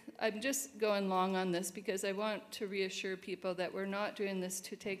I'm just going long on this because I want to reassure people that we're not doing this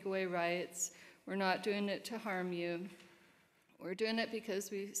to take away rights. We're not doing it to harm you. We're doing it because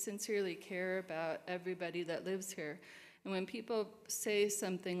we sincerely care about everybody that lives here. And when people say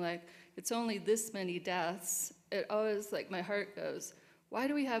something like, it's only this many deaths, it always, like, my heart goes, why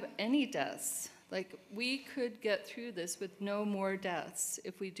do we have any deaths? Like, we could get through this with no more deaths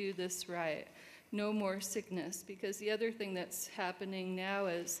if we do this right. No more sickness. Because the other thing that's happening now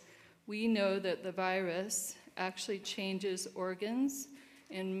is we know that the virus actually changes organs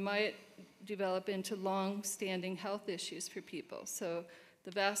and might develop into long-standing health issues for people. So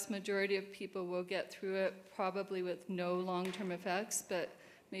the vast majority of people will get through it probably with no long-term effects, but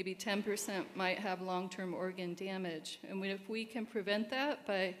maybe 10% might have long-term organ damage. And if we can prevent that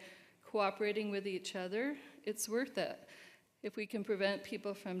by cooperating with each other, it's worth it. If we can prevent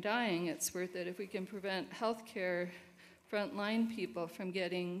people from dying, it's worth it. If we can prevent healthcare frontline people from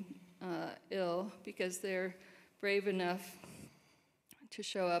getting ill because they're brave enough to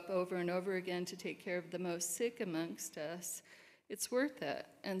show up over and over again to take care of the most sick amongst us, it's worth it.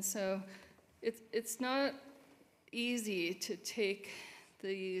 And so it's not easy to take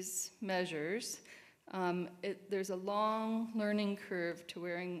these measures. There's a long learning curve to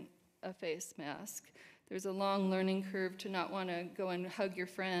wearing a face mask. There's a long learning curve to not want to go and hug your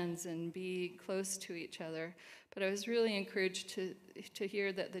friends and be close to each other. But I was really encouraged to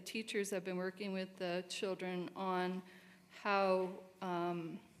hear that the teachers have been working with the children on how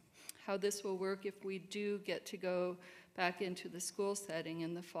this will work if we do get to go back into the school setting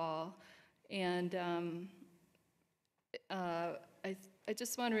in the fall. And I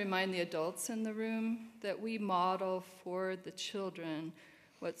just want to remind the adults in the room that we model for the children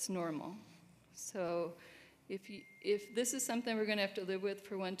what's normal. So if this is something we're going to have to live with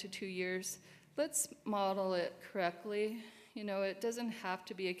for 1 to 2 years, let's model it correctly. You know, it doesn't have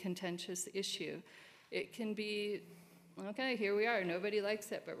to be a contentious issue. It can be, okay, here we are, nobody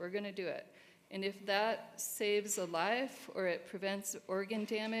likes it, but we're going to do it. And if that saves a life, or it prevents organ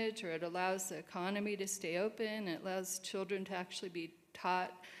damage, or it allows the economy to stay open, it allows children to actually be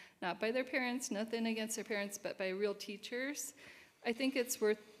taught, not by their parents, nothing against their parents, but by real teachers, I think it's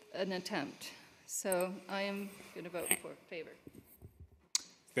worth an attempt. So I am going to vote for favor.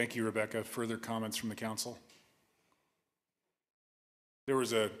 Thank you, Rebecca. Further comments from the council? There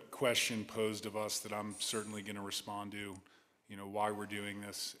was a question posed of us that I'm certainly going to respond to, you know, why we're doing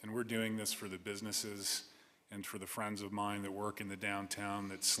this. And we're doing this for the businesses and for the friends of mine that work in the downtown,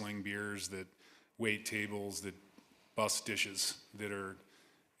 that sling beers, that wait tables, that bus dishes, that are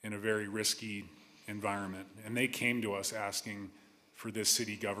in a very risky environment. And they came to us asking for this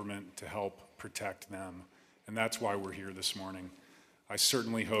city government to help protect them. And that's why we're here this morning. I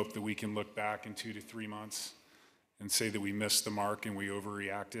certainly hope that we can look back in 2 to 3 months and say that we missed the mark and we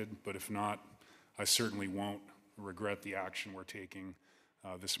overreacted, but if not, I certainly won't regret the action we're taking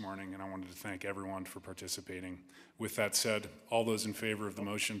this morning, and I wanted to thank everyone for participating. With that said, all those in favor of the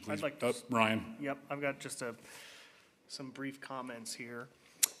motion, please. I'd like to Ryan. Yep, I've got just some brief comments here.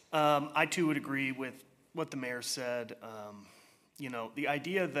 I too would agree with what the mayor said. You know, the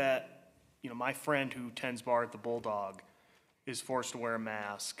idea that, you know, my friend who tends bar at the Bulldog is forced to wear a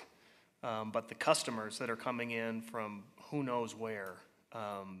mask, but the customers that are coming in from who knows where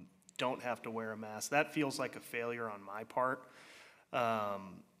don't have to wear a mask. That feels like a failure on my part.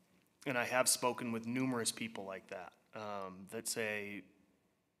 And I have spoken with numerous people like that, that say,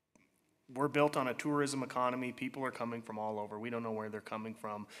 we're built on a tourism economy. People are coming from all over. We don't know where they're coming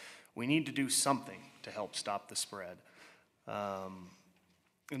from. We need to do something to help stop the spread.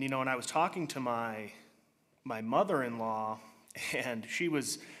 And you know, and I was talking to my mother-in-law, and she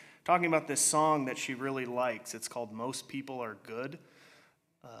was talking about this song that she really likes. It's called Most People Are Good.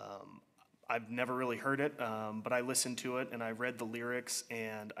 I've never really heard it, but I listened to it and I read the lyrics,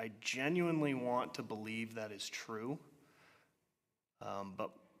 and I genuinely want to believe that is true.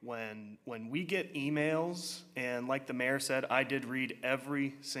 But when we get emails, and like the mayor said, I did read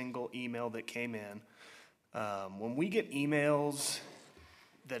every single email that came in. When we get emails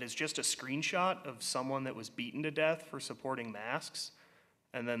that is just a screenshot of someone that was beaten to death for supporting masks,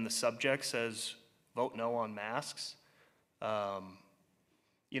 and then the subject says, vote no on masks,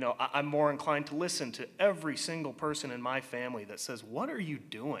 you know, I'm more inclined to listen to every single person in my family that says, what are you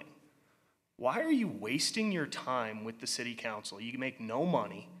doing? Why are you wasting your time with the city council? You make no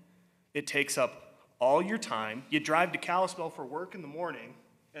money. It takes up all your time. You drive to Kalispell for work in the morning,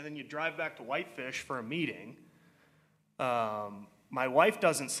 and then you drive back to Whitefish for a meeting. My wife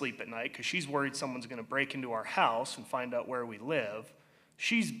doesn't sleep at night because she's worried someone's going to break into our house and find out where we live.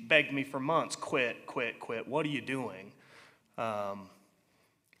 She's begged me for months, quit, quit, quit. What are you doing?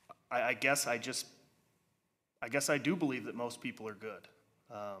 I guess I do believe that most people are good.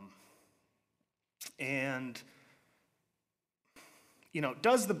 And, you know,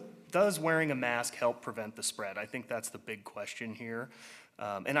 does does wearing a mask help prevent the spread? I think that's the big question here.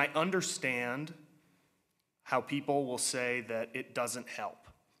 And I understand how people will say that it doesn't help.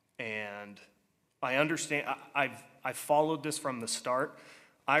 And I understand, I've followed this from the start.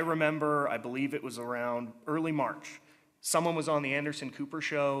 I remember, I believe it was around early March, someone was on the Anderson Cooper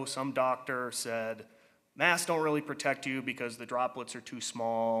show, some doctor said, masks don't really protect you because the droplets are too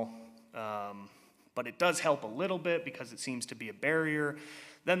small, but it does help a little bit because it seems to be a barrier.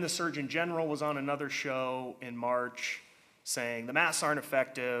 Then the Surgeon General was on another show in March saying the masks aren't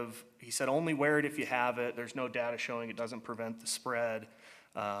effective. He said only wear it if you have it. There's no data showing it doesn't prevent the spread.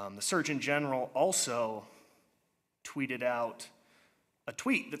 The Surgeon General also tweeted out a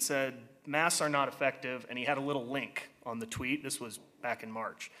tweet that said masks are not effective, and he had a little link on the tweet. This was back in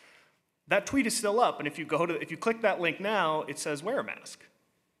March. That tweet is still up, and if you click that link now, it says wear a mask.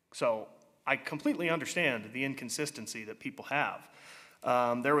 So I completely understand the inconsistency that people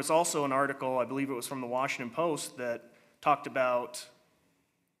have. There was also an article, I believe it was from the Washington Post, that talked about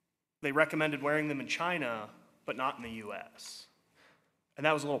they recommended wearing them in China, but not in the US. And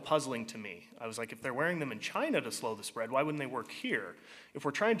that was a little puzzling to me. I was like, if they're wearing them in China to slow the spread, why wouldn't they work here? If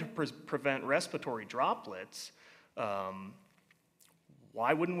we're trying to prevent respiratory droplets,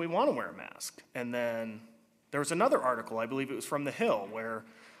 why wouldn't we want to wear a mask? And then there was another article, I believe it was from The Hill, where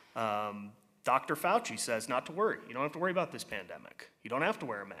Dr. Fauci says not to worry. You don't have to worry about this pandemic. You don't have to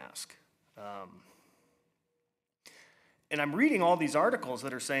wear a mask. And I'm reading all these articles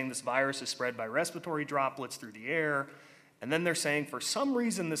that are saying this virus is spread by respiratory droplets through the air, and then they're saying for some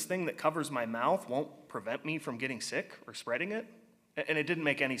reason this thing that covers my mouth won't prevent me from getting sick or spreading it, and it didn't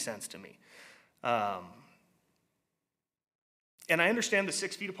make any sense to me. And I understand the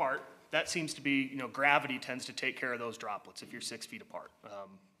 6 feet apart. That seems to be, gravity tends to take care of those droplets if you're 6 feet apart.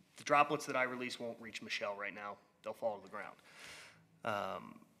 The droplets that I release won't reach Michelle right now. They'll fall to the ground.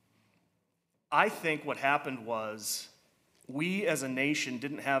 I think what happened was we as a nation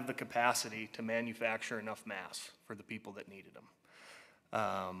didn't have the capacity to manufacture enough masks for the people that needed them.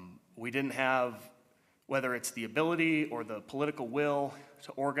 We didn't have, whether it's the ability or the political will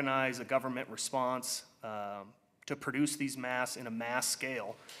to organize a government response to produce these masks in a mass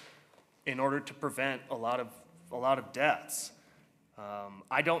scale in order to prevent a lot of deaths.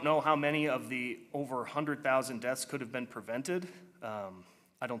 I don't know how many of the over 100,000 deaths could have been prevented.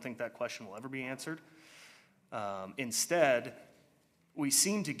 I don't think that question will ever be answered. Instead, we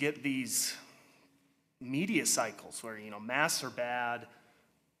seem to get these media cycles where, masks are bad,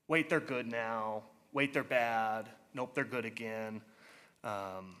 wait, they're good now, wait, they're bad, nope, they're good again.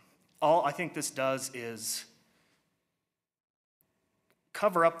 All I think this does is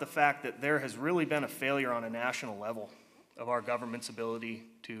cover up the fact that there has really been a failure on a national level of our government's ability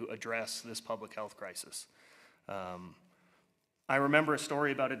to address this public health crisis. I remember a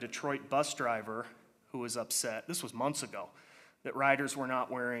story about a Detroit bus driver who was upset, this was months ago, that riders were not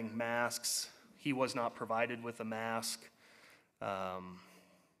wearing masks. He was not provided with a mask. And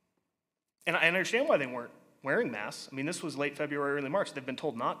I understand why they weren't wearing masks. I mean, this was late February, early March. They've been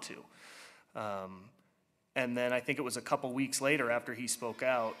told not to. And then I think it was a couple weeks later after he spoke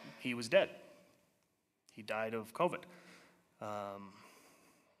out, he was dead. He died of COVID.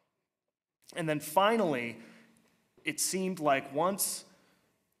 And then finally, it seemed like once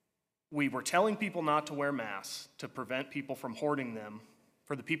we were telling people not to wear masks to prevent people from hoarding them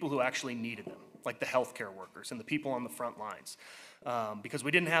for the people who actually needed them, like the healthcare workers and the people on the front lines, because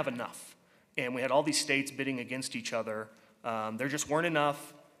we didn't have enough. And we had all these states bidding against each other. There just weren't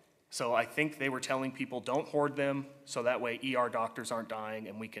enough. So I think they were telling people don't hoard them so that way ER doctors aren't dying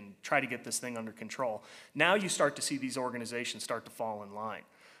and we can try to get this thing under control. Now you start to see these organizations start to fall in line.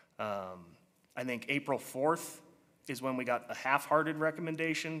 I think April 4th is when we got a half-hearted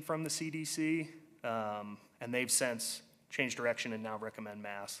recommendation from the CDC, and they've since changed direction and now recommend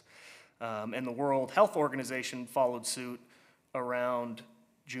masks. And the World Health Organization followed suit around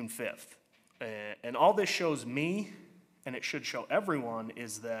June 5th. And all this shows me, and it should show everyone,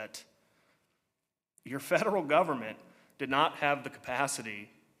 is that your federal government did not have the capacity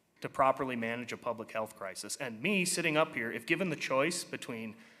to properly manage a public health crisis. And me sitting up here, if given the choice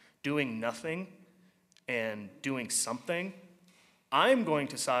between doing nothing and doing something, I'm going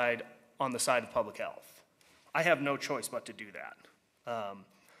to side on the side of public health. I have no choice but to do that.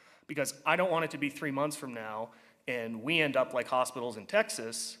 Because I don't want it to be 3 months from now and we end up like hospitals in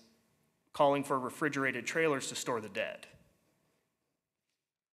Texas calling for refrigerated trailers to store the dead.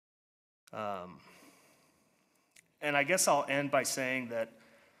 And I guess I'll end by saying that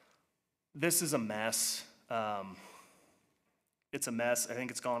this is a mess. It's a mess. I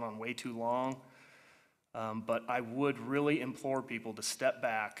think it's gone on way too long. But I would really implore people to step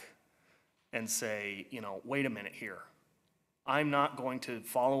back and say, you know, wait a minute here. I'm not going to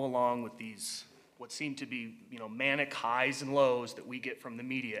follow along with these, what seem to be, you know, manic highs and lows that we get from the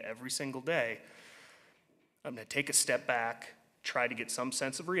media every single day. I'm gonna take a step back, try to get some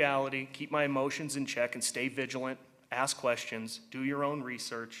sense of reality, keep my emotions in check and stay vigilant, ask questions, do your own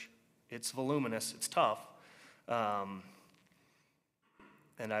research. It's voluminous, it's tough. And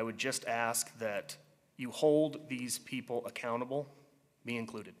I would just ask that you hold these people accountable, me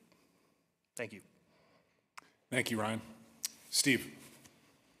included. Thank you. Thank you, Ryan. Steve.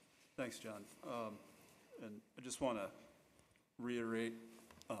 Thanks, John. And I just want to reiterate,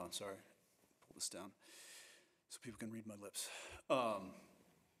 sorry, pull this down so people can read my lips.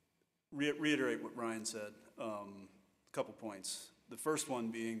 Reiterate what Ryan said, a couple points. The first one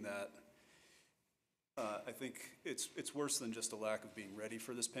being that I think it's worse than just a lack of being ready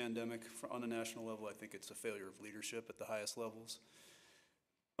for this pandemic on a national level. I think it's a failure of leadership at the highest levels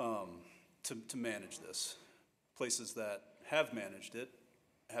to manage this. Places that have managed it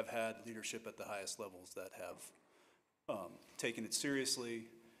have had leadership at the highest levels that have taken it seriously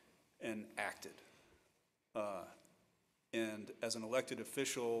and acted. And as an elected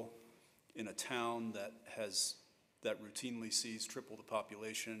official in a town that routinely sees triple the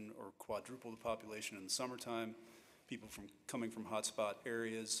population or quadruple the population in the summertime, people coming from hotspot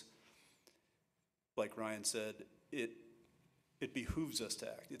areas, like Ryan said, it behooves us to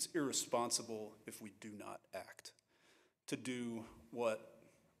act. It's irresponsible if we do not act. To do what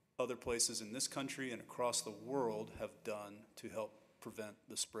other places in this country and across the world have done to help prevent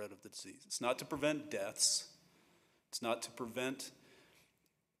the spread of the disease. It's not to prevent deaths. It's not to prevent,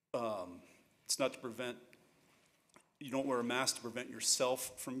 you don't wear a mask to prevent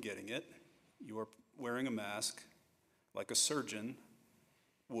yourself from getting it. You are wearing a mask like a surgeon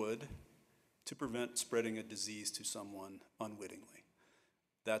would to prevent spreading a disease to someone unwittingly.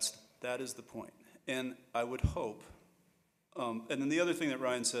 That is the point. And I would hope, and then the other thing that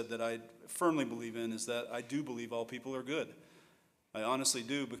Ryan said that I firmly believe in is that I do believe all people are good. I honestly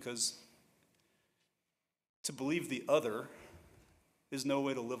do, because to believe the other is no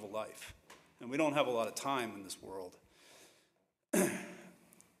way to live a life. And we don't have a lot of time in this world.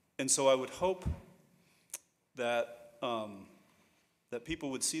 And so I would hope that that people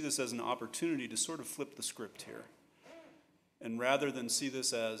would see this as an opportunity to sort of flip the script here. And rather than see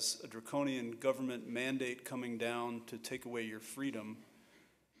this as a draconian government mandate coming down to take away your freedom,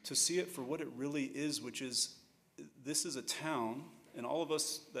 to see it for what it really is, which is, this is a town, and all of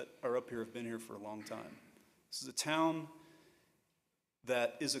us that are up here have been here for a long time. This is a town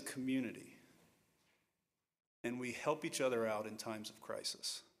that is a community, and we help each other out in times of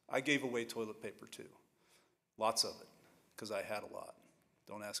crisis. I gave away toilet paper too, lots of it, because I had a lot.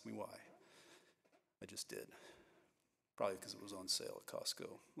 Don't ask me why. I just did. Probably because it was on sale at Costco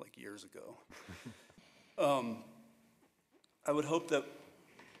like years ago. I would hope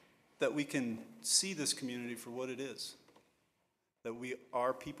that we can see this community for what it is, that we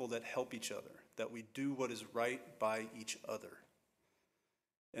are people that help each other, that we do what is right by each other.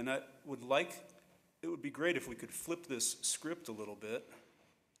 And it would be great if we could flip this script a little bit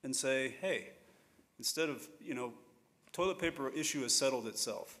and say, hey, instead of, toilet paper issue has settled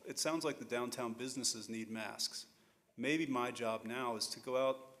itself. It sounds like the downtown businesses need masks. Maybe my job now is to go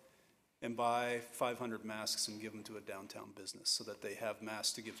out and buy 500 masks and give them to a downtown business so that they have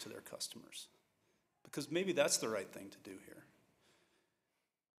masks to give to their customers. Because maybe that's the right thing to do here.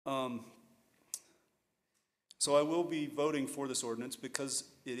 So I will be voting for this ordinance because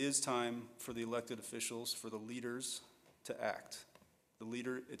it is time for the elected officials, for the leaders to act.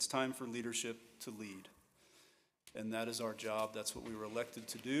 It's time for leadership to lead. And that is our job. That's what we were elected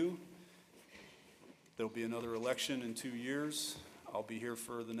to do. There'll be another election in 2 years. I'll be here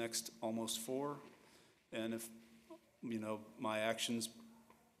for the next almost 4. And if, my actions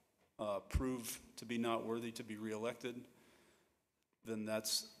prove to be not worthy to be reelected, then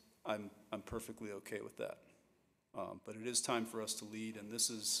I'm perfectly okay with that. But it is time for us to lead, and this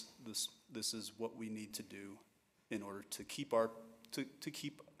is what we need to do in order to keep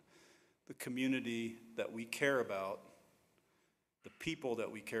keep the community that we care about, the people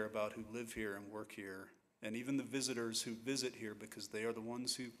that we care about who live here and work here, and even the visitors who visit here because they are the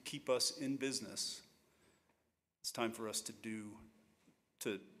ones who keep us in business. It's time for us to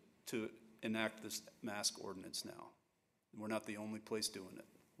enact this mask ordinance now. We're not the only place doing it.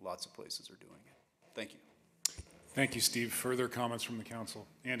 Lots of places are doing it. Thank you. Thank you, Steve. Further comments from the council?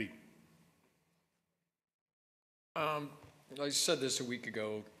 Andy. I said this a week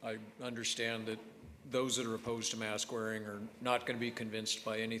ago. I understand that those that are opposed to mask wearing are not going to be convinced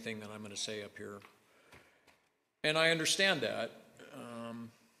by anything that I'm going to say up here. And I understand that.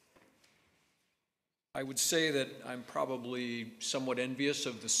 I would say that I'm probably somewhat envious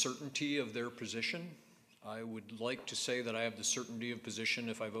of the certainty of their position. I would like to say that I have the certainty of position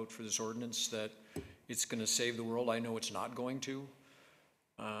if I vote for this ordinance that it's going to save the world. I know it's not going to.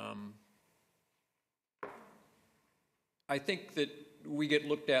 I think that we get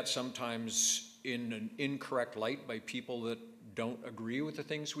looked at sometimes in an incorrect light by people that don't agree with the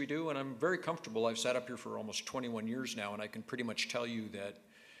things we do, and I'm very comfortable. I've sat up here for almost 21 years now, and I can pretty much tell you that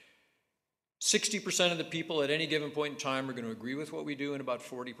 60% of the people at any given point in time are going to agree with what we do, and about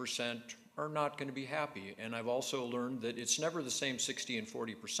 40% are not going to be happy. And I've also learned that it's never the same 60 and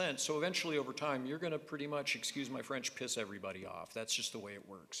 40%, so eventually over time you're going to pretty much, excuse my French, piss everybody off. That's just the way it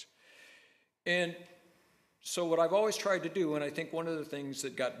works. And so what I've always tried to do, and I think one of the things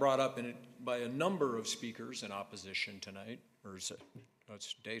that got brought up in it by a number of speakers in opposition tonight, or is it, oh,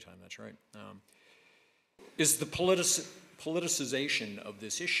 it's daytime, that's right, is the politicization of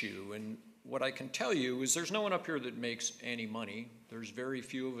this issue. And what I can tell you is there's no one up here that makes any money. There's very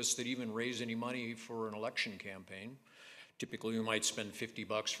few of us that even raise any money for an election campaign. Typically, we might spend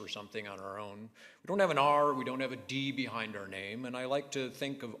 $50 for something on our own. We don't have an R, we don't have a D behind our name, and I like to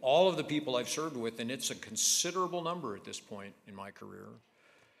think of all of the people I've served with, and it's a considerable number at this point in my career,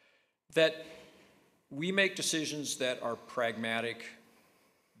 that we make decisions that are pragmatic,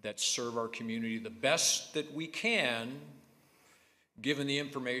 that serve our community the best that we can, given the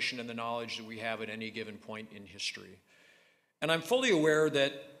information and the knowledge that we have at any given point in history. And I'm fully aware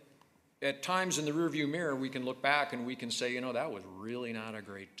that at times in the rearview mirror, we can look back and we can say, you know, that was really not a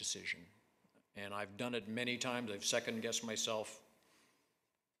great decision. And I've done it many times. I've second-guessed myself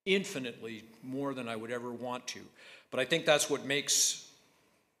infinitely more than I would ever want to. But I think that's what makes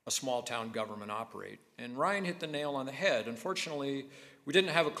a small-town government operate. And Ryan hit the nail on the head. Unfortunately, we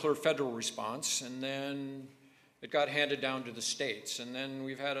didn't have a clear federal response, and then it got handed down to the states. And then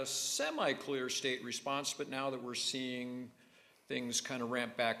we've had a semi-clear state response, but now that we're seeing things kind of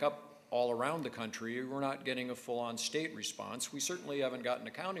ramp back up all around the country, we're not getting a full-on state response. We certainly haven't gotten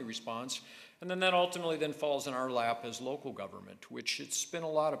a county response. And then that ultimately then falls in our lap as local government, which it's been a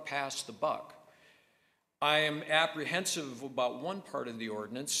lot of pass the buck. I am apprehensive about one part of the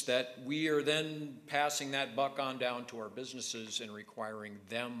ordinance, that we are then passing that buck on down to our businesses and requiring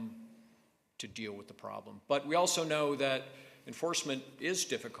them to deal with the problem. But we also know that enforcement is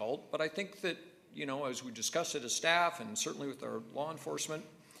difficult, but I think that, you know, as we discuss it as staff and certainly with our law enforcement,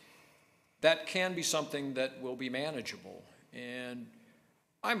 that can be something that will be manageable. And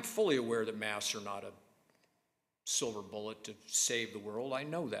I'm fully aware that masks are not a silver bullet to save the world. I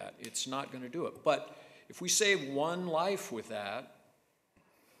know that. It's not going to do it. But if we save one life with that,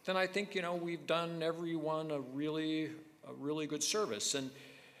 then I think, you know, we've done everyone a really good service. And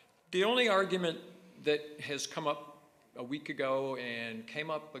the only argument that has come up a week ago and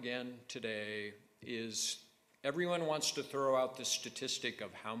came up again today is everyone wants to throw out this statistic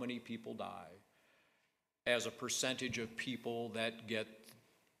of how many people die as a percentage of people that get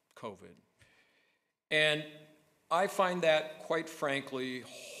COVID. And I find that, quite frankly,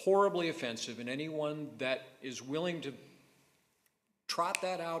 horribly offensive, and anyone that is willing to trot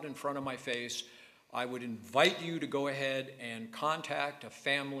that out in front of my face, I would invite you to go ahead and contact a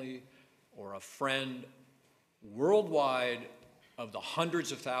family or a friend worldwide of the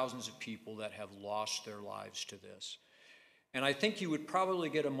hundreds of thousands of people that have lost their lives to this. And I think you would probably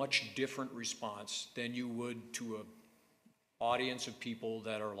get a much different response than you would to an audience of people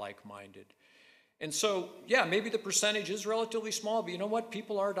that are like-minded. And so, yeah, maybe the percentage is relatively small, but you know what?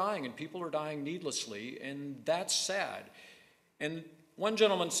 People are dying, and people are dying needlessly, and that's sad. And one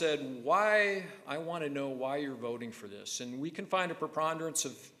gentleman said, I want to know why you're voting for this. And we can find a preponderance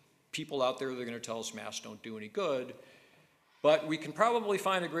of people out there that are going to tell us masks don't do any good, but we can probably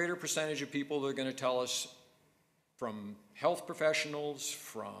find a greater percentage of people that are going to tell us, from health professionals,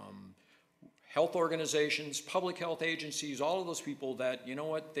 from health organizations, public health agencies, all of those people that, you know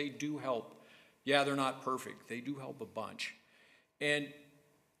what, they do help. Yeah, they're not perfect. They do help a bunch. And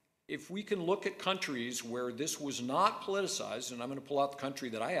if we can look at countries where this was not politicized, and I'm going to pull out the country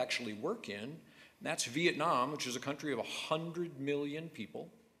that I actually work in, and that's Vietnam, which is a country of 100 million people,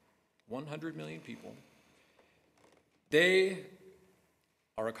 100 million people. They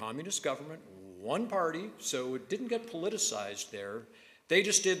are a communist government, one party, so it didn't get politicized there. They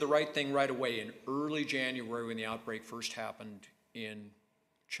just did the right thing right away in early January when the outbreak first happened in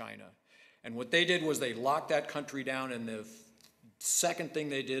China. And what they did was they locked that country down, and the second thing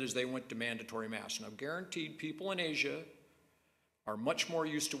they did is they went to mandatory masks. Now, guaranteed, people in Asia are much more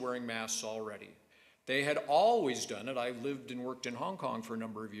used to wearing masks already. They had always done it. I lived and worked in Hong Kong for a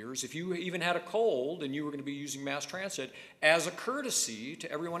number of years. If you even had a cold and you were going to be using mass transit, as a courtesy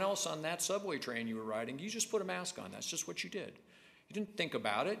to everyone else on that subway train you were riding, you just put a mask on. That's just what you did. You didn't think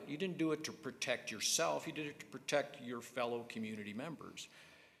about it. You didn't do it to protect yourself. You did it to protect your fellow community members.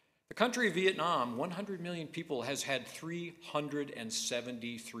 The country of Vietnam, 100 million people, has had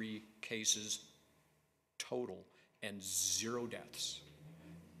 373 cases total and 0 deaths.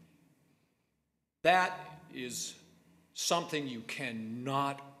 That is something you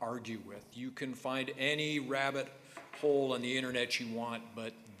cannot argue with. You can find any rabbit hole on the internet you want,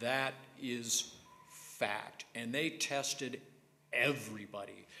 but that is fact. And they tested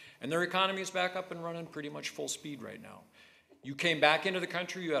everybody. And their economy is back up and running pretty much full speed right now. You came back into the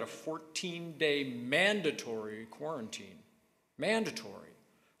country, you had a 14-day mandatory quarantine. Mandatory.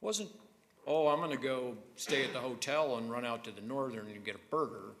 It wasn't, oh, I'm gonna go stay at the hotel and run out to the northern and get a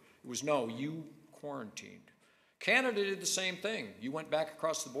burger. It was, no, you quarantined. Canada did the same thing. You went back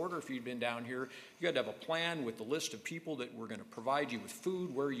across the border if you'd been down here. You had to have a plan with the list of people that were gonna provide you with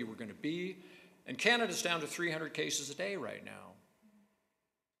food, where you were gonna be. And Canada's down to 300 cases a day right now.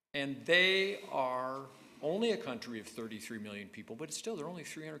 And they are only a country of 33 million people, but still, they're only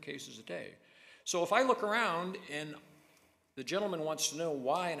 300 cases a day. So if I look around and the gentleman wants to know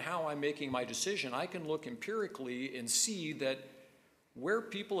why and how I'm making my decision, I can look empirically and see that where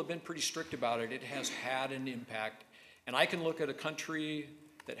people have been pretty strict about it, it has had an impact. And I can look at a country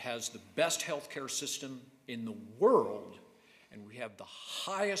that has the best healthcare system in the world, and we have the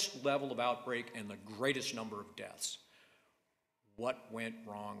highest level of outbreak and the greatest number of deaths. What went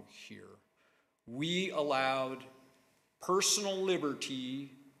wrong here? We allowed personal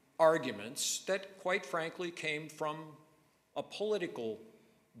liberty arguments that, quite frankly, came from a political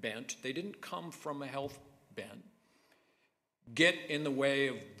bent. They didn't come from a health bent. Get in the way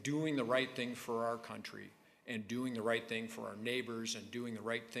of doing the right thing for our country and doing the right thing for our neighbors and doing the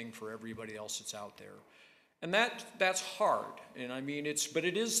right thing for everybody else that's out there. And that's hard. And I mean, but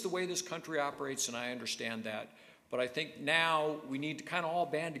it is the way this country operates, and I understand that. But I think now we need to kind of all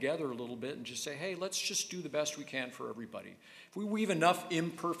band together a little bit and just say, hey, let's just do the best we can for everybody. If we weave enough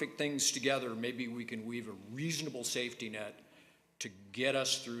imperfect things together, maybe we can weave a reasonable safety net to get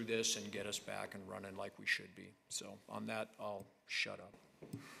us through this and get us back and running like we should be. So on that, I'll shut up.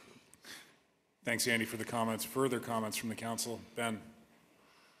 Thanks, Andy, for the comments. Further comments from the council? Ben.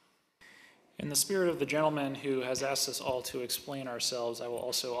 In the spirit of the gentleman who has asked us all to explain ourselves, I will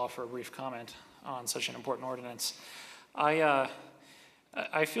also offer a brief comment on such an important ordinance. I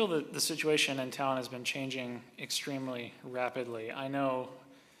feel that the situation in town has been changing extremely rapidly. I know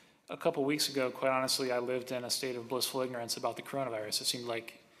a couple weeks ago, quite honestly, I lived in a state of blissful ignorance about the coronavirus. It seemed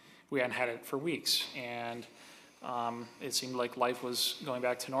like we hadn't had it for weeks, and it seemed like life was going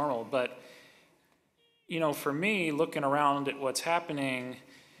back to normal. But, you know, for me, looking around at what's happening,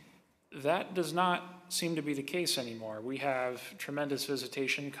 that does not seem to be the case anymore. We have tremendous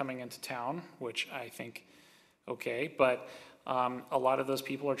visitation coming into town, which I think, okay, but a lot of those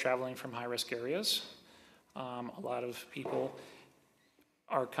people are traveling from high-risk areas. A lot of people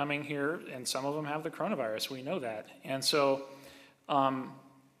are coming here, and some of them have the coronavirus. We know that. And so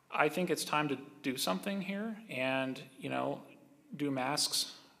I think it's time to do something here and, you know, do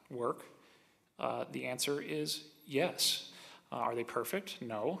masks work? The answer is yes. Are they perfect?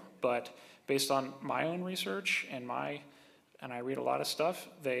 No. But based on my own research and I read a lot of stuff,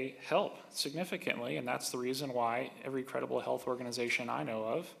 they help significantly, and that's the reason why every credible health organization I know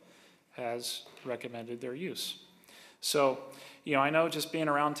of has recommended their use. So, you know, I know just being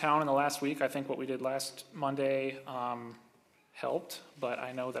around town in the last week, I think what we did last Monday helped, but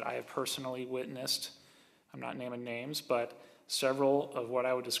I know that I have personally witnessed, I'm not naming names, but several of what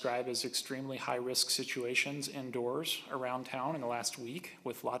I would describe as extremely high-risk situations indoors around town in the last week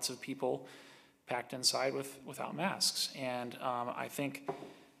with lots of people packed inside without masks. And I think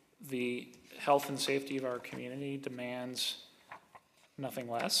the health and safety of our community demands nothing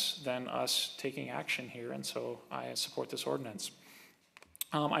less than us taking action here, and so I support this ordinance.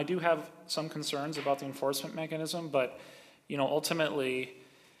 I do have some concerns about the enforcement mechanism, but you know, ultimately,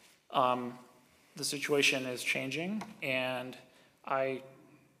 the situation is changing, and I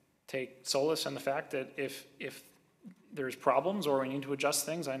take solace in the fact that if there's problems or we need to adjust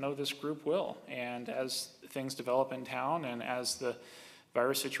things, I know this group will. And as things develop in town and as the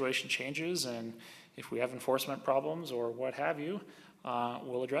virus situation changes, and if we have enforcement problems or what have you,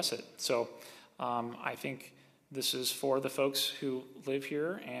 we'll address it. So I think this is for the folks who live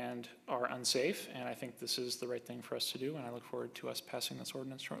here and are unsafe, and I think this is the right thing for us to do, and I look forward to us passing this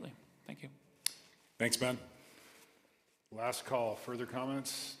ordinance shortly. Thank you. Thanks, Ben. Last call. Further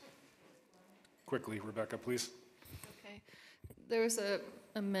comments? Quickly, Rebecca, please. Okay. There was a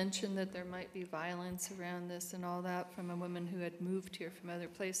mention that there might be violence around this and all that from a woman who had moved here from other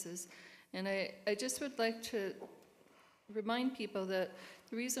places. And I just would like to remind people that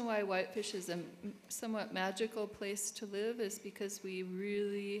the reason why Whitefish is a somewhat magical place to live is because we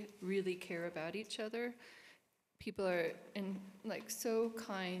really, really care about each other. People are so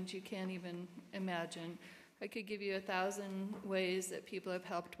kind, you can't even imagine. I could give you 1,000 ways that people have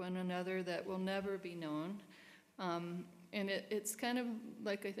helped one another that will never be known. And it's kind of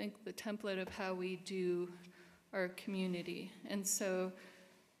like, I think, the template of how we do our community. And so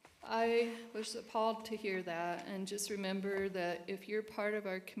I was appalled to hear that, and just remember that if you're part of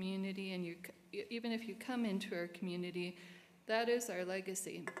our community and even if you come into our community, that is our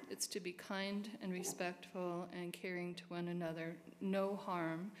legacy. It's to be kind and respectful and caring to one another, no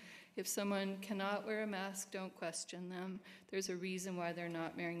harm. If someone cannot wear a mask, don't question them. There's a reason why they're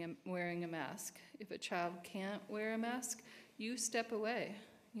not wearing a mask. If a child can't wear a mask, you step away.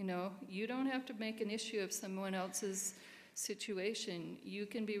 You don't have to make an issue of someone else's situation. You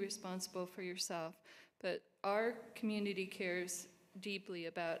can be responsible for yourself. But our community cares deeply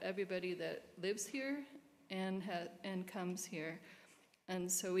about everybody that lives here and comes here.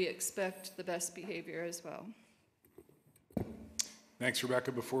 And so we expect the best behavior as well. Thanks,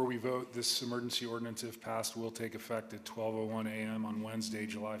 Rebecca. Before we vote, this emergency ordinance, if passed, will take effect at 12:01 a.m. on Wednesday,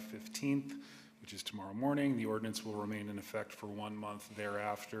 July 15th, which is tomorrow morning. The ordinance will remain in effect for 1 month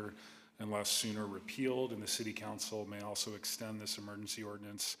thereafter, unless sooner repealed, and the City Council may also extend this emergency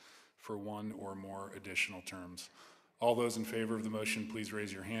ordinance for 1 or more additional terms. All those in favor of the motion, please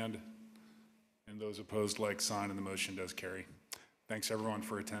raise your hand. And those opposed, like sign, and the motion does carry. Thanks, everyone,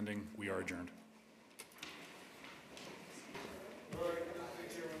 for attending. We are adjourned.